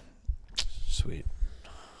 Yeah. Sweet.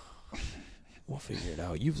 We'll figure it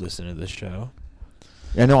out. You've listened to this show.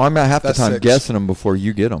 Yeah, no, I'm half the time guessing them before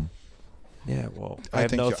you get them. Yeah, well, I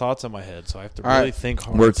have no thoughts in my head, so I have to really think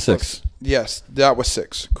hard. We're at 6. Yes, that was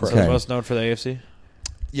 6. Correct. So most known for the AFC?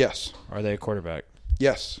 Yes. Are they a quarterback?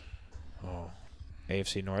 Yes. Oh,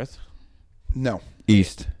 AFC North? No.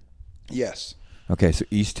 East. Yes. Okay, so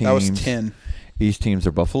East teams. That was 10. East teams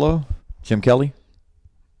are Buffalo. Jim Kelly?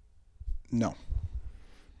 No.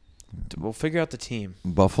 We'll figure out the team.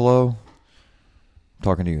 Buffalo. I'm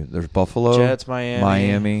talking to you. There's Buffalo. Jets,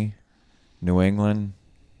 Miami. New England.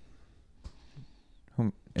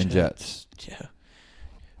 And Jets. Yeah.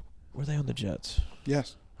 Were they on the Jets?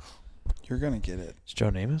 Yes. You're going to get it. Is Joe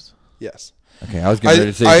Namath? Yes. Okay, I was getting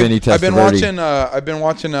ready to say Vinny Testaverde. I've been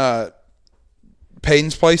watching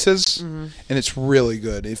Peyton's Places, and it's really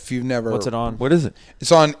good. If you've never, what's it on? What is it?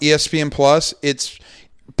 It's on ESPN Plus. It's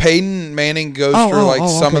Peyton Manning goes through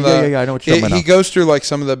some of the. Yeah, I know what you're talking about. He goes through like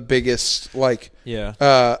some of the biggest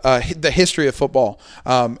the history of football,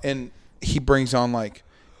 and he brings on like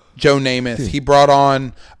Joe Namath. Dude. He brought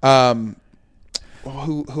on.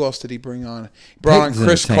 Who else did he bring on? He brought on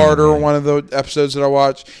Chris Carter, one of the episodes that I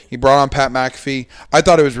watched. He brought on Pat McAfee. I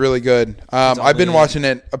thought it was really good. I've been watching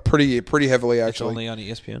it pretty heavily, actually. It's only on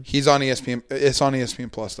ESPN? He's on ESPN. It's on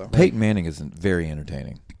ESPN Plus, though. Peyton Manning is very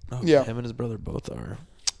entertaining. Oh, yeah. Him and his brother both are.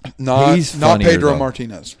 Not Pedro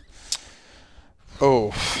Martinez.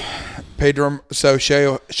 Oh. So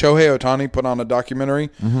Shohei Ohtani put on a documentary.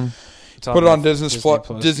 Mm-hmm. Put it on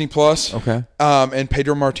Disney Plus. Okay. And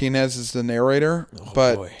Pedro Martinez is the narrator,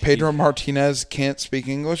 Pedro Martinez can't speak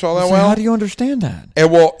English all that well. How do you understand that?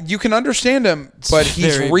 And you can understand him, but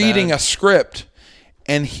he's reading a script,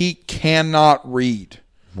 and he cannot read.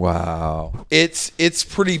 Wow. It's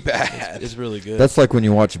pretty bad. It's really good. That's like when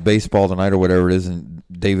you watch baseball tonight or whatever it is, and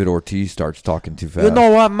David Ortiz starts talking too fast. You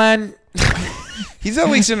know what, man? He's at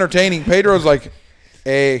least entertaining. Pedro's like,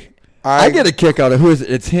 hey. I get a kick out of who is it?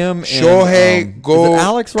 It's him Shohei and is it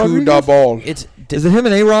Alex Rodriguez? To the ball. Is it him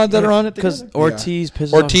and A-Rod that are on it? Because Ortiz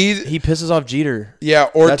pisses off Jeter. Yeah,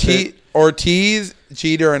 Ortiz,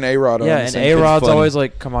 Jeter, and A-Rod. Yeah, and A-Rod's always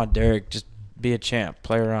like, "Come on, Derek, just be a champ,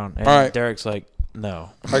 play around." And all right. Derek's like, "No."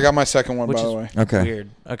 I got my second one, by the way. Okay. Weird.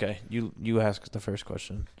 Okay, you ask the first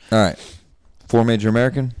question. All right. 4 major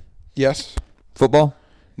American. Yes. Football.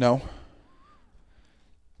 No.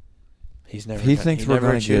 He thinks we're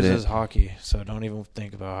going to get it. Hockey, so don't even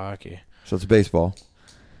think about hockey. So it's baseball.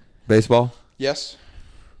 Baseball? Yes.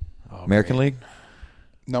 Oh, American League?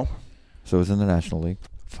 No. So it's in the National League.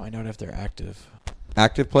 Find out if they're active.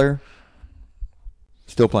 Active player?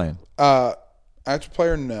 Still playing? Active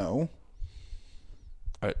player, no.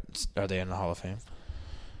 Are they in the Hall of Fame?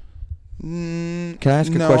 Can I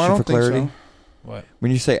ask a question for clarity? So. What?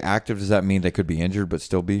 When you say active, does that mean they could be injured but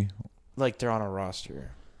still be? Like they're on a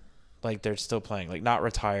roster. Like they're still playing. Like not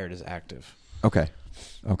retired is active. Okay.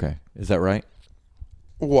 Is that right?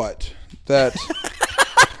 What? That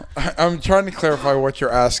I'm trying to clarify what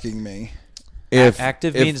you're asking me. If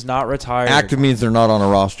active means not retired. Active means they're not on a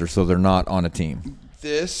roster, so they're not on a team.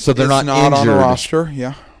 So they're not injured. On a roster,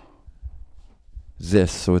 yeah.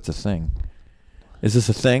 So it's a thing. Is this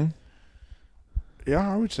a thing?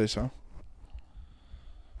 Yeah, I would say so.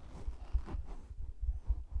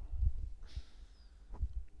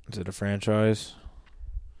 Is it a franchise?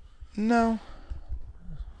 No.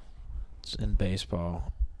 It's in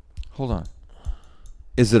baseball. Hold on.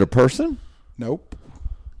 Is it a person? Nope.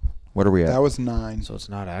 What are we at? That was 9. So it's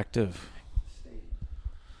not active.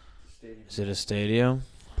 Is it a stadium?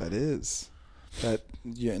 That is.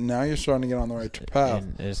 Now you're starting to get on the right path.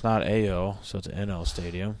 And it's not AO, so it's an NL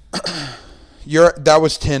stadium. That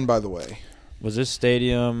was 10, by the way. Was this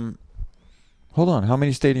stadium? Hold on. How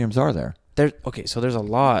many stadiums are there? So there's a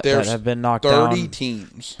lot that have been knocked down. 30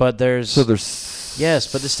 teams. But there's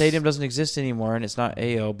yes, but the stadium doesn't exist anymore, and it's not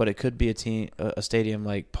AO, but it could be a stadium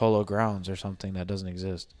like Polo Grounds or something that doesn't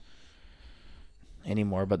exist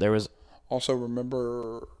anymore. But there was also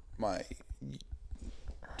remember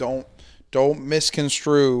don't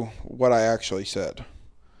misconstrue what I actually said.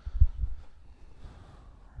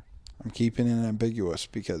 I'm keeping it ambiguous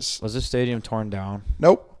because was this stadium torn down?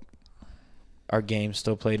 Nope. Are games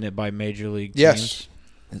still played in it by major league teams? Yes.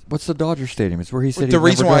 What's the Dodger Stadium? It's where he said. The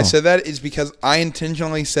reason why I said that is because I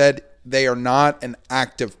intentionally said they are not an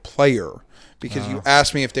active player. Because you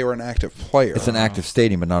asked me if they were an active player. It's an active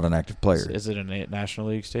stadium, but not an active player. Is it a National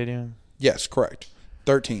League stadium? Yes, correct.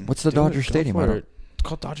 13. What's the Dodger Stadium? It's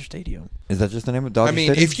called Dodger Stadium. Is that just the name of Dodger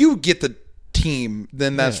Stadium? If you get the team,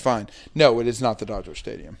 then that's fine. No, it is not the Dodger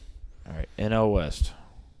Stadium. All right. NL West.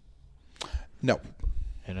 No.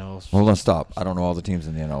 NL. Hold on, stop. I don't know all the teams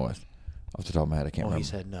in the NL West. Off the top of my head, I can't remember. He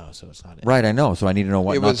said no, so it's not it. Right, I know. So I need to know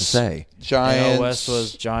what not to say. Giants. NL West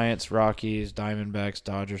was Giants, Rockies, Diamondbacks,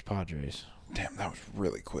 Dodgers, Padres. Damn, that was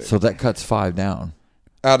really quick. So that cuts 5 down.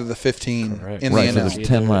 Out of the 15 Correct. in right, the so NL. there's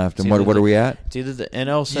 10 left. And what are we at? It's either the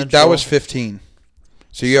NL Central. That was 15.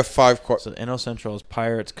 So you have 5. So the NL Central is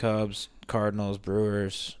Pirates, Cubs, Cardinals,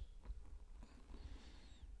 Brewers.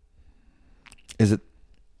 Is it?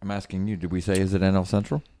 I'm asking you. Did we say is it NL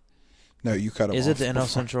Central? No, you cut it off. Is it the NL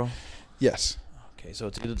Central? Yes. Okay, so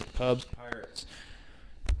it's either the Cubs, Pirates.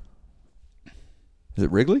 Is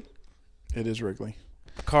it Wrigley? It is Wrigley.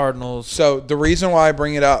 Cardinals. So the reason why I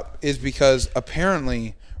bring it up is because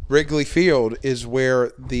apparently Wrigley Field is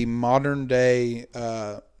where the modern day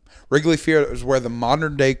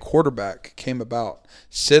quarterback came about.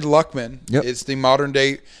 Sid Luckman is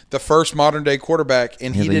the first modern day quarterback,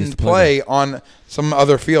 and he didn't play on some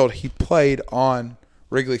other field. He played on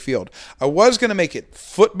Wrigley Field. I was going to make it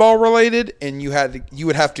football related, and you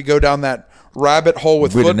would have to go down that rabbit hole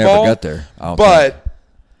with football. We'd never got there. But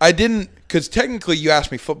I didn't, because technically you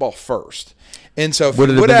asked me football first. And so if you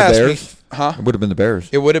would have asked me, it would have been the Bears.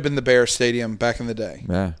 It would have been the Bears Stadium back in the day.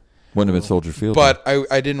 Yeah. Wouldn't have been Soldier Field. But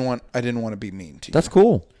I didn't want to be mean to you. That's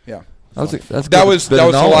cool. Yeah. That was the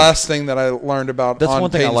last thing that I learned about. That's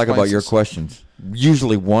one thing I like about your questions.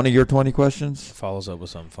 Usually one of your 20 questions follows up with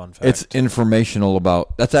some fun fact. It's informational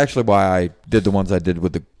about. That's actually why I did the ones I did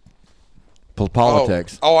with the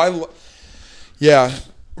politics. Yeah.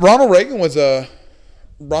 Ronald Reagan was an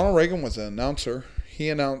announcer. He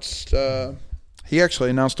announced. He actually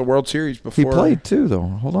announced the World Series before. He played too, though.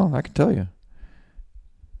 Hold on, I can tell you.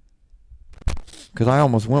 Because I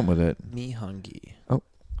almost went with it. Me hungry.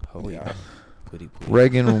 Oh yeah.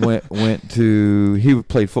 Reagan went to. He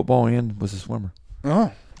played football and was a swimmer.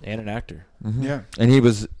 Oh. And an actor. Mm-hmm. Yeah. And he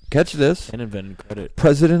was, catch this, and invented credit.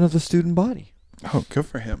 President of the student body. Oh, good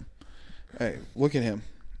for him. Hey, look at him.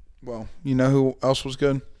 Well, you know who else was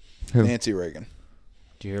good? Who? Nancy Reagan.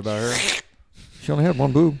 Did you hear about her? She only had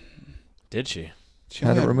one boob. Did she? She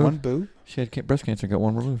only had removed. one boob? She had breast cancer and got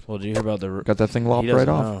one removed. Well, did you hear about the... Got that thing lopped right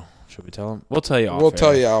off. Know. Should we tell him? We'll tell you off We'll air.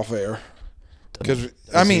 tell you off air. Because,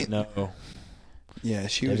 I mean... No. Yeah,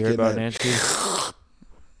 she Have was you heard about Nancy?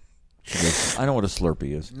 I know what a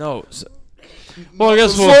Slurpee is. No. Well, I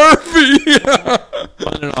guess we'll...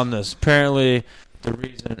 Slurpee! on this. Apparently... The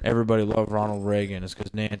reason everybody loved Ronald Reagan is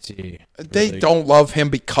because Nancy... They don't love him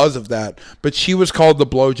because of that. But she was called the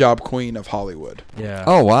blowjob queen of Hollywood. Yeah.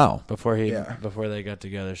 Oh, wow. Before they got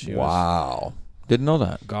together, she was... Didn't know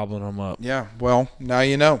that. Gobbling him up. Yeah, well, now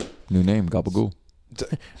you know. New name, Gabagool.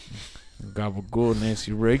 Gabagool,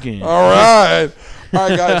 Nancy Reagan. All right,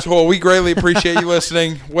 guys. Well, we greatly appreciate you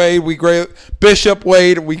listening, Wade. Bishop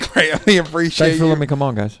Wade. We greatly appreciate. Thanks for letting me come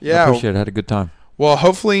on, guys. Yeah, I appreciate it. Had a good time. Well,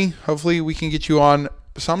 hopefully we can get you on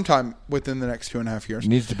sometime within the next 2.5 years. It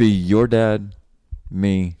needs to be your dad,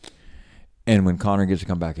 me, and when Connor gets to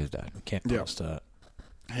come back, his dad. We can't post that.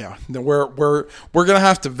 Yeah, then we're gonna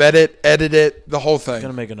have to vet it, edit it, the whole thing. I'm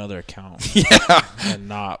gonna make another account. Yeah, and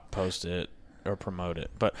not post it or promote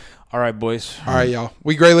it. But all right, boys. All right, y'all.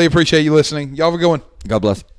 We greatly appreciate you listening. Y'all have a good one. God bless.